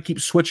Jobs had to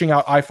keep switching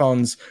out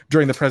iPhones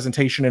during the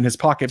presentation in his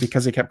pocket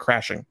because they kept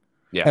crashing.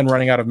 Yeah. And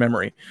running out of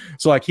memory.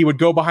 So like he would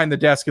go behind the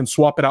desk and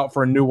swap it out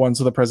for a new one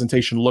so the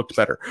presentation looked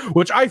better,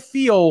 which I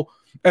feel,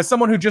 as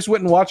someone who just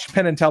went and watched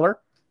Penn and Teller,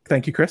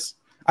 thank you, Chris,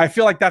 I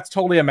feel like that's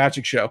totally a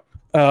magic show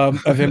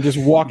of him just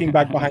walking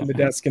back behind the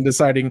desk and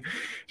deciding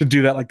to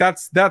do that. Like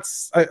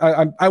that's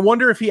I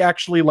wonder if he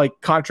actually like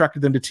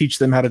contracted them to teach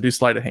them how to do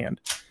sleight of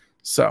hand.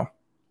 So,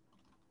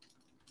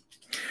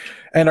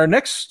 and our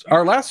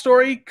last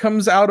story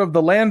comes out of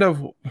the land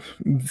of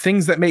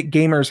things that make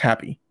gamers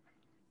happy.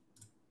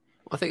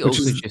 I think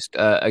also just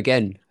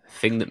again,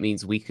 thing that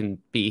means we can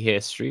be here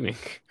streaming.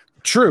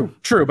 True,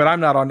 but I'm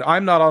not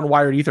on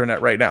wired Ethernet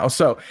right now.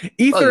 So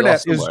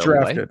Ethernet is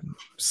drafted.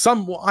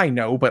 I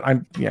know, but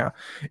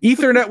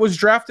Ethernet was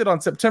drafted on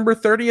September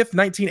 30th,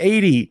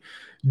 1980.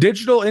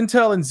 Digital,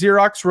 Intel, and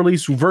Xerox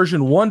released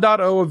version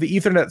 1.0 of the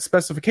Ethernet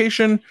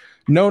specification,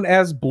 known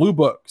as Blue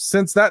Book.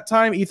 Since that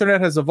time, Ethernet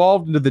has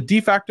evolved into the de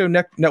facto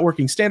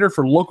networking standard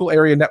for local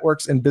area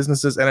networks in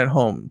businesses and at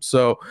home.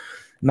 So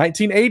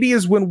 1980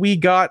 is when we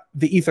got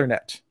the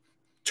Ethernet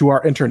to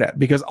our internet,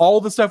 because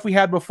all the stuff we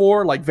had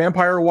before, like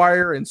Vampire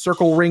Wire and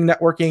Circle Ring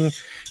networking,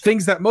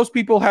 things that most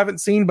people haven't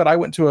seen, but I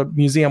went to a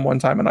museum one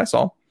time and I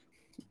saw.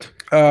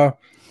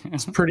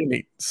 It's pretty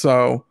neat.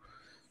 So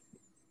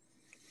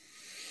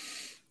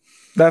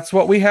that's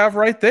what we have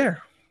right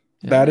there.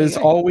 That is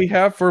all we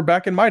have for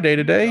Back in My Day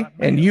today,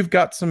 and you've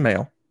got some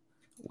mail.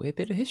 A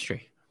bit of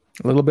history.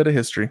 A little bit of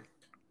history.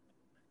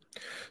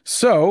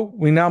 So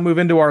we now move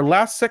into our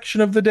last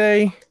section of the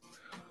day.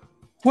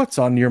 What's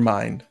on your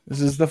mind?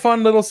 This is the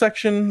fun little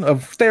section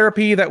of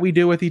therapy that we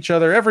do with each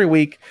other every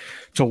week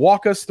to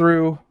walk us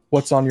through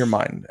what's on your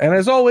mind. And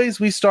as always,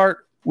 we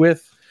start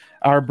with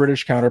our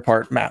British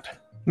counterpart,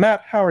 Matt.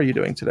 Matt, how are you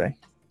doing today?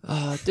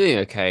 Doing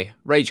okay.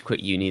 Rage quit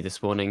uni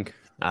this morning.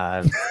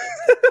 It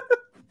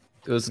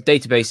was a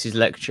databases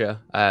lecture.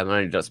 I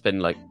ended up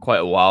spending like quite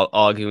a while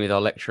arguing with our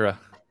lecturer.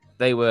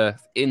 They were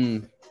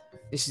in...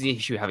 This is the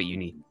issue we have at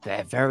uni.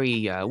 They're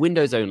very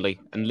Windows only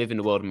and live in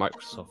the world of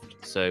Microsoft.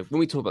 So when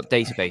we talk about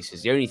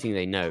databases, the only thing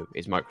they know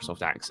is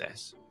Microsoft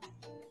Access,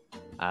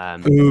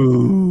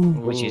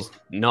 which is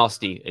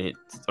nasty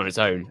on its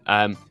own.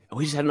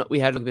 We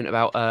had a bit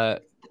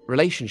about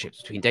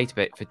relationships between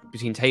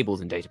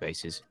tables and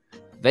databases.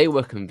 They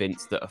were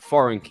convinced that a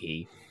foreign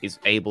key is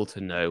able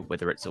to know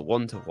whether it's a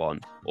one-to-one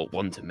or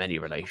one-to-many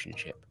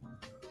relationship.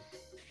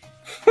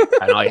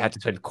 And I had to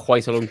spend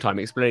quite a long time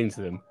explaining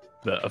to them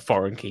that a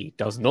foreign key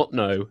does not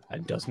know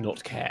and does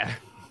not care.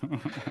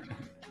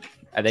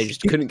 And they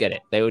just couldn't get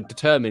it. They were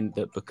determined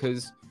that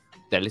because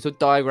their little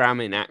diagram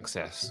in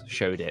Access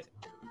showed it,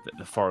 that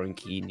the foreign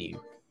key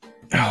knew.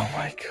 Oh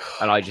my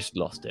god. And I just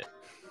lost it.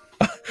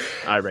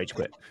 I rage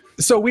quit.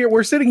 So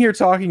we're sitting here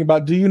talking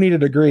about, do you need a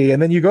degree?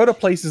 And then you go to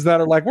places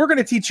that are like, we're going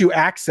to teach you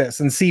Access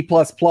and C++.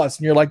 And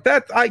you're like,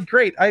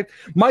 great.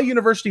 My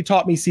university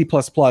taught me C++.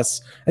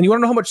 And you want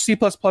to know how much C++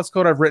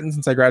 code I've written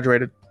since I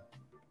graduated?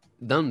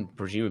 None,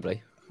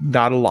 presumably.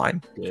 Not a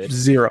line. Good.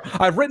 0.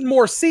 I've written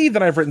more C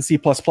than I've written C++,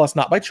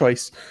 not by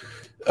choice.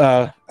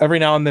 Every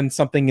now and then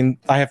something, and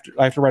I have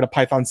to write a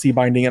Python C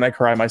binding, and I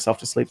cry myself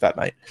to sleep that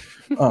night.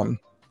 We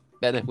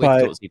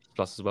taught C++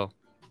 as well.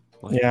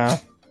 Yeah.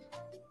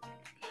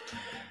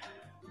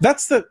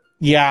 That's the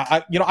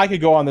I could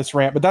go on this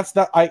rant, but that's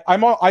that.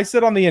 I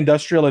sit on the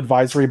industrial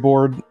advisory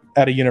board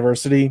at a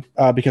university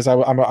because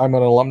I'm an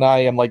alumni,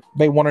 and like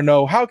they want to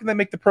know how can they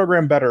make the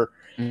program better.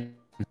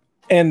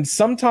 And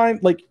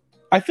sometimes, like,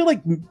 I feel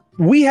like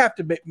we have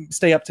to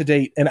stay up to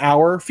date in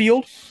our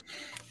field.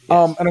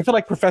 And I feel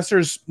like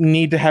professors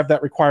need to have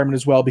that requirement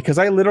as well, because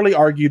I literally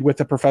argued with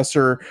a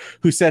professor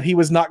who said he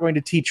was not going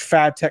to teach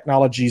fad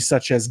technologies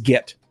such as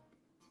Git.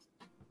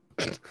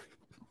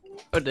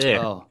 Oh dear.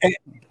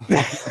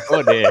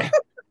 Oh dear.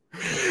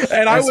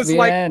 And I was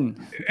like,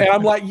 and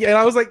I'm like, and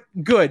I was like,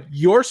 good.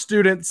 Your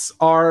students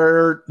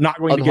are not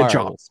going to get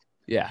jobs.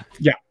 Yeah.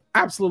 Yeah.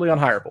 Absolutely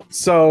unhireable.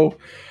 So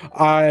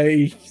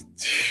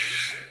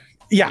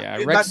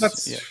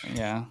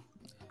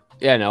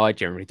No, I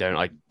generally don't.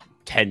 I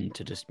tend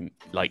to just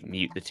like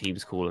mute the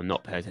Teams call and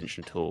not pay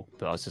attention at all.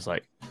 But I was just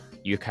like,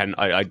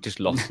 I just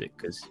lost it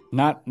because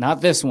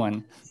not this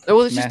one.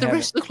 Well, it's just the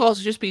rest of the class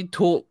is just being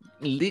taught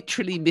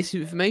literally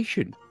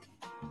misinformation.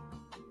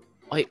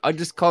 I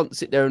just can't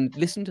sit there and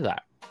listen to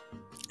that.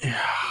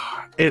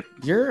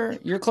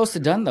 You're close to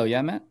done though,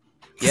 yeah, Matt?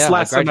 Yeah,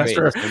 last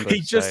semester. He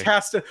just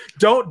has to.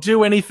 Don't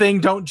do anything.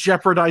 Don't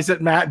jeopardize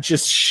it, Matt.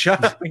 Just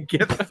shut up and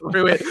get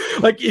through it.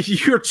 Like,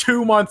 if you're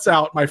 2 months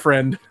out, my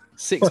friend.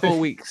 6 more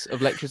weeks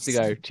of lectures to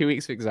go. 2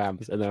 weeks of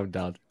exams, and then I'm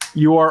done.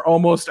 You are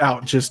almost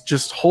out.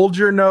 Just hold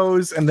your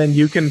nose, and then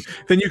you can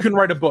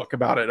write a book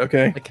about it.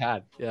 Okay. I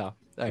can. Yeah.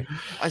 I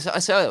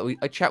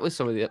chat with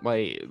some of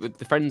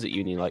the friends at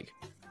uni, like,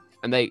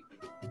 and they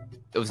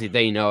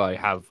know I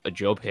have a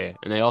job here,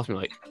 and they ask me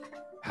like,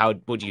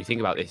 what do you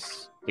think about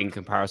this in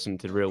comparison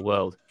to the real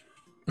world?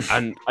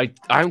 And I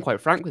am quite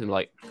frank with them,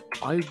 like,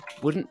 I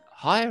wouldn't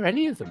hire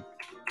any of them.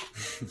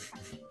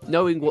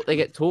 Knowing what they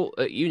get taught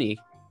at uni,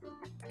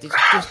 they're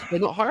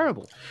not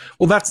hireable.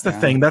 Well, that's the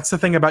thing. That's the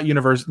thing about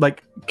university.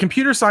 Like,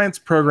 computer science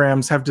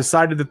programs have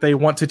decided that they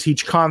want to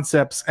teach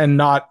concepts and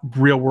not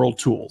real world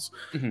tools,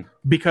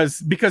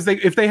 because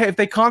if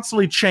they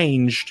constantly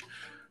changed,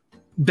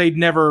 they'd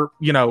never,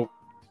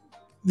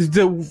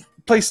 the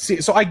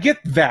place. So I get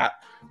that.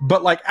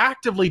 But like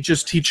actively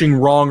just teaching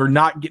wrong or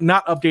not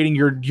updating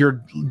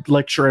your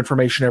lecture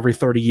information every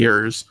 30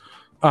 years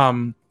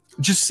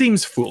just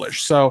seems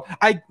foolish. So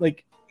I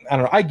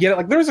don't know. I get it.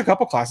 Like, there's a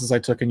couple classes I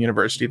took in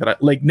university that I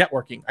like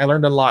networking. I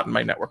learned a lot in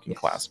my networking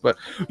class, but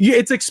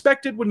it's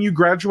expected when you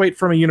graduate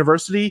from a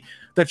university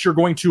that you're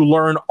going to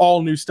learn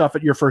all new stuff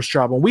at your first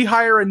job. When we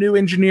hire a new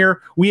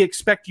engineer, we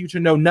expect you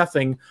to know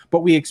nothing, but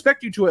we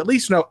expect you to at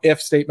least know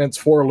if statements,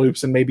 for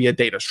loops, and maybe a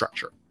data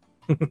structure.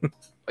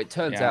 It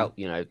turns out,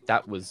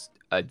 that was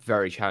a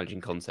very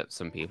challenging concept for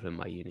some people in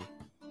my uni.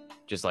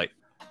 Just like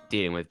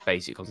dealing with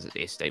basic concepts,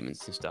 if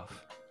statements and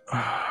stuff.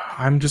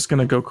 I'm just going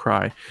to go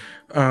cry.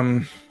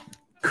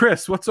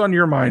 Chris, what's on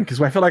your mind?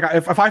 Because I feel like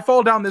if I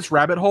fall down this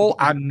rabbit hole,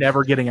 I'm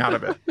never getting out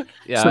of it.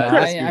 Yeah, so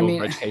Chris, I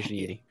mean, education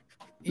uni.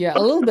 Yeah,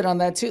 a little bit on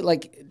that too.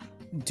 Like,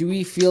 do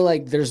we feel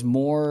like there's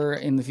more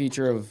in the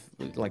future of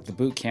like the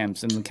boot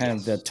camps and the kind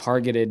of the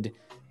targeted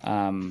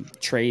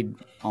trade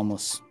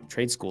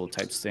school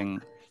types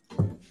thing?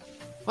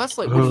 Well, that's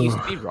like what it used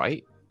to be,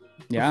 right?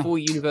 Yeah. Before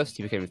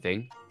university became a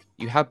thing,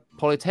 you had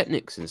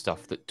polytechnics and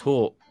stuff that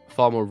taught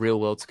far more real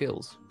world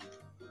skills.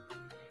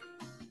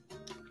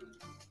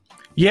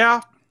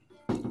 Yeah.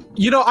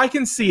 I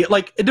can see it.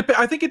 Like,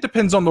 I think it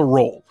depends on the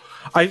role.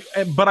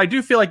 But I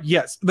do feel like,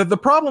 yes, the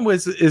problem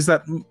is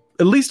that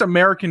at least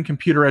American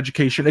computer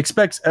education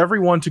expects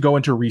everyone to go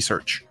into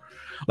research.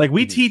 Like,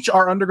 we teach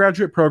our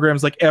undergraduate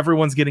programs like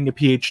everyone's getting a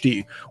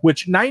PhD,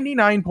 which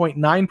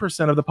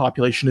 99.9% of the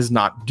population is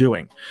not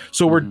doing.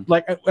 So we're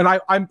like, and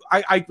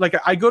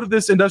I go to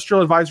this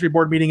industrial advisory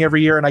board meeting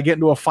every year, and I get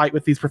into a fight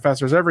with these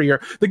professors every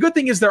year. The good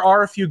thing is there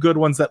are a few good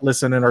ones that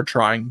listen and are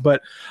trying,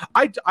 but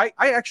I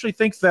actually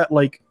think that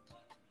like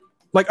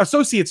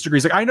associate's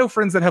degrees, like I know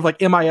friends that have like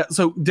MIS.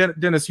 So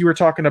Dennis, you were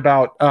talking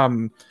about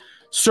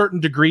certain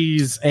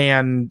degrees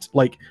and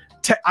like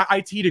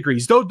IT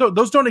degrees.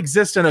 Those don't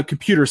exist in a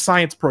computer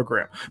science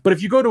program. But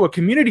if you go to a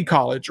community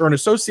college or an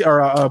associate or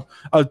a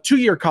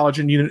 2-year college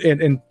in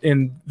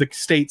the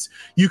States,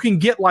 you can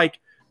get like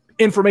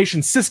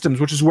information systems,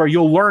 which is where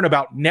you'll learn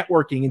about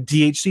networking and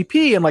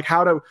DHCP and like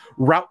how to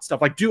route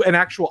stuff, like do an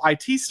actual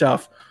IT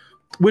stuff,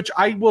 which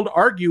I will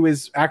argue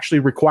is actually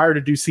required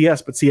to do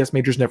CS, but CS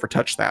majors never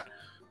touch that.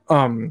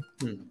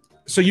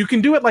 So you can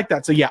do it like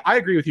that. So yeah, I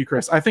agree with you,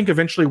 Chris. I think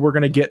eventually we're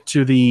going to get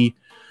to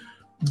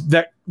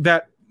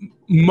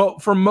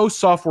for most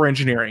software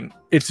engineering,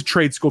 it's a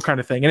trade school kind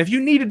of thing. And if you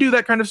need to do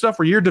that kind of stuff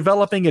where you're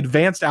developing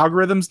advanced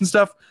algorithms and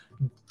stuff,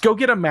 go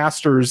get a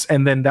master's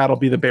and then that'll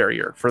be the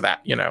barrier for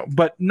that, you know.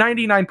 But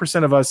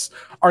 99% of us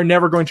are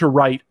never going to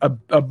write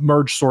a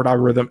merge sort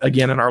algorithm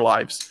again in our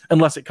lives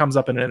unless it comes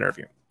up in an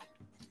interview.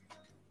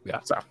 Yeah.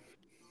 So,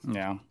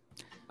 yeah.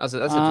 That's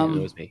the thing that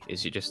annoys me,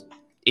 is you just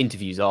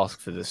interviews ask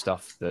for the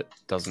stuff that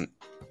doesn't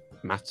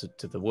matter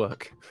to the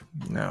work.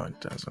 No, it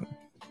doesn't.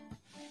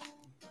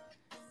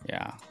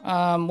 Yeah.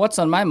 What's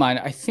on my mind?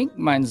 I think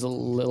mine's a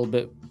little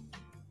bit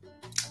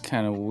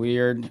kind of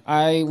weird.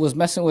 I was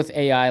messing with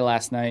AI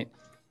last night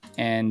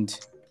and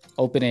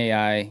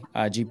OpenAI,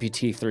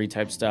 GPT-3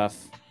 type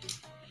stuff.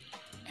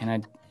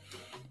 And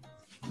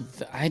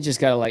I just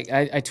got to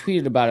I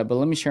tweeted about it, but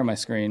let me share my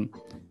screen.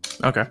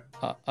 Okay.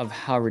 Of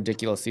how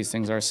ridiculous these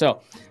things are.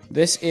 So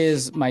this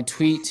is my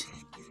tweet,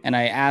 and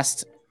I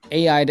asked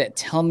AI to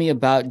tell me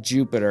about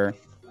Jupiter,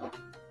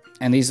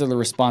 and these are the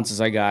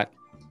responses I got.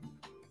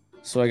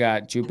 So I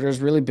got Jupiter's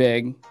really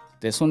big.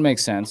 This one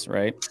makes sense,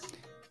 right?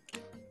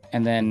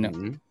 And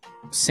then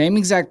same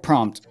exact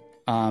prompt.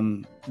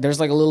 There's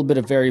like a little bit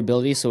of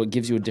variability, so it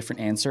gives you a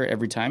different answer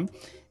every time.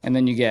 And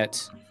then you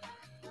get,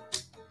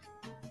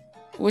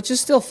 which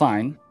is still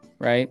fine,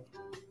 right?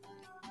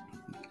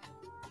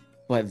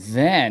 But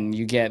then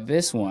you get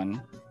this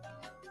one.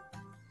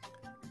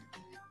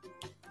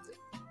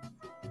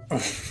 Wow.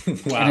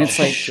 And it's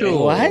like,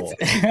 what?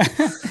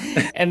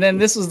 And then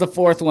this was the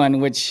fourth one,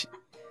 which,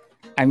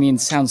 I mean,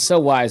 sounds so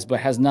wise, but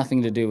has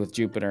nothing to do with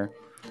Jupiter.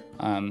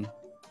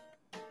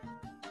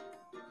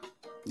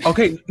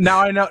 Okay, now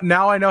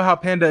I know how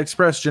Panda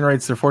Express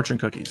generates their fortune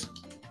cookies.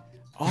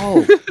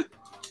 Oh,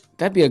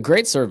 that'd be a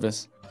great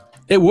service.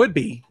 It would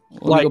be.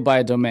 Let me go buy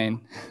a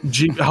domain.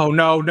 Oh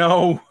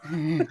no.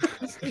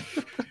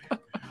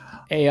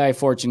 AI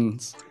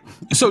fortunes.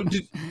 So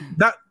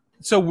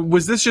So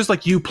was this just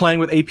like you playing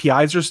with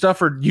APIs or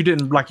stuff, or you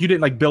didn't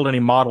build any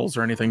models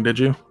or anything, did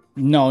you?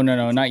 No,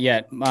 not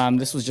yet.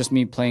 This was just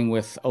me playing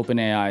with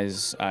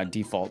OpenAI's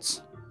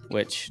defaults,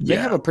 which they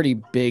have a pretty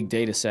big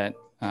data set.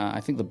 I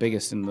think the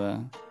biggest in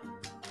the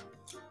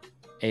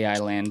AI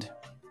land.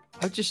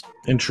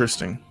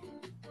 Interesting.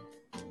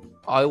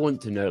 I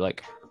want to know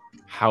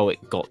how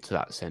it got to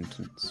that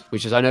sentence,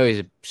 which I know is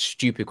a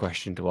stupid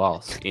question to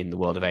ask in the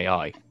world of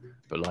AI,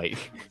 but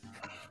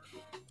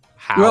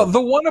how? Well,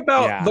 the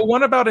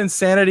one about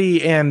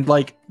insanity and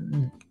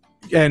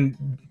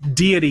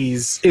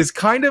deities is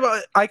kind of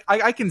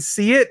I can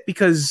see it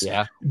because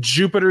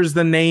Jupiter's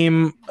the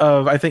name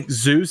of, I think,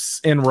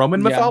 Zeus in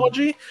Roman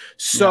mythology.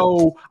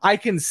 So I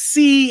can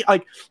see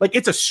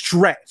it's a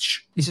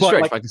stretch. It's a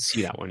stretch. I can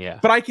see that one, yeah.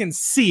 But I can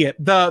see it.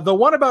 The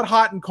one about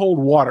hot and cold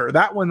water,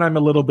 that one I'm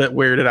a little bit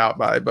weirded out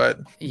by. But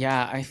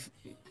yeah,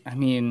 I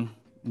mean,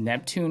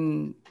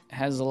 Neptune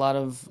has a lot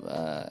of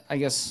I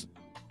guess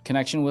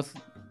connection with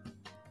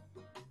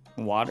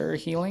water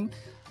healing.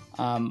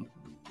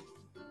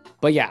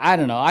 But yeah, I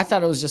don't know. I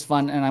thought it was just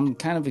fun, and I'm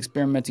kind of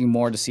experimenting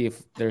more to see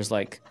if there's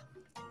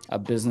a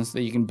business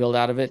that you can build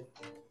out of it.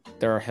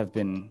 There have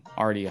been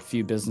already a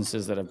few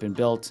businesses that have been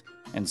built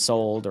and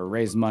sold or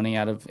raised money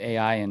out of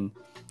AI, and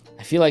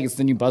I feel like it's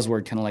the new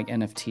buzzword, kind of like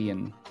NFT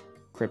and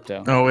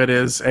crypto. Oh, it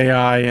is.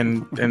 AI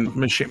and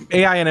machine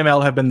AI and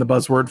ML have been the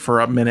buzzword for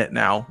a minute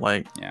now.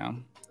 Yeah,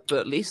 but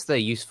at least they're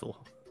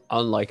useful,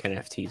 unlike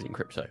NFTs and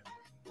crypto.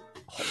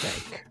 Hot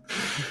take.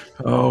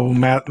 Oh,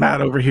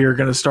 Matt over here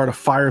going to start a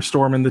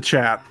firestorm in the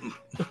chat.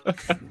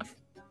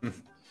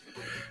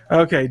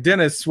 Okay,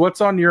 Dennis,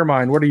 what's on your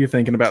mind? What are you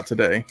thinking about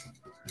today?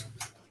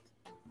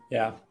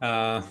 Yeah.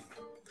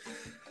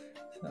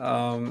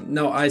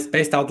 No, I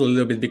spaced out a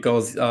little bit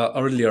because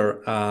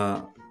earlier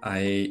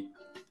I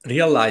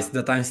realized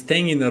that I'm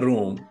staying in a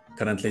room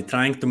currently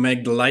trying to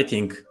make the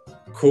lighting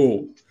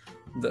cool,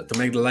 to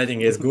make the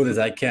lighting as good as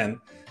I can,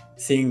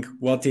 seeing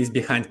what is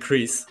behind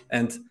Chris,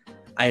 and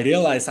I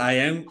realize I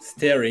am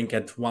staring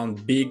at one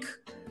big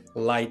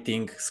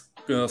lighting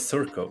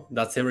circle.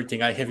 That's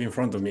everything I have in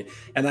front of me.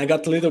 And I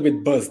got a little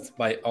bit buzzed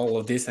by all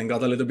of this and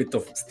got a little bit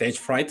of stage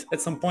fright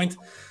at some point.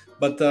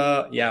 But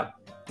yeah,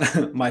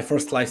 my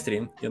first live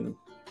stream,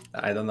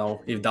 I don't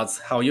know if that's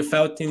how you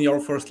felt in your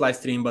first live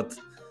stream, but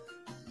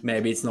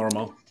maybe it's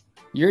normal.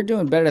 You're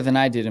doing better than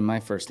I did in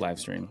my first live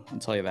stream. I'll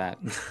tell you that.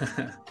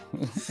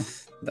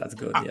 That's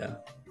good, yeah.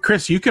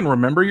 Chris, you can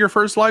remember your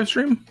first live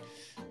stream?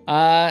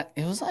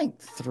 It was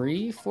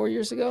 3-4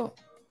 years ago.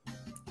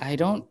 I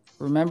don't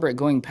remember it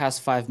going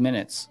past 5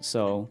 minutes,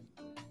 so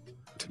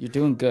you're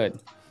doing good.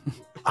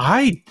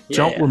 I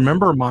don't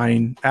remember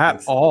mine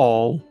at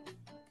all.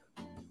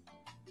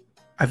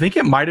 I think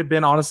it might have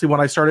been honestly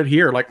when I started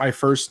here, my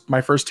first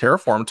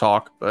Terraform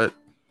talk. But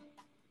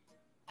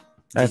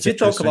did you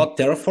talk about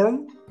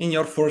Terraform in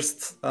your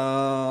first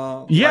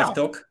live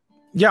talk?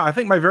 Yeah, I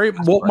think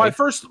my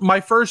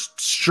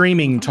first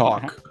streaming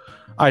talk.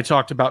 I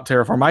talked about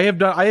Terraform.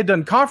 I had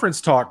done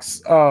conference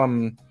talks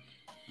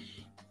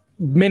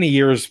many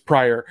years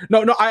prior.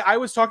 No, I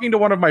was talking to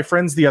one of my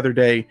friends the other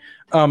day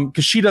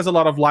because she does a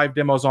lot of live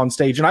demos on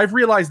stage, and I've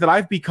realized that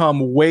I've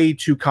become way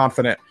too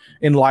confident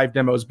in live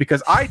demos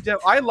because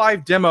I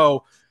live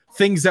demo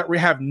things that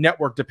have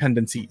network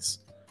dependencies.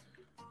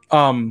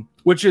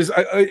 which is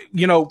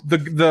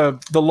the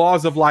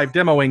laws of live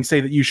demoing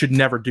say that you should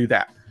never do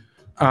that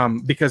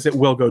because it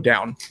will go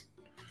down.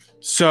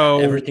 So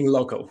Everything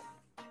local.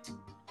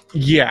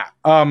 Yeah.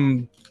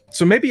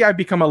 So maybe I've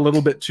become a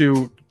little bit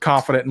too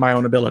confident in my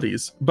own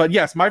abilities. But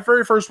yes, my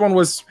very first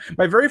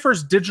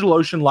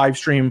DigitalOcean live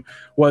stream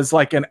was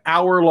like an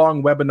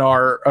hour-long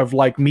webinar of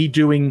like me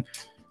doing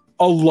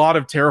a lot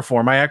of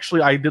Terraform.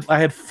 I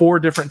had 4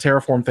 different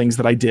Terraform things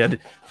that I did.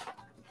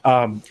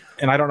 And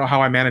I don't know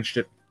how I managed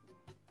it.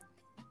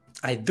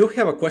 I do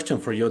have a question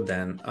for you,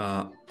 Dan.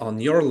 On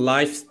your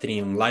live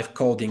stream, live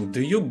coding,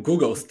 do you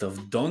Google stuff?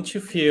 Don't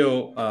you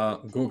feel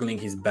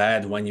Googling is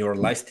bad when you're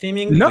live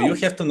streaming? No. Do you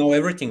have to know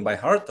everything by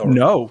heart? Or?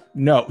 No.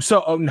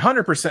 So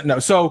 100% no.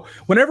 So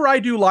whenever I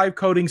do live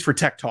codings for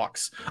Tech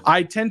Talks,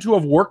 I tend to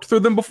have worked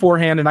through them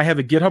beforehand, and I have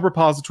a GitHub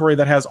repository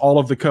that has all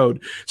of the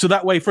code. So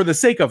that way, for the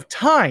sake of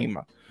time,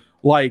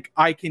 like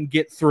I can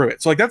get through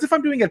it. So like that's if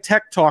I'm doing a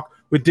Tech Talk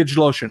with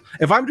DigitalOcean.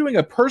 If I'm doing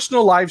a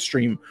personal live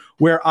stream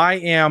where I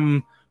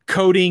am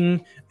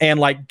coding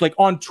and like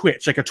on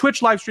Twitch, like a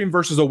Twitch live stream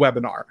versus a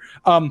webinar,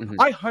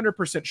 I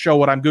 100% show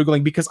what I'm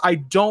Googling because I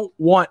don't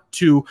want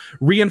to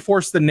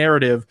reinforce the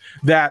narrative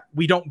that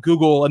we don't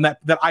Google and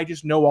that I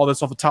just know all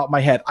this off the top of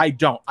my head. I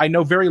don't. I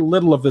know very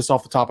little of this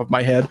off the top of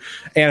my head.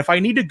 And if I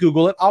need to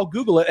Google it, I'll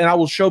Google it and I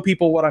will show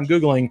people what I'm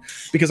Googling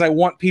because I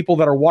want people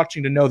that are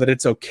watching to know that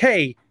it's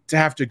okay to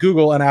have to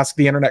Google and ask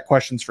the internet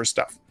questions for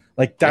stuff.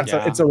 Like that's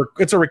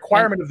it's a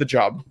requirement of the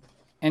job.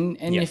 And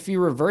if you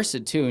reverse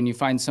it too, and you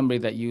find somebody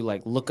that you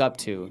like look up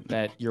to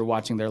that you're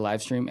watching their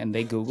live stream and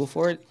they Google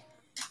for it,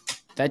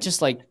 that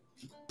just like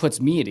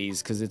puts me at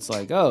ease because it's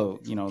like, oh,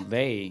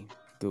 they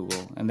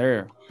Google and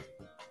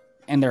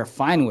they're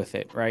fine with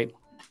it, right?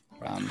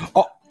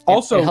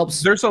 Also, it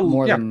helps there's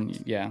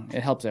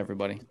it helps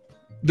everybody.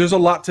 There's a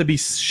lot to be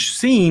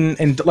seen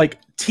and like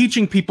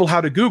teaching people how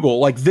to Google.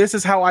 Like, this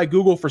is how I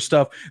Google for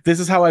stuff. This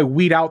is how I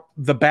weed out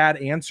the bad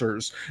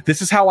answers.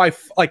 This is how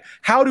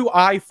how do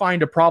I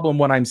find a problem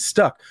when I'm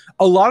stuck?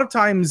 A lot of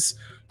times,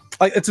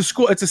 like it's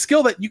a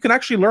skill that you can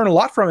actually learn a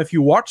lot from if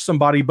you watch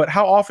somebody, but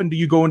how often do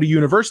you go into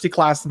university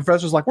class and the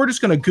professor's like, we're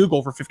just going to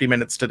Google for 50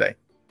 minutes today?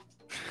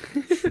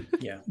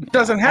 Yeah. It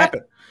doesn't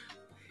happen.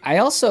 I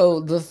also,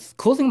 the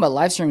cool thing about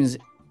live streaming is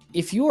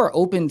if you are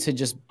open to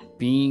just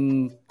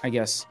being, I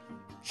guess,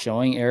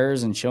 showing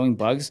errors and showing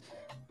bugs,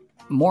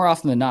 more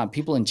often than not,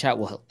 people in chat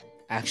will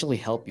actually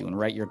help you and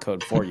write your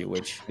code for you,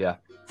 which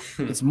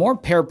it's more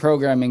pair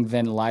programming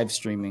than live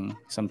streaming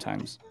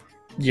sometimes.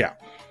 Yeah.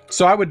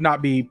 So I would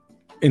not be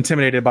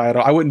intimidated by it.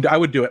 I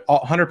would do it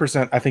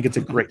 100%. I think it's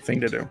a great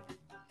thing to do.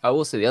 I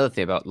will say the other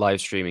thing about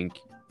live streaming,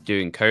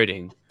 doing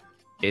coding,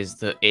 is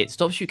that it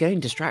stops you getting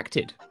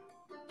distracted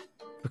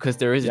because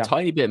there is a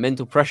tiny bit of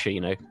mental pressure.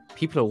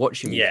 People are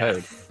watching me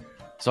code.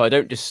 So I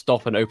don't just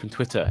stop and open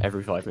Twitter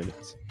every 5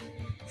 minutes.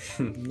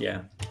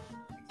 Yeah.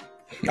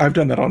 I've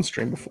done that on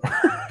stream before.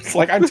 It's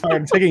like, I'm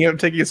tired. I'm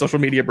taking a social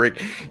media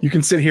break. You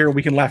can sit here and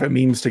we can laugh at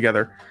memes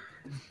together.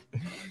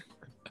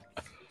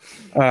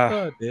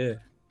 Oh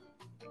dear.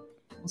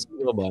 What's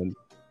your mind?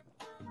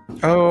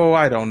 Oh,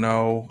 I don't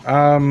know.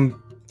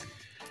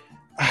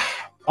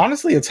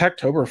 Honestly, it's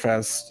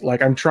Hacktoberfest.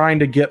 Like, I'm trying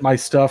to get my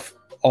stuff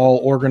all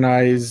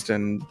organized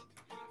and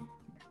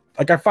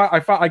like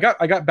I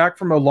got back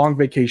from a long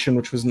vacation,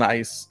 which was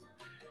nice,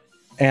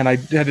 and I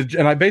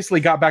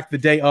basically got back the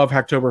day of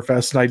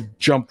Hacktoberfest, and I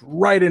jumped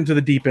right into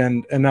the deep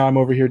end, and now I'm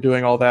over here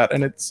doing all that,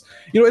 and it's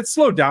it's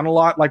slowed down a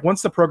lot. Like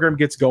once the program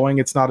gets going,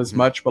 it's not as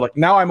much, but like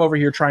now I'm over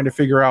here trying to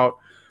figure out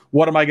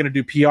what am I going to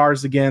do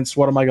PRs against,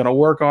 what am I going to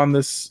work on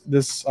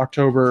this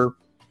October.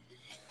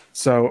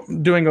 So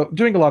doing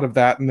a lot of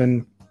that, and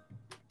then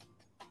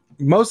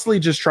mostly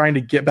just trying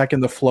to get back in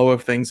the flow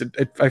of things.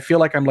 I feel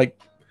like I'm like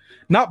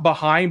not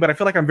behind, but I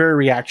feel like I'm very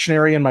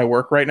reactionary in my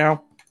work right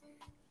now,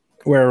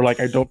 where like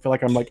I don't feel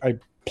like I'm like I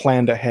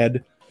planned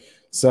ahead.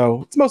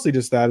 So it's mostly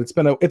just that. It's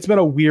been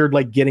a weird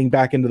like getting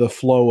back into the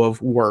flow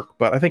of work,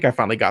 but I think I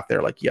finally got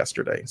there like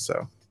yesterday,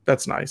 so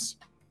that's nice.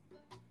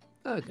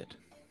 Oh, good.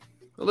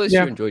 Well, at least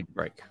you enjoyed your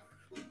break.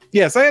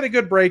 Yes, I had a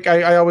good break.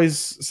 I always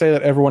say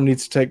that everyone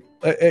needs to take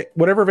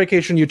whatever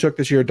vacation you took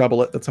this year,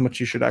 double it. That's how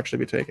much you should actually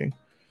be taking.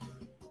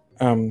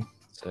 So,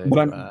 but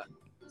I'm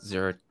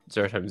zero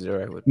times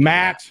zero would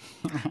Matt.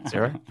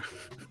 0.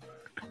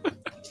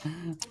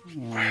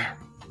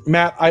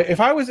 Matt, if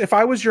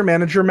I was your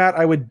manager, Matt,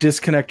 I would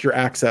disconnect your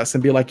access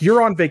and be like,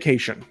 you're on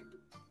vacation.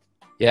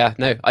 Yeah,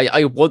 no,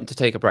 I want to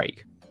take a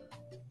break.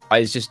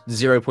 It's just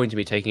 0 point to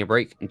me taking a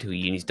break until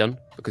uni's done,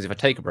 because if I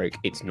take a break,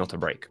 it's not a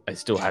break. I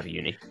still have a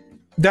uni.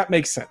 That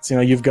makes sense.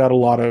 You've got a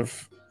lot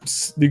of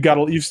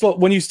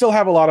when you still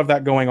have a lot of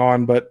that going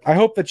on, but I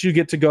hope that you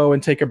get to go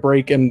and take a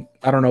break and,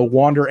 I don't know,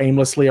 wander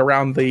aimlessly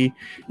around the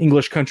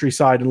English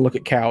countryside and look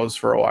at cows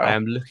for a while. I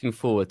am looking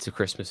forward to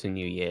Christmas and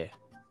New Year.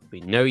 We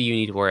know you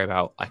need to worry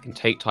about. I can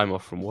take time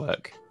off from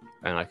work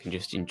and I can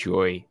just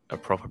enjoy a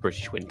proper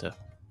British winter.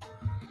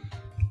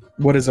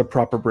 What is a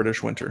proper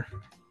British winter?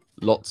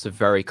 Lots of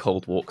very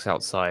cold walks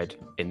outside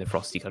in the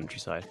frosty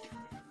countryside.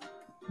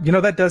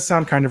 That does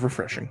sound kind of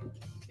refreshing.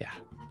 Yeah.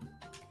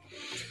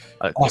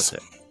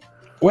 Awesome.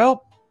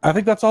 Well, I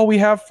think that's all we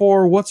have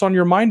for what's on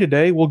your mind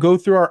today. We'll go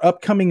through our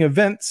upcoming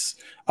events.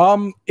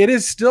 It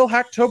is still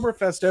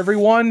Hacktoberfest,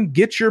 everyone.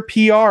 Get your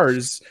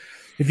PRs.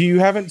 If you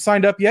haven't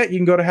signed up yet, you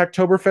can go to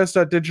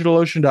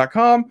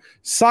hacktoberfest.digitalocean.com,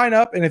 sign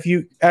up, and if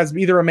you, as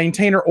either a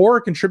maintainer or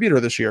a contributor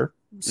this year,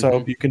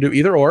 so you can do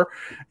either or,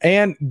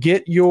 and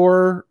get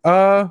your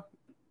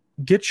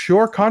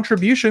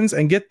contributions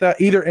and get the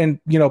either,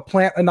 and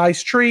plant a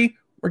nice tree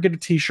or get a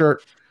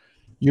t-shirt,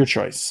 your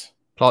choice.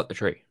 Plant the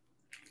tree.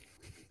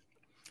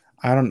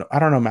 I don't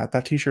know, Matt.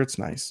 That t-shirt's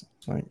nice.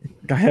 Like,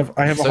 I have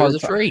a hard time.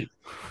 Tree.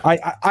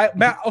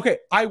 Matt, okay,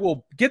 I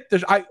will get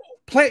this.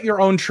 Plant your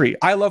own tree.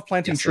 I love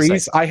planting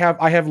trees. I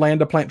have land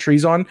to plant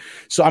trees on,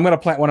 so I'm going to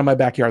plant one in my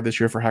backyard this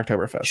year for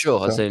Hacktoberfest. Sure.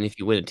 So. I was saying, if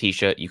you win a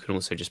t-shirt, you can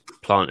also just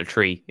plant a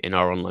tree in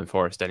our online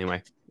forest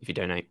anyway, if you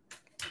donate.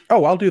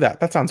 Oh, I'll do that.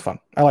 That sounds fun.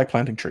 I like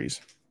planting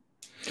trees.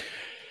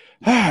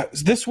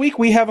 This week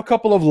we have a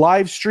couple of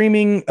live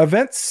streaming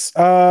events.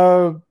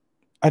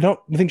 I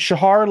think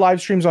Shahar live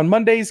streams on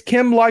Mondays.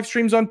 Kim live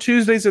streams on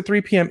Tuesdays at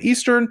 3 p.m.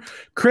 Eastern.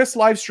 Chris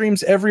live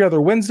streams every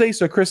other Wednesday.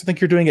 So, Chris, I think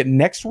you're doing it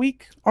next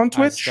week on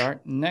Twitch. Start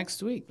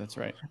next week. That's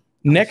right.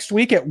 Next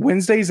week at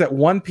Wednesdays at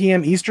 1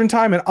 p.m. Eastern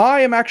time. And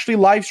I am actually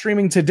live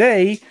streaming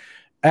today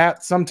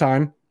at some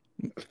time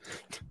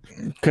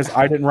because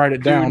I didn't write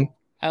it down.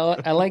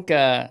 I like,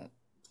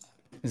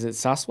 is it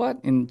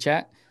Saswat in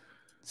chat?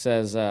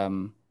 Says,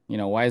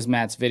 why is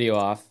Matt's video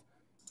off?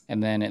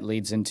 And then it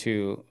leads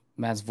into...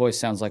 Matt's voice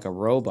sounds like a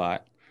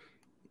robot.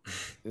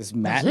 Is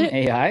Matt an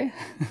AI?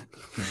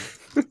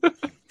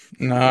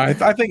 No,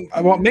 I think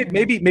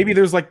maybe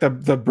there's like the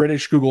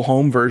British Google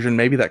Home version.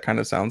 Maybe that kind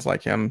of sounds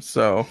like him.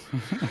 So,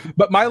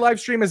 but my live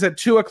stream is at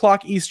 2:00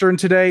 Eastern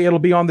today. It'll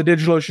be on the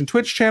DigitalOcean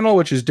Twitch channel,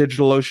 which is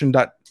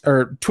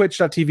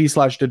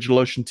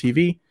twitch.tv/DigitalOcean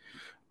TV.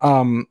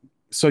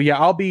 So yeah,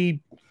 I'll be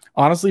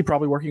honestly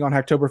probably working on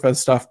Hacktoberfest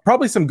stuff,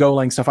 probably some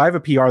Golang stuff. I have a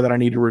PR that I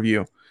need to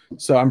review,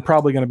 so I'm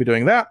probably going to be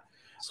doing that.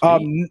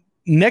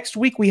 Next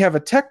week, we have a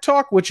tech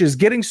talk, which is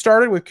getting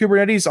started with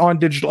Kubernetes on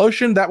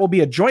DigitalOcean. That will be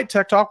a joint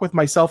tech talk with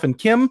myself and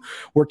Kim,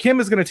 where Kim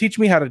is going to teach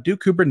me how to do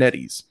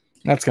Kubernetes.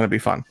 That's going to be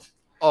fun.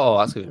 Oh,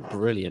 that's going to be a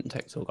brilliant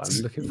tech talk.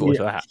 I'm looking forward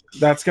to that.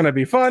 That's going to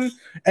be fun.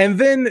 And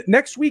then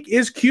next week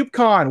is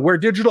KubeCon, where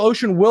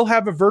DigitalOcean will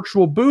have a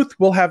virtual booth.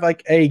 We'll have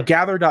like a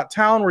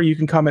gather.town where you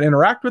can come and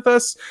interact with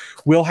us.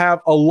 We'll have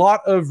a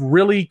lot of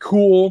really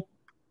cool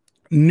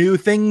new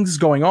things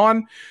going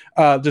on,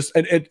 just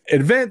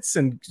events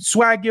and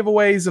swag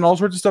giveaways and all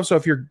sorts of stuff. So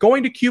if you're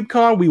going to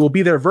KubeCon, we will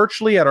be there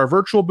virtually at our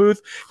virtual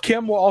booth.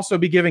 Kim will also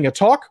be giving a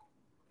talk,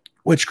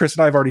 which Chris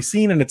and I have already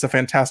seen, and it's a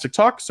fantastic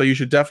talk. So you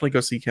should definitely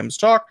go see Kim's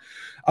talk.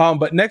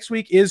 But next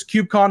week is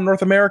KubeCon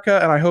North America,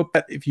 and I hope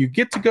that if you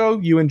get to go,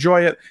 you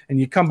enjoy it, and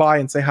you come by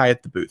and say hi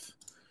at the booth.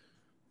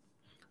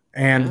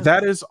 And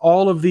that is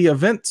all of the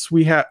events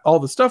we have, all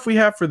the stuff we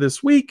have for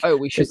this week. Oh,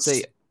 we should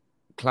say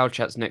Cloud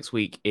Chats next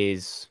week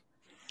is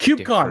KubeCon.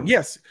 Different.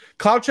 Yes,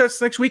 Cloud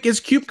Chats next week is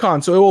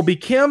KubeCon. So it will be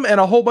Kim and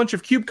a whole bunch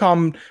of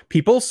KubeCon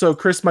people. So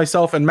Chris,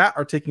 myself, and Matt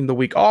are taking the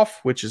week off,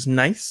 which is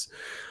nice.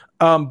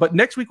 But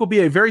next week will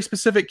be a very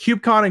specific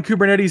KubeCon and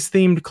Kubernetes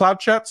themed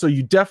Cloud Chat. So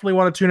you definitely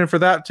want to tune in for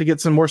that to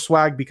get some more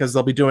swag, because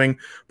they'll be doing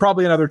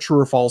probably another true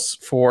or false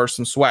for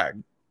some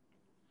swag.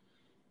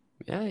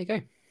 Yeah, there you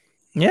go.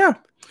 Yeah.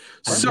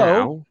 So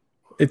now,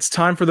 it's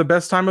time for the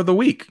best time of the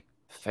week.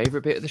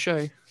 Favorite bit of the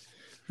show.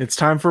 It's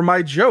time for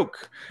my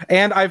joke.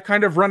 And I've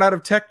kind of run out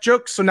of tech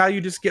jokes, so now you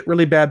just get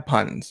really bad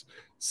puns.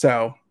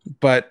 So,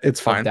 but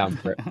it's fine. I'm down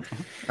for it.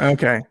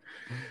 Okay.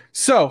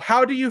 So,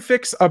 how do you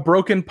fix a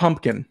broken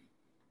pumpkin?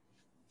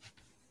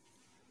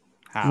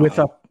 How?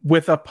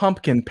 With a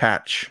pumpkin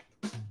patch.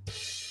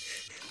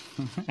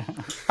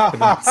 But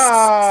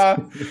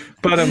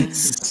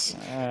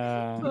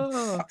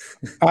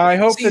I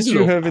hope that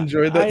you have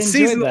enjoyed that.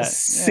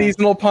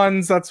 Seasonal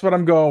puns, that's what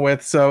I'm going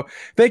with. So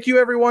thank you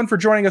everyone for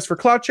joining us for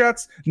Cloud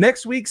Chats.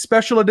 Next week,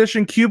 special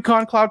edition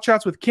KubeCon Cloud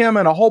Chats with Kim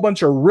and a whole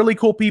bunch of really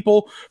cool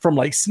people from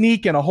like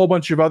Sneak and a whole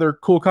bunch of other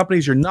cool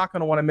companies. You're not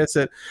going to want to miss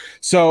it.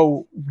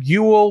 So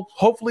we'll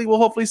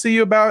hopefully see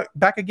you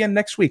back again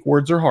next week.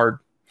 Words are hard.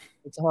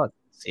 It's hard.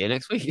 See you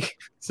next week.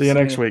 See you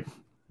next week.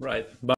 Right. Bye.